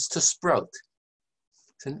means to sprout.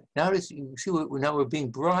 So now you see, now we're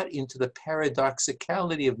being brought into the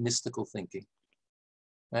paradoxicality of mystical thinking,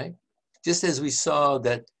 right? Just as we saw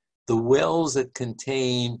that the wells that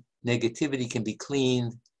contain negativity can be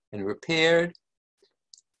cleaned and repaired,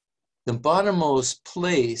 the bottommost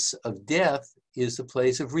place of death is the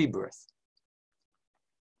place of rebirth.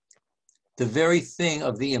 The very thing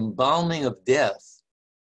of the embalming of death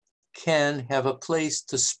can have a place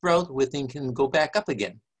to sprout with and can go back up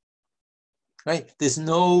again, right? There's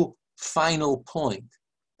no final point.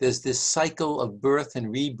 There's this cycle of birth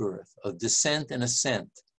and rebirth, of descent and ascent.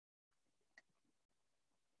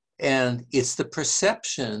 And it's the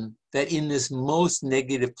perception that in this most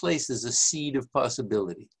negative place is a seed of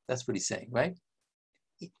possibility. That's what he's saying, right?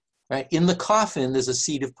 Right? In the coffin, there's a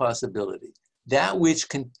seed of possibility. That which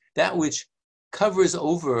covers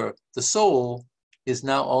over the soul is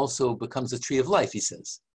now also becomes a tree of life, he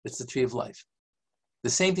says. It's the tree of life.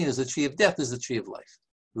 The same thing as the tree of death is the tree of life.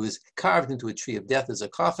 It was carved into a tree of death as a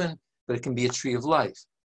coffin, but it can be a tree of life.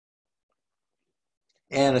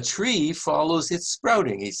 And a tree follows its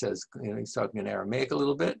sprouting, he says. You know, he's talking in Aramaic a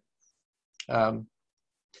little bit.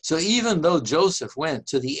 So even though Joseph went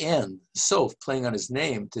to the end, Soph, playing on his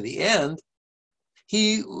name, to the end,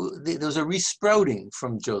 there was a resprouting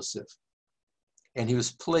from Joseph. And he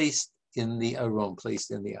was placed in the Aron,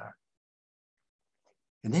 placed in the ark.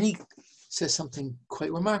 And then he says something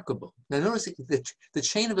quite remarkable. Now notice that the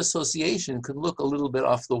chain of association could look a little bit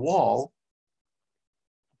off the wall,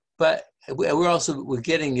 but we're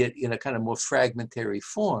getting it in a kind of more fragmentary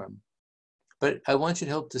form. But I want you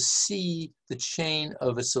to help to see the chain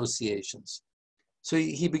of associations. So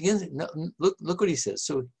he begins, look what he says.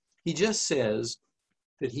 So he just says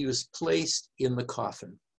that he was placed in the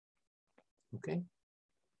coffin, okay?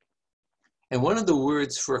 And one of the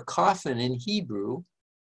words for a coffin in Hebrew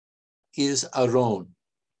is aron.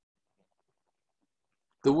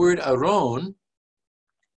 The word aron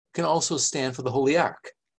can also stand for the Holy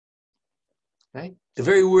Ark, right? The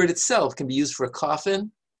very word itself can be used for a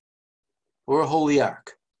coffin or a Holy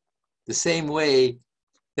Ark. The same way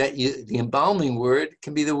that the embalming word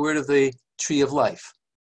can be the word of the tree of life,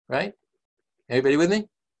 right? Everybody with me?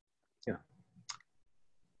 Yeah.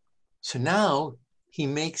 So now he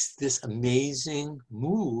makes this amazing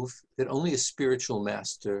move that only a spiritual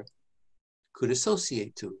master could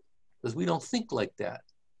associate to, because we don't think like that.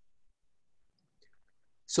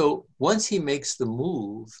 So once he makes the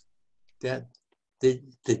move that the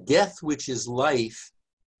death which is life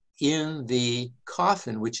in the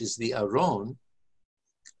coffin, which is the Aron,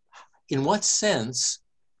 in what sense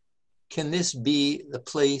can this be the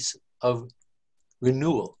place of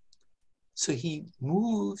renewal? So he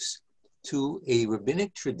moves to a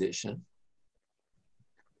rabbinic tradition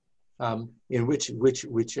in which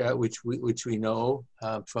we know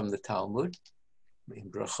from the Talmud in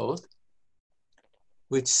Brachot,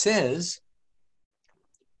 which says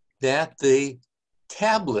that the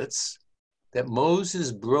tablets that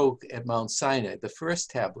Moses broke at Mount Sinai, the first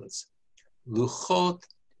tablets, Luchot,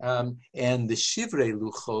 and the Shivrei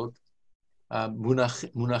Luchot,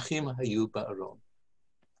 Munachim Hayu Ba'aron.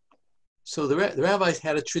 So the rabbis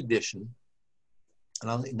had a tradition,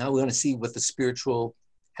 and now we're going to see what the spiritual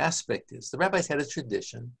aspect is. The rabbis had a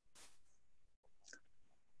tradition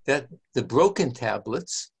that the broken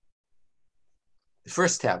tablets, the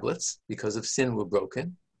first tablets, because of sin, were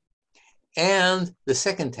broken, and the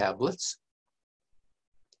second tablets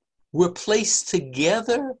were placed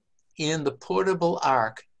together in the portable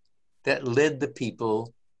ark that led the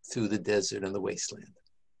people through the desert and the wasteland.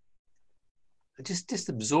 Just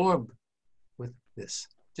absorb with this.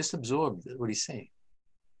 Just absorb what he's saying.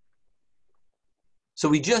 So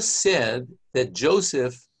we just said that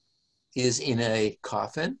Joseph is in a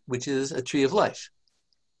coffin, which is a tree of life,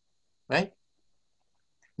 right?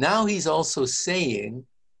 Now he's also saying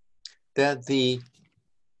that the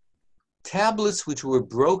tablets which were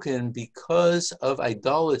broken because of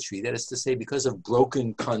idolatry, that is to say, because of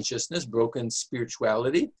broken consciousness, broken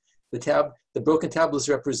spirituality, the broken tablets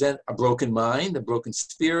represent a broken mind, a broken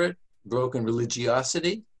spirit, broken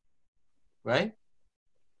religiosity, right?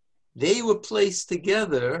 They were placed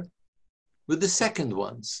together with the second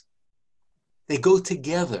ones. They go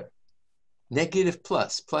together. Negative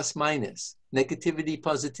plus, plus minus, negativity,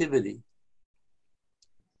 positivity,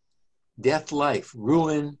 death, life,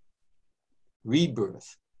 ruin,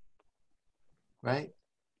 rebirth, right?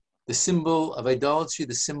 The symbol of idolatry,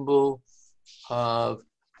 the symbol of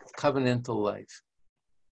covenantal life.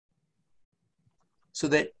 So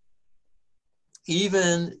that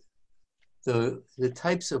even the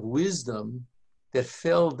types of wisdom that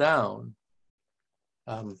fell down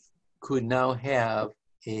could now have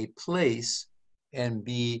a place and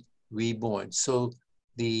be reborn. So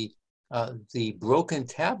the broken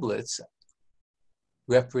tablets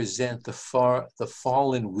represent the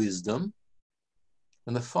fallen wisdom,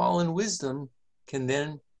 and the fallen wisdom can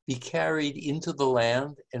then be carried into the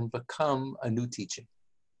land and become a new teaching.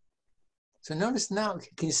 So notice now,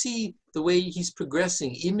 can you see the way he's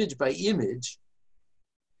progressing image by image?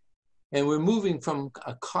 And we're moving from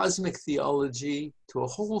a cosmic theology to a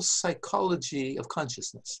whole psychology of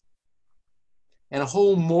consciousness, and a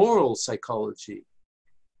whole moral psychology,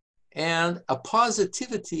 and a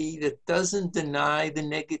positivity that doesn't deny the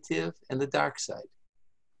negative and the dark side.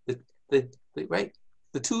 Right?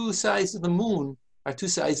 The two sides of the moon are two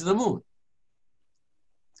sides of the moon,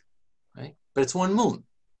 right? But it's one moon.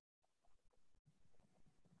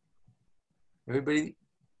 Everybody,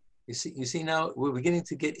 you see now we're beginning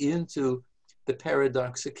to get into the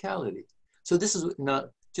paradoxicality. So this is not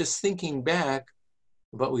just thinking back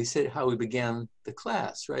about we said how we began the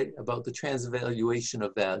class, right? About the transvaluation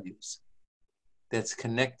of values. That's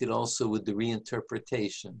connected also with the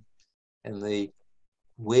reinterpretation and the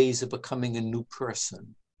ways of becoming a new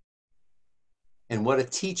person. And what a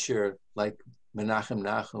teacher like Menachem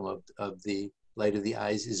Nachum of the Light of the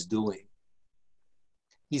Eyes is doing.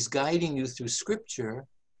 He's guiding you through scripture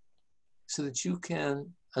so that you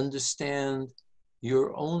can understand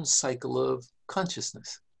your own cycle of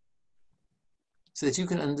consciousness. So that you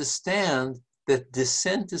can understand that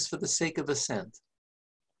dissent is for the sake of ascent.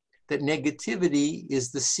 That negativity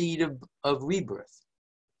is the seed of rebirth.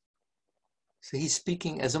 So he's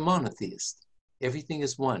speaking as a monotheist. Everything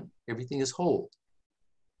is one. Everything is whole.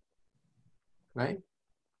 Right?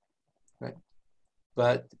 Right.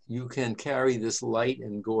 But you can carry this light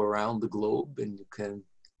and go around the globe, and you can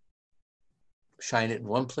shine it in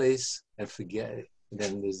one place and forget it. And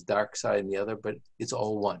then there's dark side in the other, but it's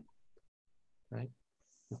all one. Right?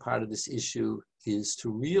 And part of this issue is to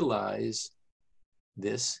realize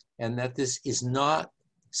this, and that this is not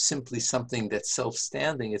simply something that's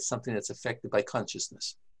self-standing, it's something that's affected by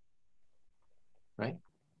consciousness. Right?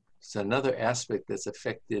 It's another aspect that's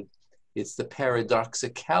affected. It's the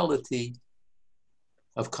paradoxicality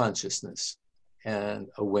of consciousness and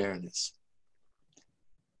awareness.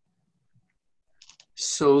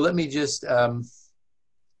 So let me just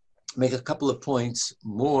make a couple of points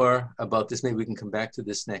more about this. Maybe we can come back to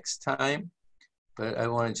this next time, but I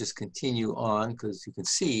want to just continue on because you can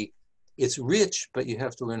see it's rich, but you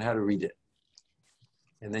have to learn how to read it.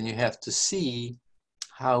 And then you have to see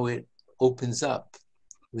how it opens up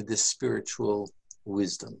with this spiritual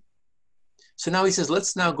wisdom. So now he says,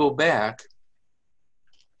 let's now go back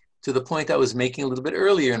to the point I was making a little bit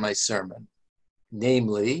earlier in my sermon,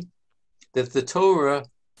 namely that the Torah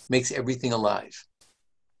makes everything alive.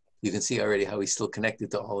 You can see already how he's still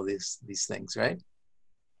connected to all of these things, right?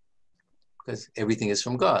 Because everything is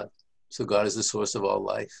from God. So God is the source of all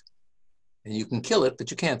life. And you can kill it,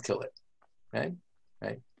 but you can't kill it, right?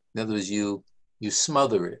 Right? In other words, you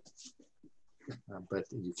smother it, but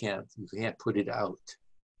you can't put it out.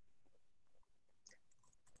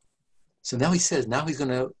 So now he says, now he's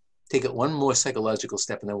going to take it one more psychological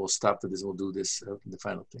step, and then we'll stop with this. We'll do this, the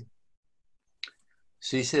final thing.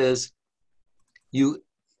 So he says,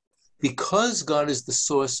 because God is the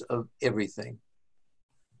source of everything,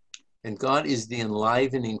 and God is the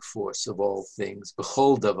enlivening force of all things,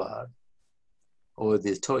 b'chol davar, or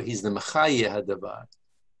he's the mechayeh hadavar.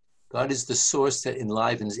 God is the source that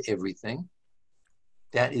enlivens everything.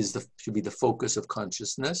 That should be the focus of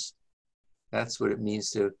consciousness. That's what it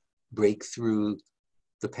means to break through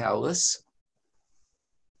the palace,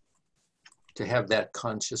 to have that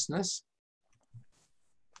consciousness.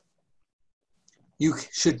 You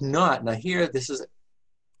should not, now here,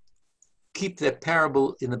 keep that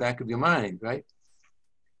parable in the back of your mind, right?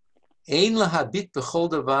 Ein lahabit b'chol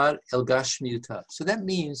davar el gashmiuta. So that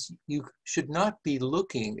means you should not be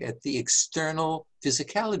looking at the external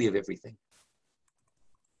physicality of everything.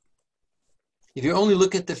 If you only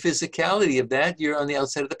look at the physicality of that, you're on the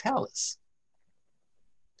outside of the palace.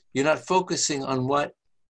 You're not focusing on what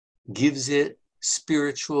gives it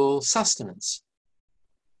spiritual sustenance,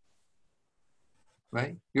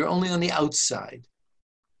 right? You're only on the outside.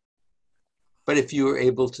 But if you are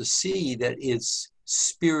able to see that it's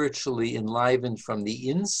spiritually enlivened from the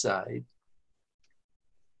inside,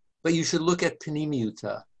 but you should look at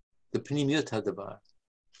panimiuta, the panimiuta davar,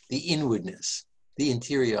 the inwardness, the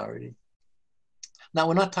interiority. Now,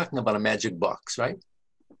 we're not talking about a magic box, right?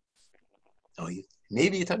 Oh,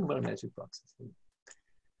 maybe you're talking about a magic box.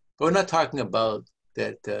 But we're not talking about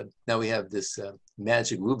that. Now we have this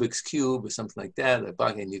magic Rubik's cube or something like that,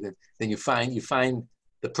 and you find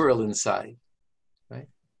the pearl inside, right?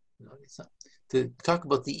 No, it's not. To talk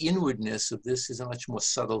about the inwardness of this is a much more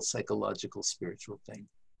subtle psychological, spiritual thing.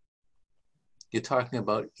 You're talking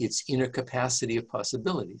about its inner capacity of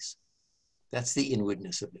possibilities. That's the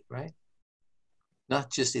inwardness of it, right?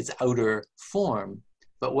 Not just its outer form,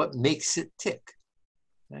 but what makes it tick,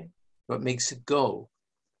 right? What makes it go.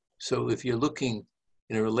 So if you're looking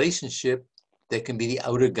in a relationship, that can be the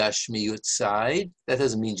outer gashmiyut side. That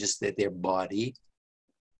doesn't mean just that their body,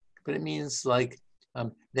 but it means like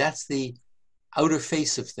that's the outer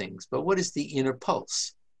face of things. But what is the inner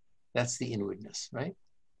pulse? That's the inwardness, right?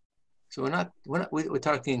 So we're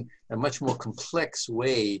talking a much more complex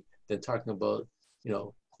way than talking about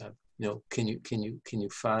can you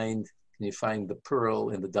find the pearl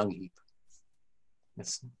in the dung heap? You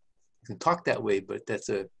can talk that way, but that's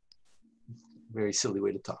a very silly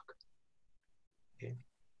way to talk. Okay,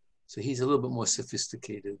 so he's a little bit more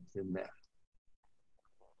sophisticated than that.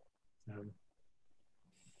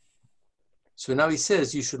 So now he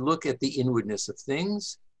says you should look at the inwardness of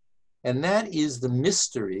things, and that is the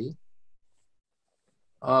mystery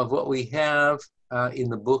of what we have in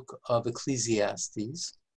the book of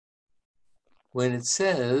Ecclesiastes, when it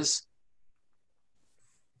says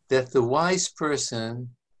that the wise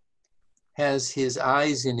person has his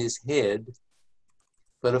eyes in his head,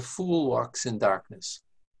 but a fool walks in darkness.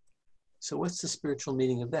 So what's the spiritual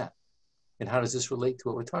meaning of that? And how does this relate to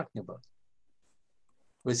what we're talking about?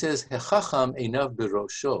 Well, it says, Hechacham einav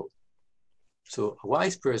berosho. So a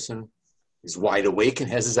wise person is wide awake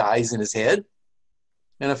and has his eyes in his head,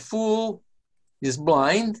 and a fool is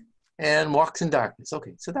blind and walks in darkness.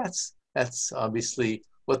 Okay, so that's obviously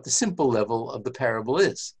what the simple level of the parable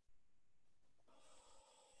is.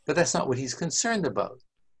 But that's not what he's concerned about.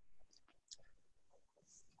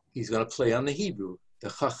 He's going to play on the Hebrew. The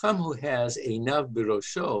Chacham who has einav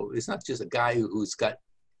berosho is not just a guy who's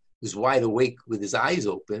wide awake with his eyes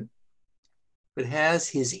open, but has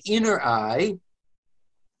his inner eye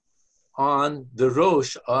on the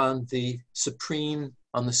Rosh, on the supreme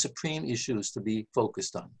issues to be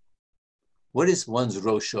focused on. What is one's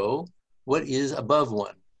Rosho? What is above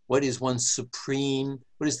one? What is the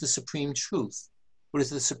supreme truth? What is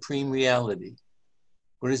the supreme reality?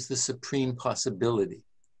 What is the supreme possibility?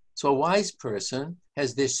 So a wise person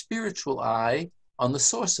has their spiritual eye on the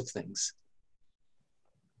source of things,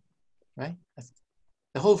 right?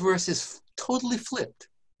 The whole verse is totally flipped.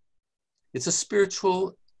 It's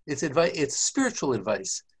spiritual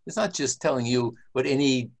advice. It's not just telling you what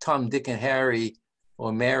any Tom, Dick, and Harry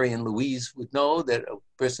or Mary and Louise would know, that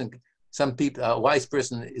a wise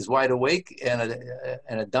person is wide awake and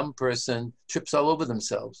a dumb person trips all over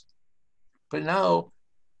themselves. But now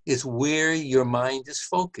it's where your mind is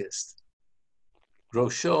focused.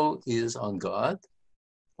 Rosho is on God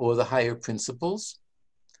or the higher principles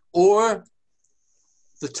or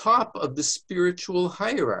the top of the spiritual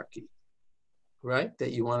hierarchy, right?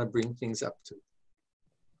 That you want to bring things up to,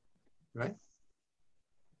 right?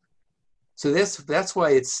 So that's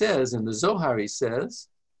why it says in the Zohar, he says,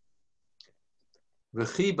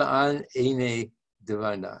 V'chi ba'an eine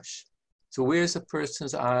devanash. So where's a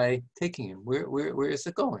person's eye taking him? Where is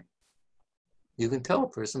it going? You can tell a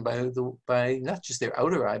person by not just their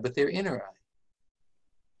outer eye, but their inner eye,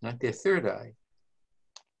 not their third eye,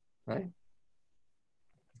 right?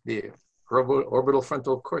 The orbital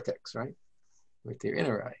frontal cortex, right? With their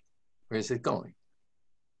inner eye. Where is it going?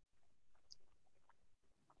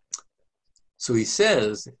 So he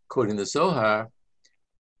says, quoting the Zohar,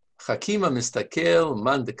 Chakima mistakel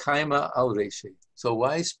man dekaima al reshe. So a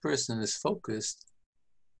wise person is focused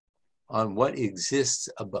on what exists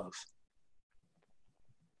above,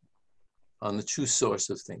 on the true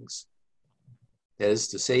source of things. That is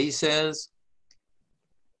to say, he says,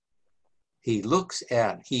 she looks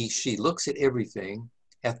at everything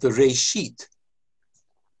at the reshit.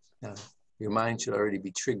 Now, your mind should already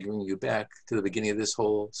be triggering you back to the beginning of this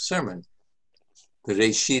whole sermon. The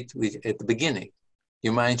reshit at the beginning.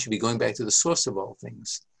 Your mind should be going back to the source of all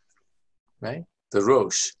things, right? The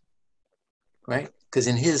Rosh, right? Because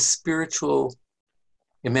in his spiritual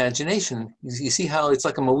imagination, you see how it's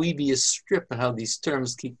like a Moebius strip and how these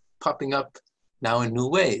terms keep popping up now in new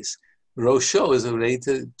ways. Rosho is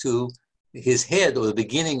related to his head, or the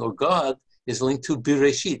beginning, or God is linked to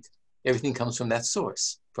Bereshit. Everything comes from that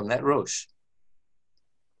source, from that Rosh.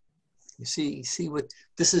 You see what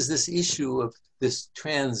this is, this issue of this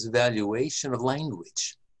transvaluation of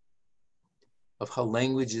language, of how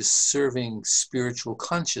language is serving spiritual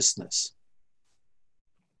consciousness.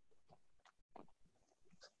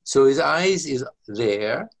 So his eyes is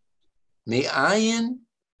there. Me'ayin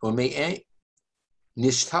or me'ayin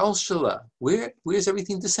nishtal shala. Where's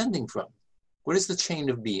everything descending from? What is the chain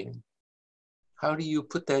of being? How do you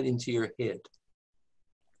put that into your head?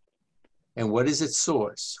 And what is its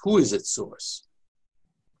source? Who is its source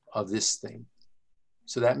of this thing?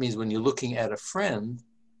 So that means when you're looking at a friend,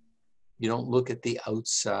 you don't look at the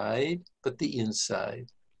outside, but the inside.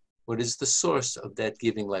 What is the source of that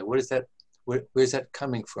giving light? What is that? Where's that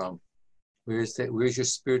coming from? Where's your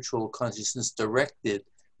spiritual consciousness directed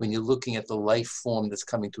when you're looking at the life form that's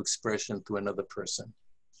coming to expression through another person?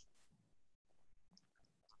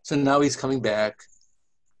 So now he's coming back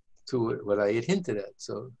to what I had hinted at.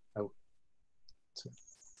 So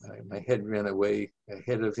my head ran away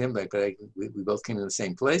ahead of him, but we both came to the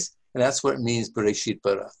same place. And that's what it means, Bereshit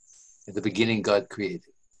bara. At the beginning, God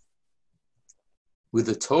created. With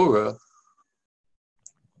the Torah,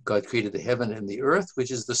 God created the heaven and the earth, which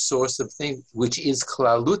is the source of things, which is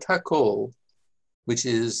klalut hakol, which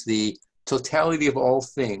is the totality of all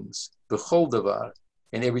things, b'chol davar,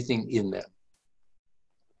 and everything in them.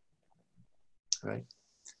 Right?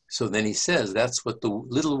 So then he says, that's what the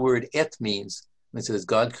little word et means. It says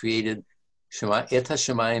God created et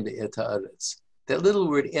ha-shamayim ve'et ha'aretz. That little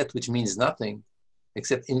word et, which means nothing,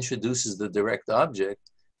 except introduces the direct object,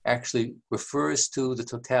 actually refers to the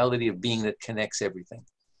totality of being that connects everything.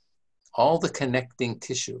 All the connecting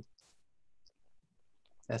tissue.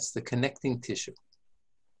 That's the connecting tissue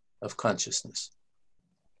of consciousness.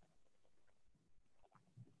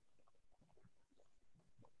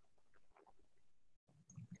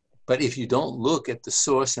 But if you don't look at the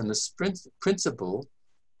source and the principle,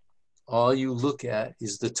 all you look at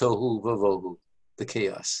is the tohu vavohu, the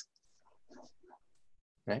chaos.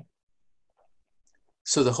 Right?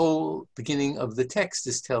 So the whole beginning of the text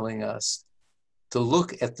is telling us to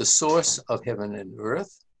look at the source of heaven and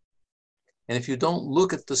earth. And if you don't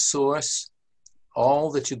look at the source,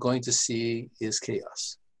 all that you're going to see is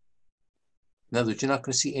chaos. In other words, you're not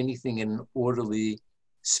going to see anything in an orderly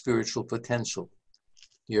spiritual potential.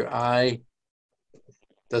 Your eye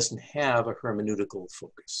doesn't have a hermeneutical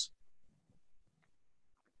focus.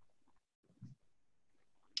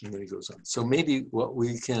 And then he goes on. So maybe what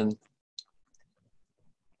we can,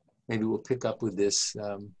 maybe we'll pick up with this.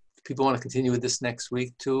 People want to continue with this next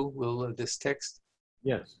week too? Will this text?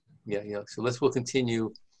 Yes. Yeah. So we'll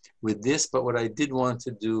continue with this. But what I did want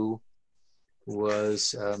to do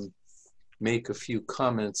was make a few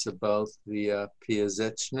comments about the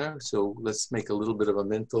Piaseczner. So let's make a little bit of a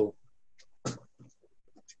mental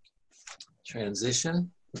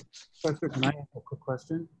transition. Professor, can I ask a quick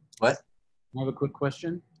question? What? I have a quick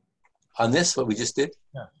question. On this, what we just did?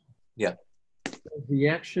 Yeah. Yeah. Does the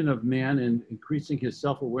action of man in increasing his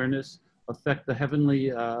self-awareness affect the heavenly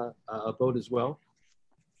abode as well?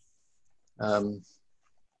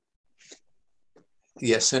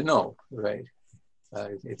 Yes and no, right?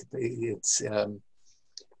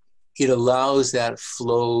 It allows that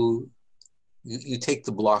flow. You take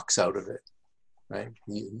the blocks out of it, right?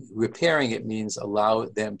 Repairing it means allow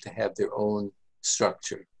them to have their own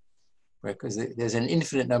structure, right? Because there's an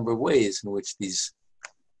infinite number of ways in which these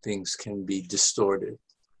things can be distorted,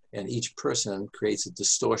 and each person creates a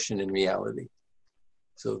distortion in reality.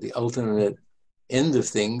 So the ultimate end of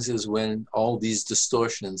things is when all these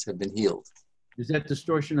distortions have been healed. Is that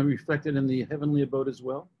distortion reflected in the heavenly abode as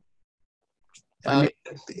well?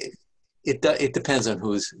 It depends on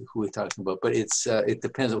who we're talking about, but it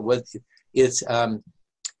depends on what it's.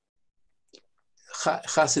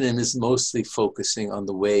 Hasidism is mostly focusing on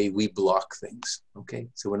the way we block things. Okay,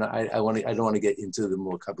 so I don't want to get into the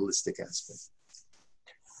more Kabbalistic aspect.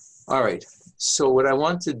 All right. So what I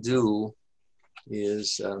want to do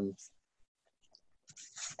is,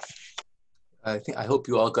 I hope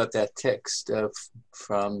you all got that text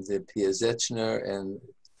from the Piaseczner,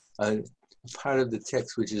 and part of the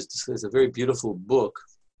text, which is a very beautiful book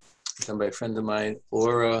done by a friend of mine,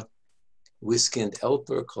 Ora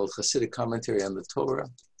Wiskind-Elper, called Hasidic Commentary on the Torah.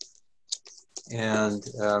 And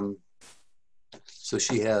so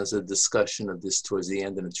she has a discussion of this towards the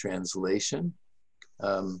end in a translation.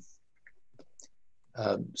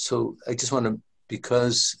 So I just want to,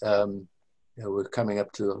 because we're coming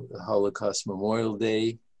up to the Holocaust Memorial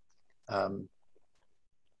Day, I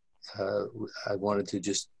wanted to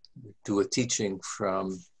just do a teaching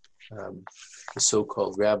from the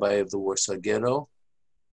so-called rabbi of the Warsaw Ghetto.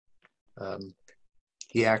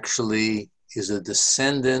 He actually is a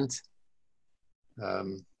descendant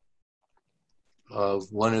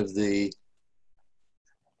of one of the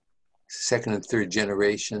second and third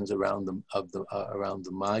generations around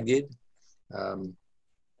the Maggid.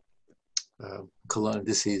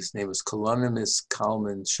 his name was Colonimus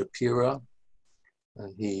Kalman Shapira.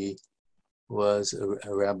 He was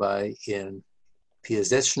a rabbi in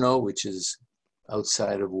Piaseczno, which is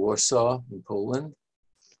outside of Warsaw in Poland.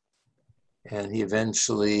 And he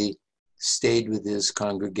eventually stayed with his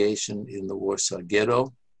congregation in the Warsaw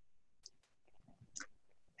Ghetto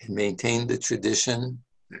and maintained the tradition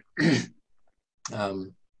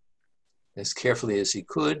as carefully as he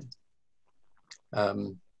could,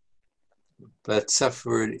 but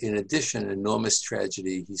suffered, in addition, enormous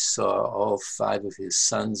tragedy. He saw all 5 of his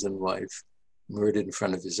sons and wife murdered in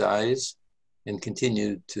front of his eyes, and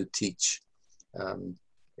continued to teach and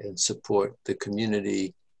support the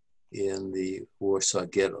community in the Warsaw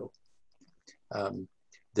Ghetto.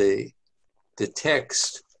 The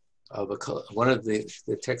text of one of the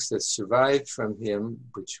texts that survived from him,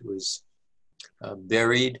 which was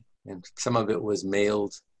buried, and some of it was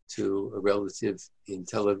mailed to a relative in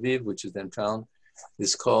Tel Aviv, which is then found,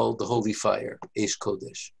 is called The Holy Fire, Eish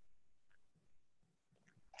Kodesh.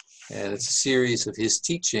 And it's a series of his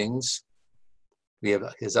teachings. We have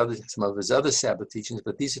some of his other Sabbath teachings,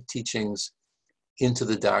 but these are teachings into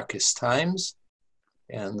the darkest times.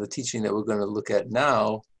 And the teaching that we're going to look at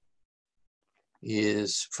now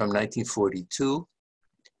is from 1942.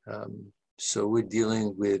 So we're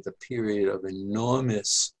dealing with a period of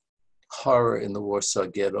enormous horror in the Warsaw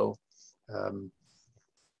Ghetto, and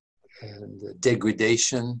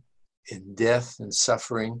degradation and death and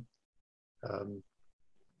suffering.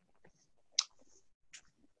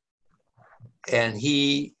 And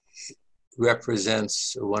he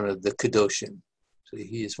represents one of the Kedoshim. So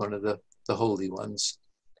he is one of the holy ones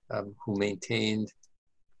who maintained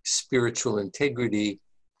spiritual integrity,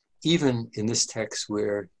 even in this text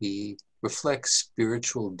where he reflects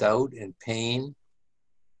spiritual doubt and pain,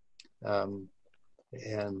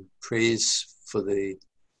 and praise for the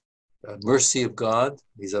mercy of God.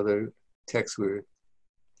 These other texts where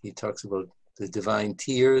he talks about the divine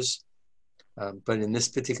tears, but in this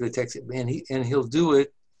particular text, and he'll do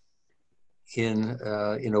it in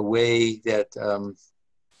a way that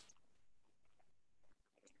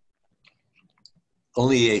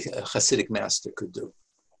only a Hasidic master could do.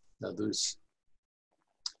 Now, there's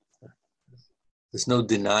no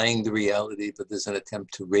denying the reality, but there's an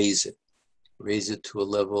attempt to raise it to a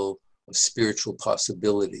level of spiritual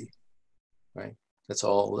possibility, right? That's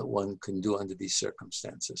all that one can do under these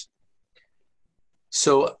circumstances.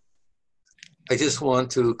 So I just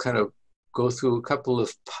want to kind of go through a couple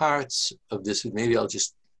of parts of this. Maybe I'll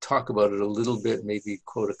just talk about it a little bit, maybe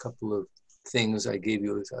quote a couple of things. I gave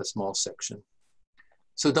you a small section.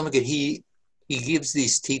 So don't forget, he gives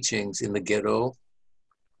these teachings in the ghetto.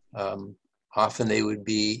 Often they would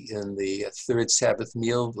be in the third Sabbath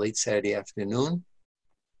meal, late Saturday afternoon,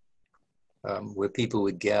 where people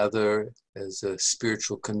would gather as a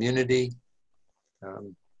spiritual community.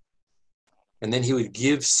 And then he would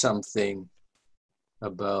give something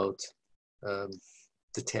about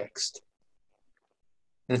the text.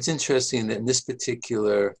 And it's interesting that in this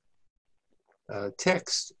particular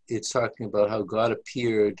text, it's talking about how God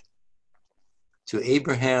appeared to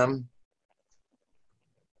Abraham,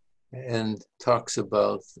 and talks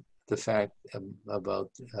about the fact about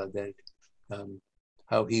that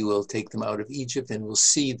how he will take them out of Egypt, and will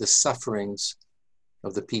see the sufferings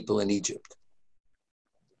of the people in Egypt.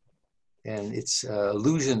 And it's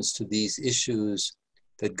allusions to these issues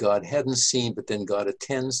that God hadn't seen, but then God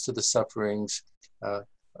attends to the sufferings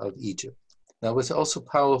of Egypt. Now, what's also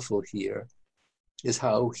powerful here is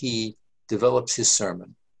how he develops his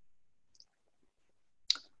sermon.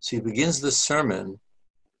 So he begins the sermon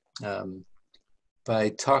by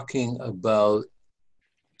talking about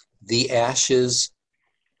the ashes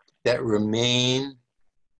that remain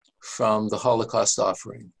from the Holocaust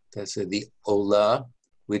offering. That's the Olah,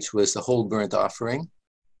 which was the whole burnt offering,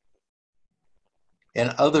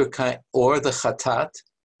 and other kind, or the Chatat,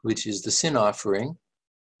 which is the sin offering,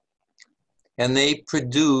 and they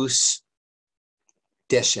produce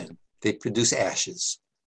deshen, they produce ashes.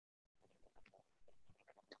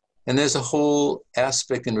 And there's a whole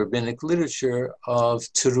aspect in rabbinic literature of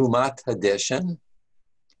terumat hadeshen,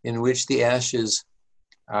 in which the ashes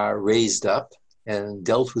are raised up and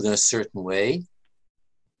dealt with in a certain way.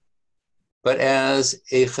 But as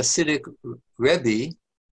a Hasidic Rebbe,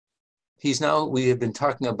 we have been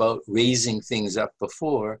talking about raising things up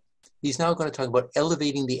before, he's now going to talk about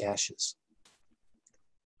elevating the ashes,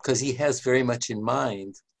 because he has very much in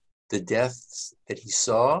mind the deaths that he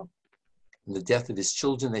saw and the death of his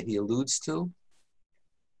children that he alludes to.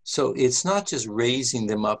 So it's not just raising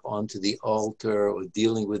them up onto the altar or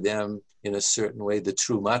dealing with them in a certain way, the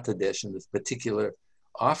true matadesh in this particular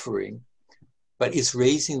offering, but it's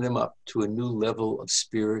raising them up to a new level of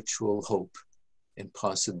spiritual hope and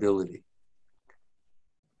possibility.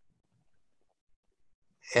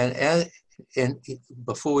 And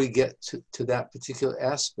before we get to that particular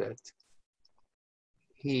aspect,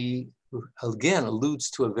 he again alludes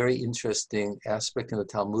to a very interesting aspect in the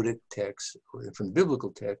Talmudic text, from the biblical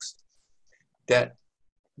text, that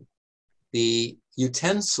the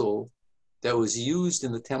utensil that was used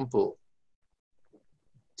in the temple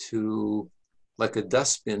to, like a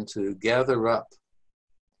dustbin, to gather up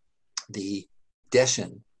the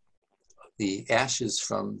deshen, the ashes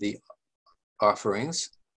from the offerings,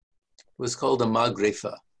 was called a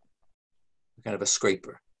magrefa, kind of a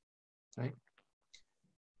scraper, right?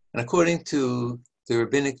 And according to the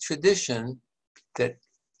rabbinic tradition, that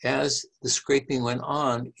as the scraping went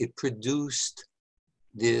on, it produced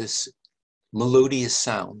this melodious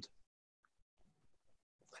sound,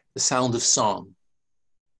 the sound of song,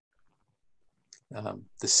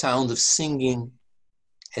 the sound of singing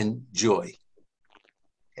and joy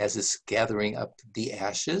as it's gathering up the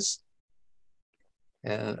ashes.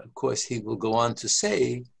 And of course, he will go on to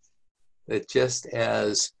say that just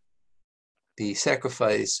as the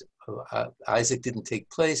sacrifice of Isaac didn't take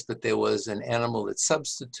place, but there was an animal that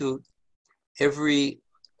substitute, every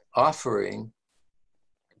offering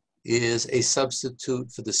is a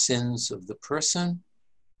substitute for the sins of the person,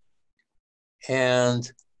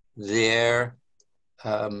 and the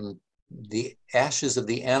ashes of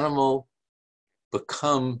the animal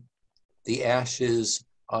become the ashes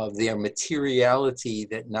of their materiality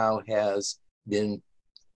that now has been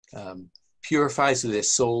purified, so their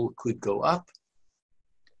soul could go up.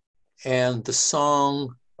 And the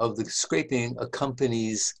song of the scraping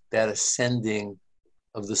accompanies that ascending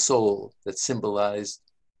of the soul that's symbolized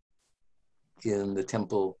in the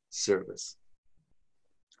temple service.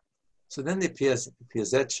 So then the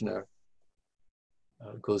Piaseczner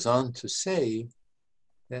goes on to say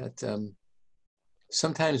that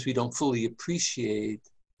sometimes we don't fully appreciate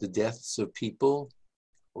the deaths of people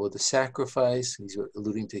or the sacrifice. He's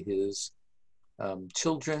alluding to his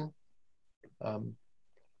children.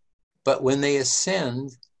 But when they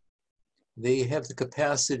ascend, they have the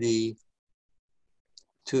capacity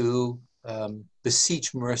to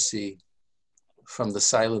beseech mercy from the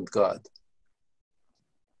silent God.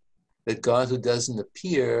 That God who doesn't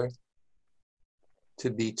appear to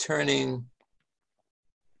be turning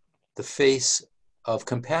the face of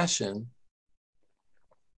compassion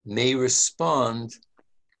may respond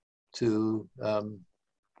to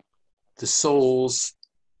the souls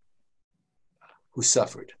who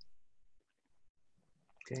suffered.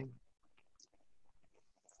 Okay.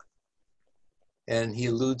 And he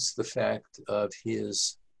alludes to the fact of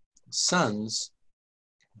his sons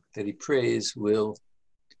that he prays will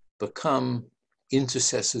become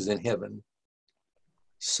intercessors in heaven,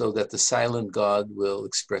 so that the silent God will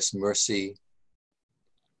express mercy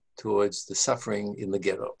towards the suffering in the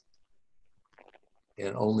ghetto.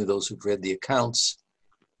 And only those who've read the accounts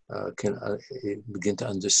can begin to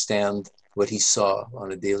understand what he saw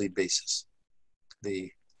on a daily basis.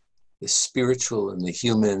 The spiritual and the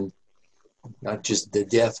human, not just the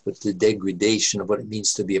death, but the degradation of what it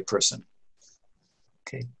means to be a person.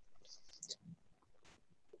 Okay.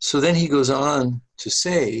 So then he goes on to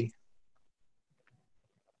say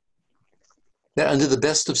that under the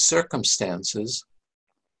best of circumstances,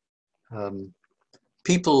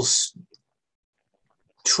 people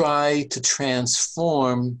try to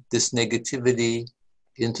transform this negativity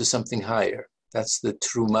into something higher. That's the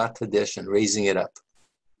Trumat Hadeshen, raising it up.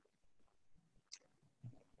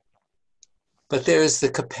 But there is the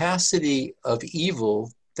capacity of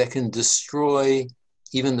evil that can destroy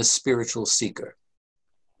even the spiritual seeker.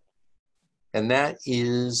 And that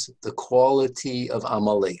is the quality of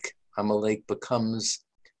Amalek. Amalek becomes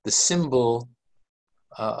the symbol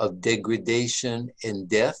of degradation and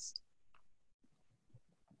death,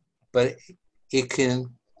 but it can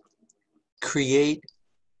create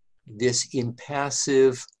this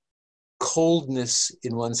impassive coldness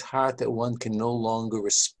in one's heart that one can no longer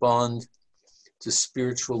respond to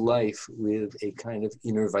spiritual life with a kind of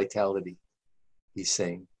inner vitality, he's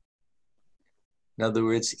saying. In other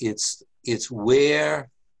words, it's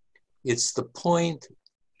the point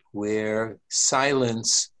where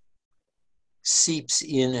silence seeps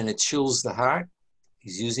in and it chills the heart.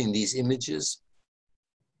 He's using these images,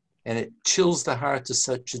 and it chills the heart to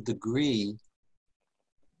such a degree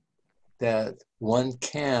that one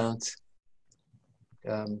can't,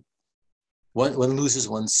 one loses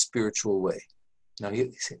one's spiritual way. Now,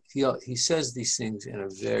 he says these things in a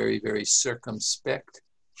very, very circumspect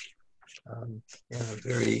and a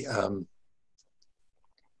very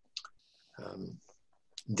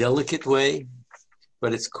delicate way,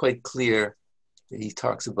 but it's quite clear that he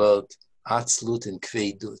talks about atzlut and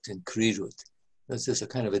kveidut and krirut. There's just a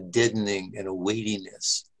kind of a deadening and a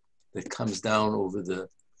weightiness that comes down over the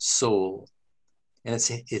soul. And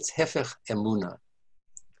it's hefech emuna.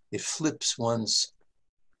 It flips one's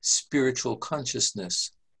spiritual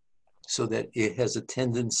consciousness so that it has a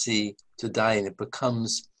tendency to die, and it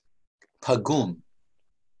becomes pagum,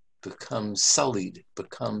 becomes sullied,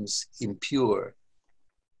 becomes impure.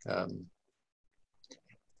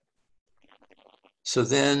 So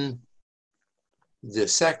then the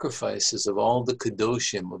sacrifices of all the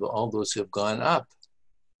kadoshim, of all those who have gone up,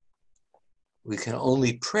 we can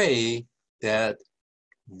only pray that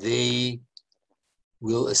they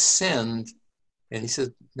will ascend. And he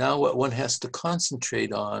says, now what one has to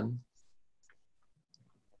concentrate on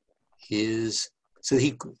is, so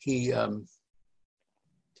he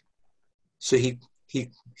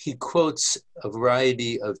quotes a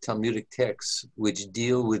variety of Talmudic texts which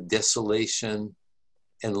deal with desolation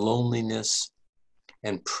and loneliness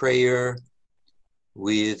and prayer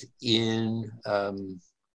within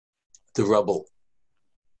the rubble.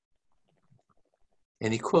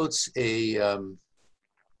 And he quotes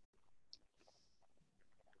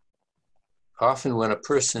often when a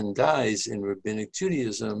person dies in Rabbinic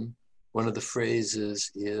Judaism, one of the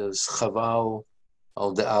phrases is chaval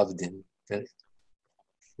al de'avdin.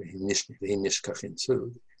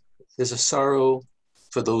 So there's a sorrow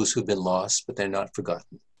for those who've been lost, but they're not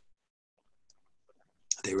forgotten.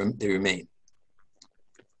 They remain.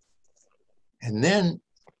 And then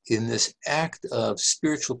in this act of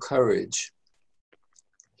spiritual courage,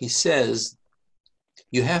 he says,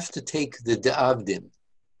 you have to take the de'avdim,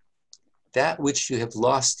 that which you have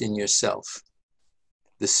lost in yourself,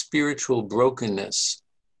 the spiritual brokenness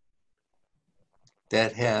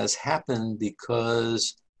that has happened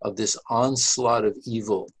because of this onslaught of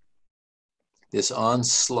evil, this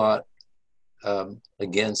onslaught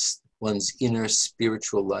against one's inner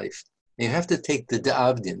spiritual life. And you have to take the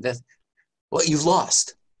de'avdim, that's what you've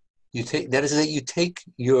lost. You take, that is that you take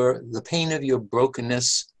the pain of your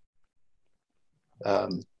brokenness,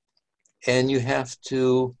 and you have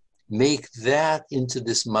to make that into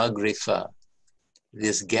this magrefa,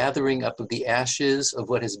 this gathering up of the ashes of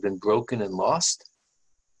what has been broken and lost,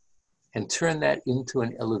 and turn that into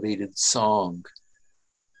an elevated song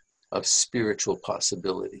of spiritual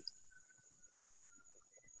possibility.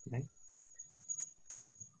 Okay?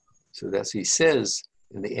 So that's what he says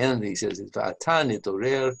in the end. He says, "Va'ata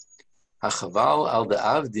nitorer hachaval al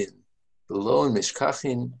de'avdin v'lo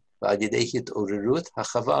mishkachin v'ad yedei hitorerut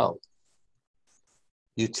hachaval."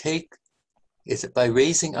 You take, is it by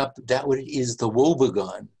raising up that what it is, the woe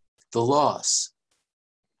begone, the loss,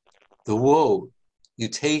 the woe. You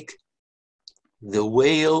take the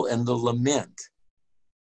wail and the lament,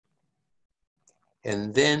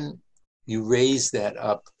 and then you raise that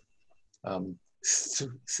up.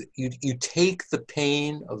 You take the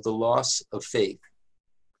pain of the loss of faith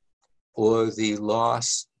or the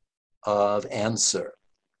loss of answer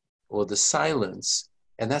or the silence,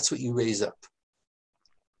 and that's what you raise up.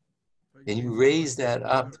 And you raise that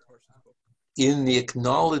up in the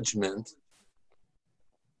acknowledgement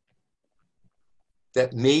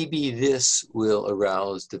that maybe this will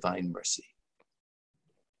arouse divine mercy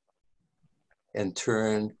and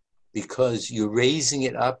turn, because you're raising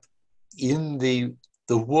it up in the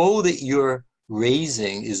woe that you're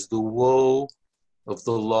raising is the woe of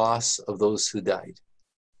the loss of those who died,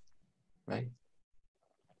 right?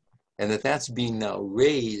 And that's being now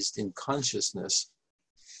raised in consciousness.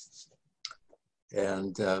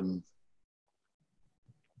 And then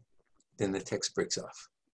the text breaks off.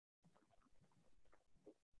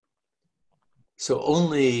 So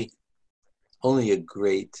only a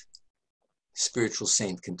great spiritual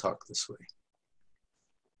saint can talk this way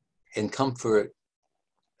and comfort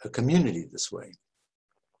a community this way.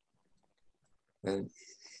 And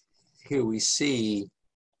here we see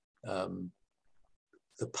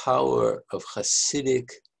the power of Hasidic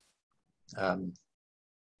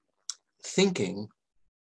thinking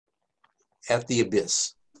at the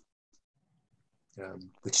abyss,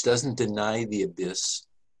 which doesn't deny the abyss,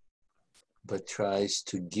 but tries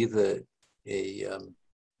to give it a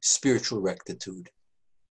spiritual rectitude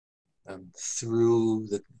through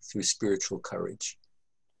spiritual courage.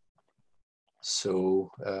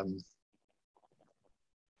 So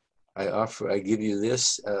I give you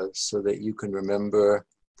this so that you can remember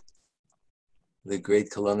the great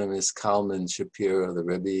columnist Kalman Shapiro, the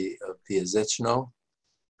Rebbe of Piaseczno,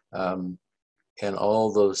 and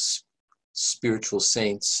all those spiritual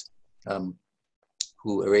saints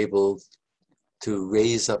who are able to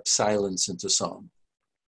raise up silence into song.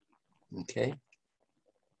 Okay?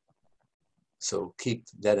 So keep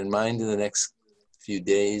that in mind in the next few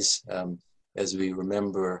days as we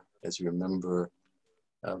remember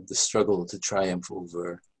the struggle to triumph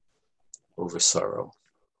over sorrow.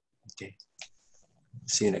 Okay.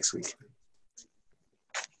 See you next week.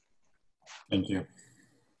 Thank you. Thank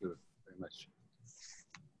you very much.